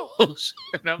heroes.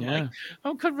 And I'm like,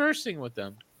 I'm conversing with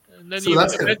them. And then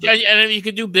you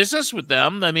can do business with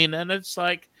them. I mean, and it's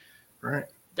like, right.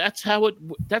 That's how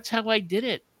I did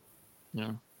it.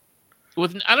 Yeah.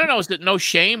 I don't know, is it no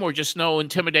shame or just no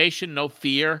intimidation, no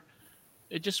fear?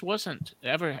 It just wasn't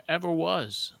ever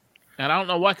was. And I don't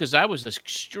know why, because I was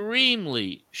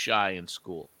extremely shy in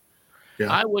school.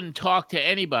 Yeah. I wouldn't talk to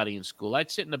anybody in school.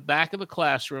 I'd sit in the back of the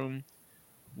classroom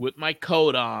with my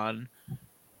coat on,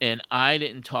 and I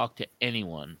didn't talk to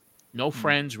anyone. No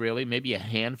friends, really, maybe a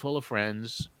handful of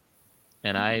friends.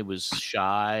 And I was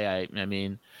shy. I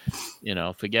mean,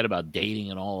 forget about dating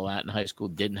and all of that in high school.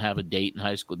 Didn't have a date in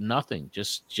high school. Nothing.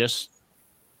 Just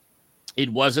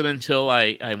it wasn't until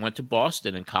I went to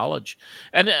Boston in college.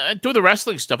 And through the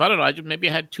wrestling stuff, I don't know. Maybe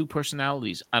I had 2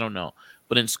 personalities. I don't know.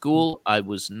 But in school, I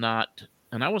was not.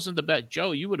 And I wasn't the best.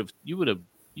 Joe, you would have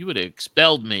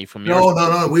expelled me from your school.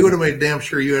 No. We would have made damn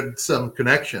sure you had some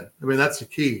connection. I mean, that's the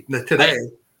key. Today,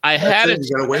 I had a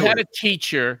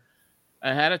teacher.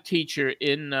 I had a teacher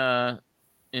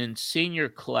in senior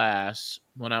class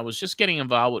when I was just getting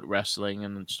involved with wrestling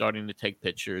and starting to take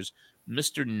pictures.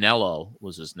 Mr. Nello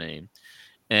was his name.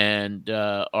 And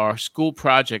our school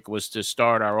project was to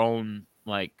start our own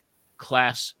like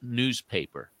class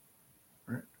newspaper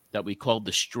that we called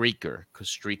the Streaker, because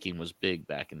streaking was big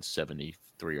back in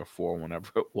 73 or 4, whenever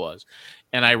it was.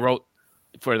 And I wrote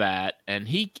for that, and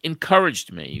he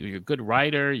encouraged me. You're a good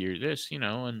writer. You're this,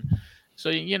 and so,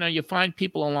 you find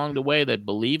people along the way that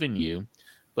believe in you.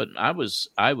 But I was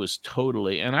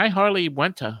totally, and I hardly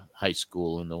went to high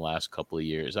school in the last couple of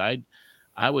years. I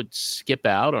would skip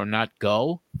out or not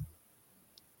go.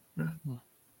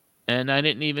 And I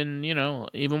didn't even,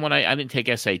 even when I didn't take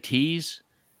SATs,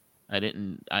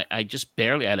 I just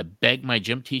barely, I had to beg my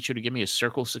gym teacher to give me a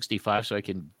Circle 65 so I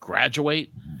can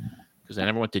graduate, because I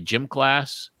never went to gym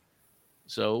class.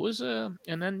 So it was, and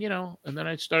then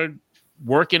I started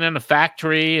working in a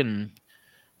factory, and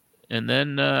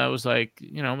then I was like,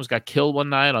 almost got killed one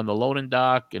night on the loading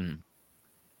dock, and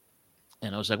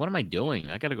I was like, what am I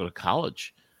doing? I got to go to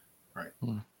college. Right.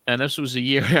 And this was a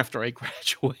year after I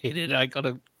graduated. I got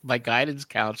my guidance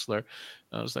counselor.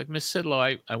 I was like, Miss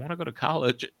Sidlow, I want to go to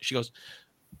college. She goes,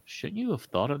 shouldn't you have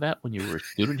thought of that when you were a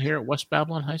student here at West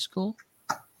Babylon High School?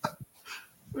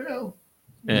 Well,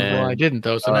 I didn't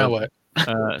though. So now what?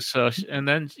 And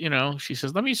then, she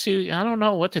says, let me see. I don't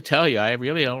know what to tell you. I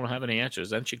really don't have any answers.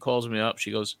 Then she calls me up.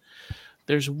 She goes,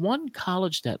 there's one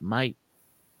college that might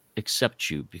accept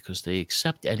you because they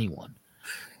accept anyone.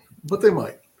 But they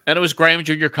might. And it was Graham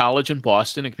Junior College in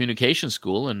Boston, a communication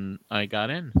school, and I got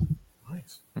in.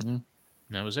 Nice. Mm-hmm.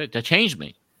 That was it. That changed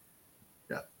me.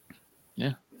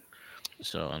 Yeah.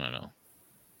 So I don't know.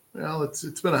 Well, it's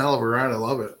been a hell of a ride. I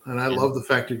love it, and I love the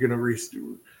fact you're going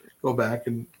to go back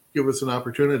and give us an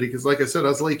opportunity, because, like I said, I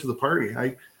was late to the party.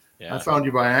 I found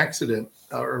you by accident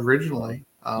originally.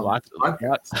 Lots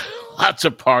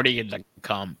of partying to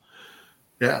come.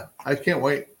 Yeah, I can't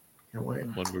wait.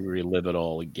 When we relive it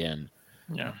all again.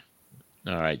 Yeah.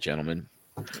 All right, gentlemen.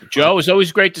 Joe, it's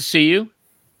always great to see you.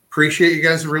 Appreciate you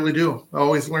guys. Really do.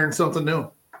 Always learn something new.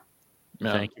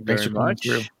 Yeah. Thank you very much.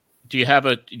 Do you have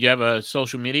a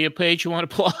social media page you want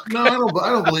to plug? No, I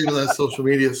don't believe in that social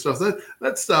media stuff.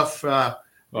 That stuff. I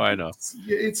know.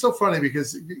 It's so funny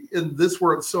because in this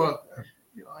world,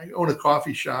 I own a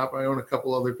coffee shop. I own a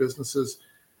couple other businesses,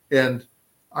 and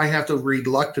I have to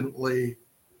reluctantly.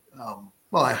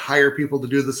 I hire people to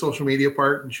do the social media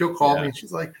part, and she'll call me and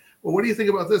she's like, "Well, what do you think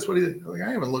about this? What do you think?" Like,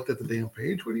 I haven't looked at the damn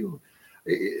page. What do you?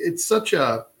 It's such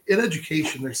in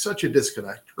education. There's such a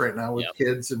disconnect right now with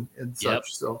kids and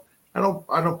such. So I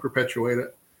don't perpetuate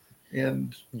it,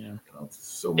 and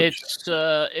so much.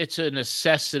 It's a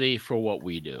necessity for what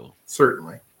we do.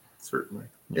 Certainly.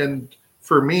 And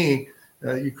for me,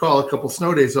 you call a couple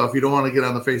snow days off. You don't want to get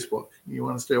on the Facebook. You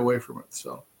want to stay away from it.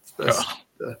 So it's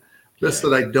best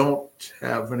that I don't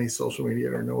have any social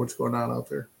media or know what's going on out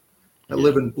there. I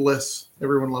live in bliss.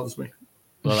 Everyone loves me.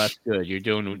 Well, that's good. You're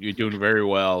doing very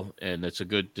well, and it's a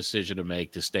good decision to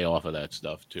make to stay off of that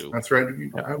stuff too. That's right.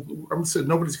 I'm saying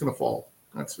nobody's going to fall.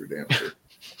 That's for damn sure.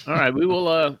 All right,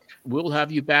 we'll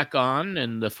have you back on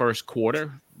in the first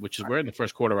quarter, which is we're in the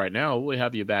first quarter right now. We'll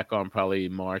have you back on probably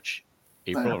March,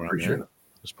 April around there.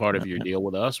 As part of your deal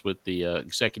with us with the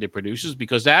executive producers,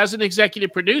 because as an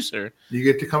executive producer, you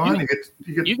get to come on.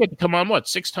 You get to come on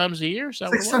 6 times a year?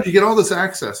 6 times. You get all this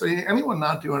access. Anyone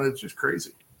not doing it's just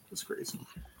crazy. It's crazy.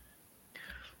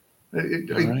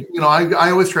 I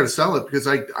always try to sell it because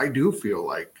I do feel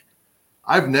like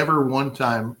I've never one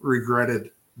time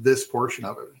regretted this portion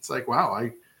of it. It's like, wow,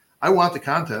 I want the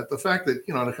content. The fact that,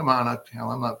 to come on,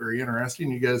 I'm not very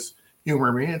interesting. You guys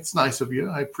humor me. It's nice of you.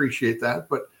 I appreciate that.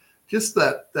 But just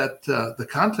that the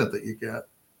content that you get,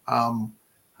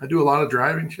 I do a lot of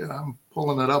driving shit. I'm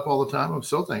pulling that up all the time. I'm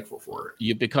so thankful for it.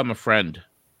 You become a friend.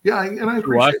 Yeah, and I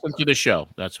appreciate it. To the show.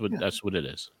 That's what it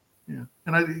is. Yeah,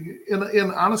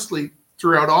 and honestly,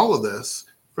 throughout all of this,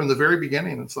 from the very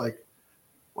beginning, it's like,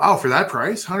 wow, for that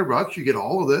price, $100, you get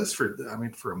all of this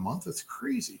for a month. That's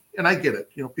crazy. And I get it.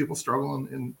 People struggle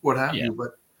and what have you,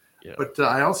 but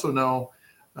I also know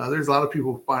there's a lot of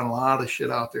people buying a lot of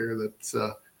shit out there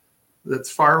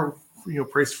that's far,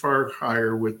 priced far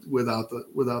higher without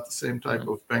the same type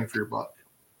of bang for your buck.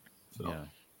 So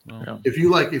if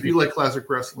you like classic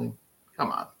wrestling,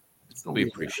 come on. We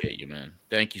appreciate you, man.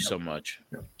 Thank you so much.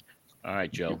 Yep. All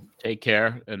right, Joe. Take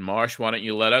care. And Marsh, why don't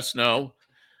you let us know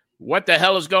what the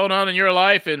hell is going on in your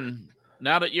life? And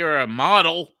now that you're a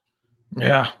model.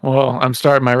 Yeah, well, I'm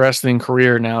starting my wrestling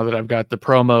career now that I've got the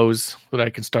promos that I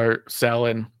can start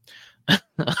selling.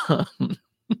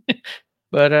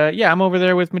 But I'm over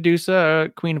there with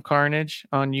Medusa, Queen of Carnage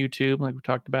on YouTube, like we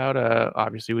talked about.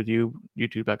 Obviously with you,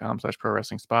 youtube.com/Pro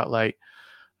Wrestling Spotlight.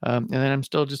 And then I'm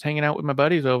still just hanging out with my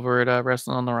buddies over at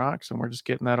Wrestling on the Rocks, and we're just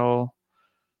getting that all.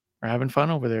 We're having fun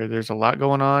over there. There's a lot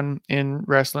going on in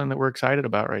wrestling that we're excited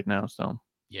about right now. So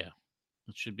yeah,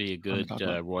 it should be a good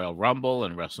Royal Rumble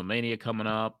and WrestleMania coming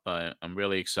up. I'm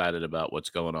really excited about what's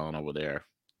going on over there.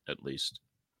 At least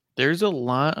there's a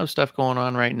lot of stuff going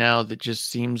on right now that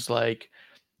just seems like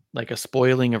a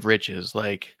spoiling of riches.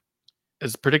 Like,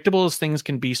 as predictable as things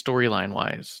can be storyline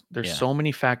wise, there's so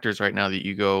many factors right now that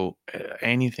you go,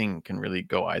 anything can really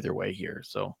go either way here.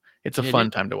 So it's a fun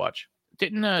time to watch.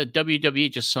 Didn't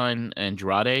WWE just sign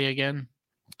Andrade again?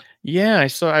 Yeah,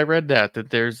 I read that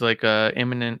there's like a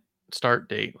imminent start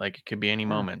date. Like it could be any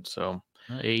moment. So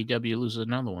AEW loses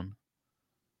another one.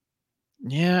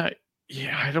 Yeah.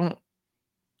 I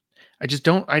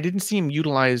didn't see him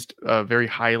utilized very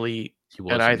highly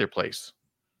at either place.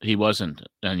 He wasn't,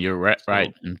 and you're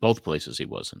right. In both places, he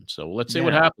wasn't. So let's see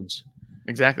what happens.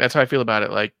 Exactly. That's how I feel about it.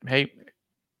 Like, hey,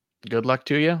 good luck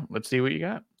to you. Let's see what you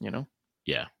got,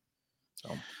 Yeah. So.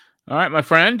 All right, my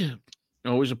friend.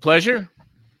 Always a pleasure.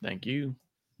 Thank you.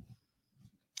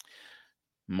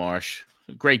 Marsh,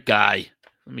 a great guy.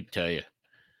 Let me tell you.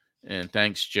 And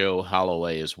thanks, Joe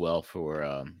Holloway, as well,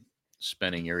 for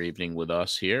spending your evening with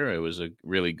us here. It was a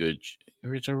really good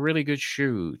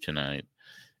show tonight.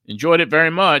 Enjoyed it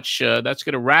very much. That's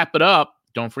going to wrap it up.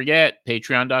 Don't forget,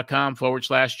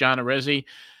 patreon.com/John Arezzi.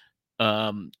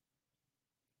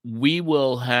 We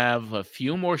will have a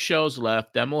few more shows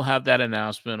left. Then we'll have that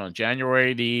announcement on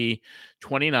January the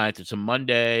 29th. It's a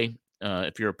Monday.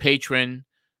 If you're a patron,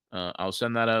 I'll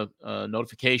send that a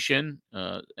notification,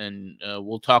 and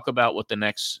we'll talk about what the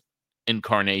next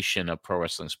incarnation of Pro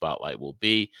Wrestling Spotlight will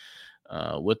be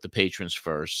with the patrons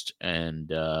first.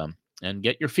 And and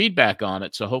get your feedback on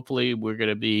it. So hopefully we're going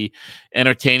to be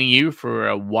entertaining you for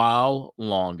a while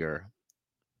longer.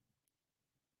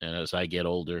 And as I get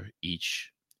older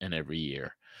each and every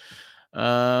year.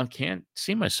 Can't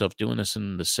see myself doing this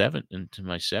into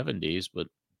my 70s, but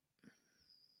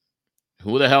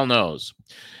who the hell knows?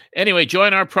 Anyway,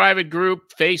 join our private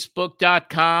group,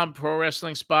 facebook.com, Pro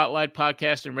Wrestling Spotlight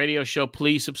Podcast and Radio Show.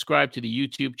 Please subscribe to the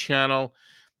YouTube channel.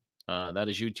 That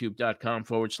is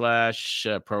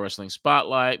youtube.com/Pro Wrestling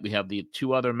Spotlight. We have the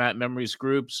 2 other Matt Memories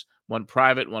groups, one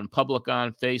private, one public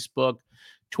on Facebook,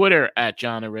 Twitter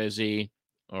 @John Arezzi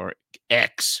or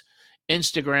X,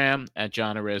 Instagram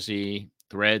 @John Arezzi,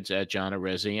 Threads @John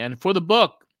Arezzi. And for the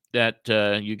book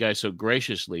that you guys so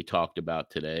graciously talked about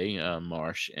today,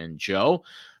 Marsh and Joe,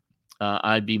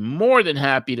 I'd be more than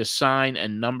happy to sign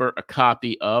and number a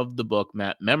copy of the book,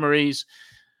 Matt Memories.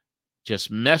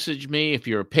 Just message me if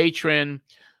you're a patron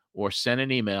or send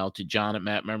an email to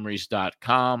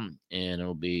john@mattmemories.com, and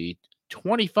it'll be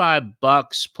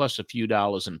 $25 plus a few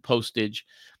dollars in postage,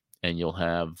 and you'll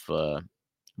have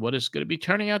what is going to be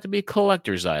turning out to be a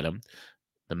collector's item,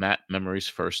 the Matt Memories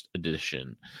First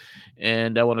Edition.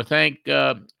 And I want to thank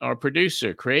our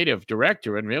producer, creative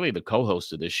director, and really the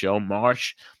co-host of this show,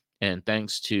 Marsh. And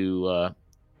thanks to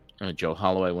Joe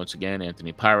Holloway once again,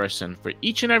 Anthony Pyrus, and for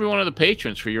each and every one of the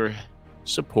patrons for your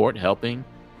support helping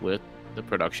with the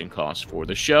production costs for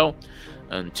the show.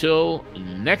 Until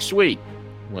next week,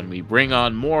 when we bring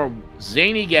on more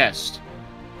zany guests,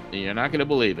 you're not going to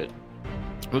believe it.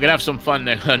 We're going to have some fun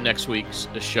next week's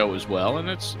show as well, and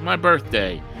it's my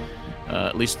birthday,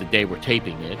 at least the day we're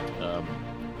taping it,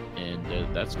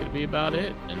 and that's going to be about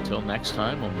it. Until next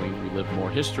time, when we relive more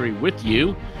history with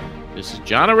you, this is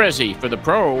John Arezzi for the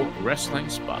Pro Wrestling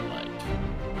Spotlight.